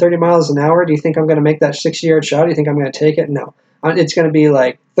bucking 30 miles an hour, do you think I'm going to make that 60-yard shot? Do you think I'm going to take it? No. it's going to be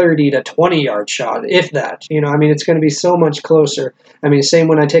like 30 to 20 yard shot, if that. I mean, it's going to be so much closer. I mean, same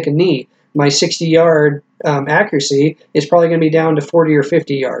when I take a knee. My 60 yard accuracy is probably going to be down to 40 or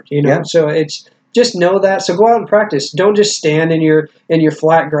 50 yards. Yeah. So it's just know that. So go out and practice. Don't just stand in your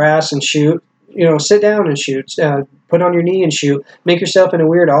flat grass and shoot. Sit down and shoot. Put on your knee and shoot. Make yourself in a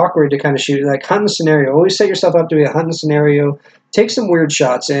weird, awkward to kind of shoot. Like hunting scenario. Always set yourself up to be a hunting scenario. Take some weird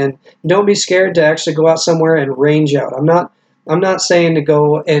shots and don't be scared to actually go out somewhere and range out. I'm not saying to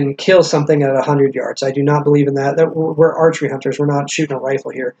go and kill something at 100 yards. I do not believe in that. We're archery hunters. We're not shooting a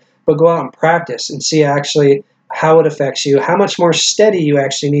rifle here. But go out and practice and see actually how it affects you, how much more steady you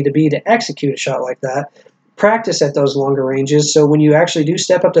actually need to be to execute a shot like that. Practice at those longer ranges, so when you actually do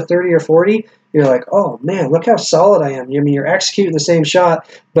step up to 30 or 40, you're like, oh man, look how solid I am. I mean, you're executing the same shot,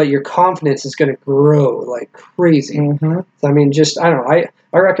 but your confidence is going to grow like crazy. Mm-hmm. So, I mean, I don't know.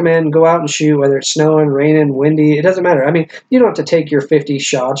 I recommend go out and shoot, whether it's snowing, raining, windy. It doesn't matter. I mean, you don't have to take your 50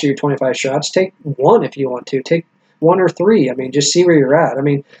 shots or your 25 shots. Take one if you want to. Take 1 or 3. I mean, just see where you're at. I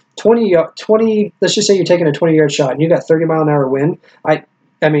mean, 20. Let's just say you're taking a 20-yard shot and you got 30-mile-an-hour wind.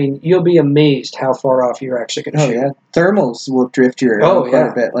 I mean, you'll be amazed how far off you're actually going to shoot. Yeah. Thermals will drift you around quite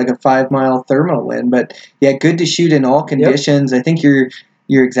a bit, like a 5-mile thermal wind. But yeah, good to shoot in all conditions. Yep. I think you're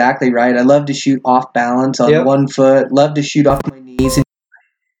exactly right. I love to shoot off balance on one foot. Love to shoot off my knees. And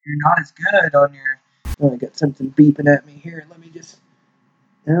you're not as good on your. Oh, I got something beeping at me here. Let me just.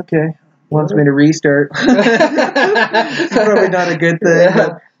 Okay. Wants me to restart. It's probably not a good thing.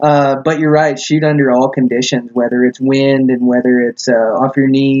 But you're right. Shoot under all conditions, whether it's wind and whether it's off your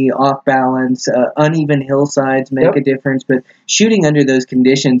knee, off balance, uneven hillsides make a difference. But shooting under those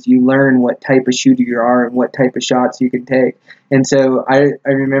conditions, you learn what type of shooter you are and what type of shots you can take. And so I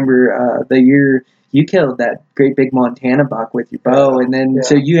remember the year you killed that great big Montana buck with your bow. And then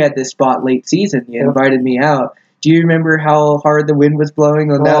so you had this spot late season. You invited me out. Do you remember how hard the wind was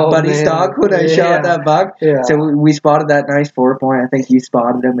blowing on that buddy stock when I shot that buck? Yeah. So we spotted that nice 4-point. I think you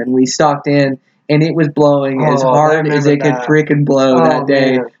spotted him, and we stalked in, and it was blowing as hard as it could freaking blow that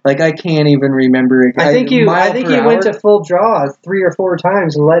day. Man. Like, I can't even remember it. I think you went to full draw 3 or 4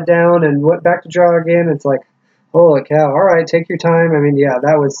 times and let down and went back to draw again. It's like, holy cow! All right, take your time. I mean, yeah,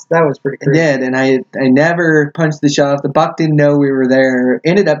 that was pretty crazy. I did, and I never punched the shot off. The buck didn't know we were there.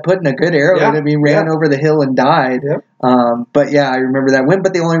 Ended up putting a good arrow in him. He ran over the hill and died. Yep. But yeah, I remember that wind.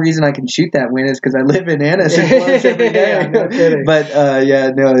 But the only reason I can shoot that wind is because I live in Ennis and blows every day. No kidding. But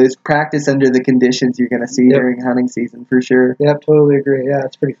it's practice under the conditions you're going to see during hunting season for sure. Yep, totally agree. Yeah,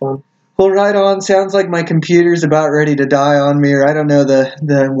 it's pretty fun. Well, right on. Sounds like my computer's about ready to die on me, or I don't know,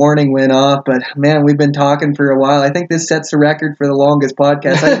 the warning went off, but man, we've been talking for a while. I think this sets the record for the longest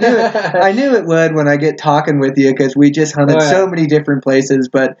podcast. I knew it would when I get talking with you, because we just hunted so many different places,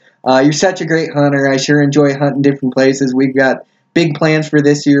 but you're such a great hunter. I sure enjoy hunting different places. We've got big plans for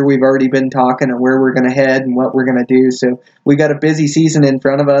this year. We've already been talking on where we're going to head and what we're going to do. So we got a busy season in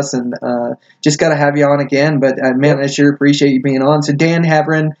front of us, and just got to have you on again. But man, I sure appreciate you being on. So Dan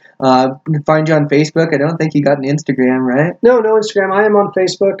Heverin, you can find you on Facebook. I don't think you got an Instagram, right? No Instagram. I am on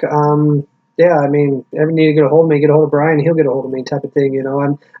Facebook. I mean, ever need to get a hold of me, get a hold of Brian, he'll get a hold of me, type of thing.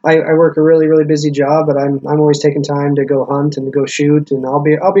 I work a really, really busy job, but I'm always taking time to go hunt and to go shoot, and I'll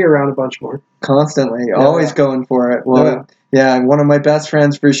be around a bunch more. Constantly, always going for it. Well. Yeah, one of my best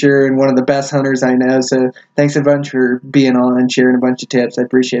friends for sure, and one of the best hunters I know. So thanks a bunch for being on and sharing a bunch of tips. I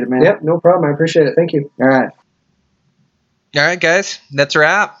appreciate it, man. Yep, no problem. I appreciate it. Thank you. All right, guys. That's a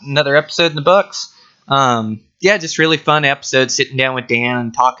wrap. Another episode in the books. Just really fun episode sitting down with Dan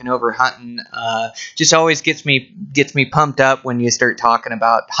and talking over hunting. Just always gets me pumped up when you start talking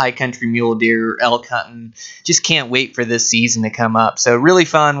about high country mule deer, elk hunting. Just can't wait for this season to come up. So really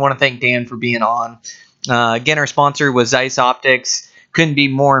fun. Want to thank Dan for being on. Again, our sponsor was Zeiss Optics. Couldn't be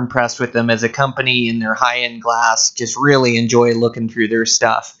more impressed with them as a company and their high-end glass. Just really enjoy looking through their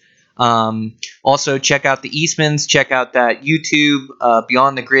stuff. Also, check out the Eastmans. Check out that YouTube,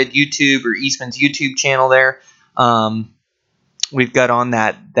 Beyond the Grid YouTube, or Eastman's YouTube channel there. We've got on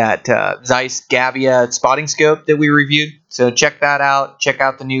that Zeiss Gavia spotting scope that we reviewed. So check that out. Check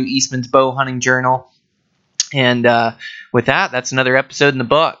out the new Eastman's Bow Hunting Journal. And with that's another episode in the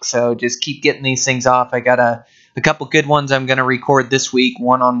book. So just keep getting these things off. I got a couple good ones I'm going to record this week,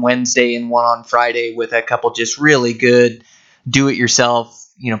 one on Wednesday and one on Friday, with a couple just really good do-it-yourself,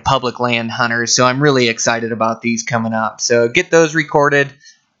 public land hunters. So I'm really excited about these coming up. So get those recorded.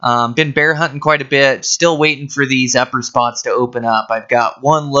 Been bear hunting quite a bit. Still waiting for these upper spots to open up. I've got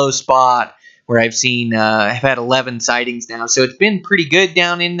one low spot where I've had 11 sightings now. So it's been pretty good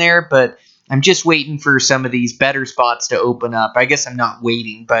down in there, but I'm just waiting for some of these better spots to open up. I guess I'm not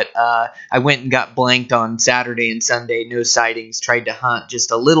waiting, but I went and got blanked on Saturday and Sunday. No sightings. Tried to hunt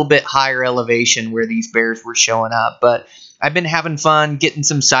just a little bit higher elevation where these bears were showing up. But I've been having fun getting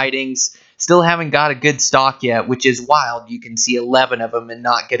some sightings. Still haven't got a good stock yet, which is wild. You can see 11 of them and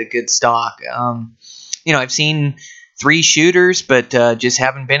not get a good stock. I've seen 3 shooters, but just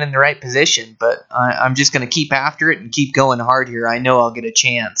haven't been in the right position. But I'm just going to keep after it and keep going hard here. I know I'll get a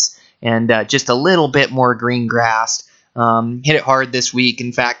chance. And just a little bit more green grass. Hit it hard this week.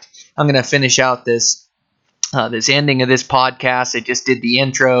 In fact, I'm going to finish out this ending of this podcast. I just did the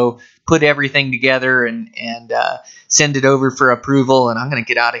intro, put everything together, and send it over for approval. And I'm going to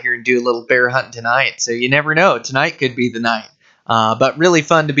get out of here and do a little bear hunting tonight. So you never know. Tonight could be the night. But really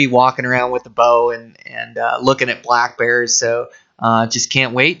fun to be walking around with the bow and looking at black bears. So just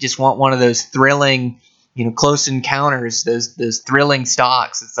can't wait. Just want one of those thrilling, close encounters, those thrilling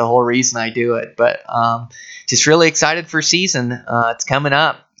stalks. It's the whole reason I do it. But just really excited for season. It's coming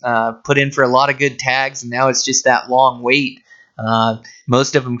up. Put in for a lot of good tags, and now it's just that long wait.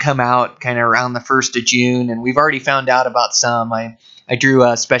 Most of them come out kind of around the 1st of June, and we've already found out about some. I drew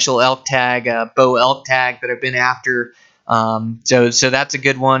a special elk tag, a bow elk tag that I've been after. So that's a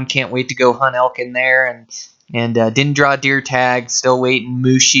good one. Can't wait to go hunt elk in there, and didn't draw a deer tag. Still waiting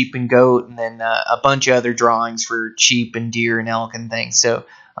moose, sheep, and goat, and then a bunch of other drawings for sheep and deer and elk and things. So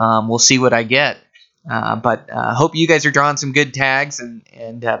we'll see what I get. But hope you guys are drawing some good tags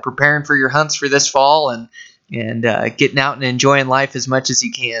and preparing for your hunts for this fall and getting out and enjoying life as much as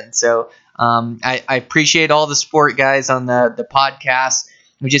you can. So I appreciate all the support, guys, on the podcast.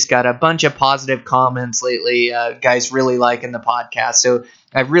 We just got a bunch of positive comments lately. Guys really liking the podcast. So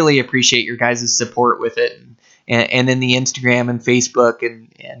I really appreciate your guys' support with it. And then the Instagram and Facebook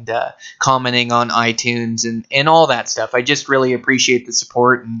and commenting on iTunes and all that stuff. I just really appreciate the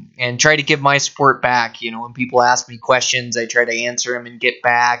support and try to give my support back. When people ask me questions, I try to answer them and get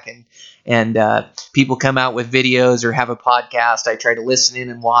back. And people come out with videos or have a podcast, I try to listen in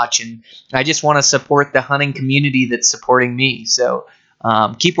and watch. And I just want to support the hunting community that's supporting me. So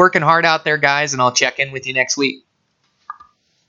keep working hard out there, guys, and I'll check in with you next week.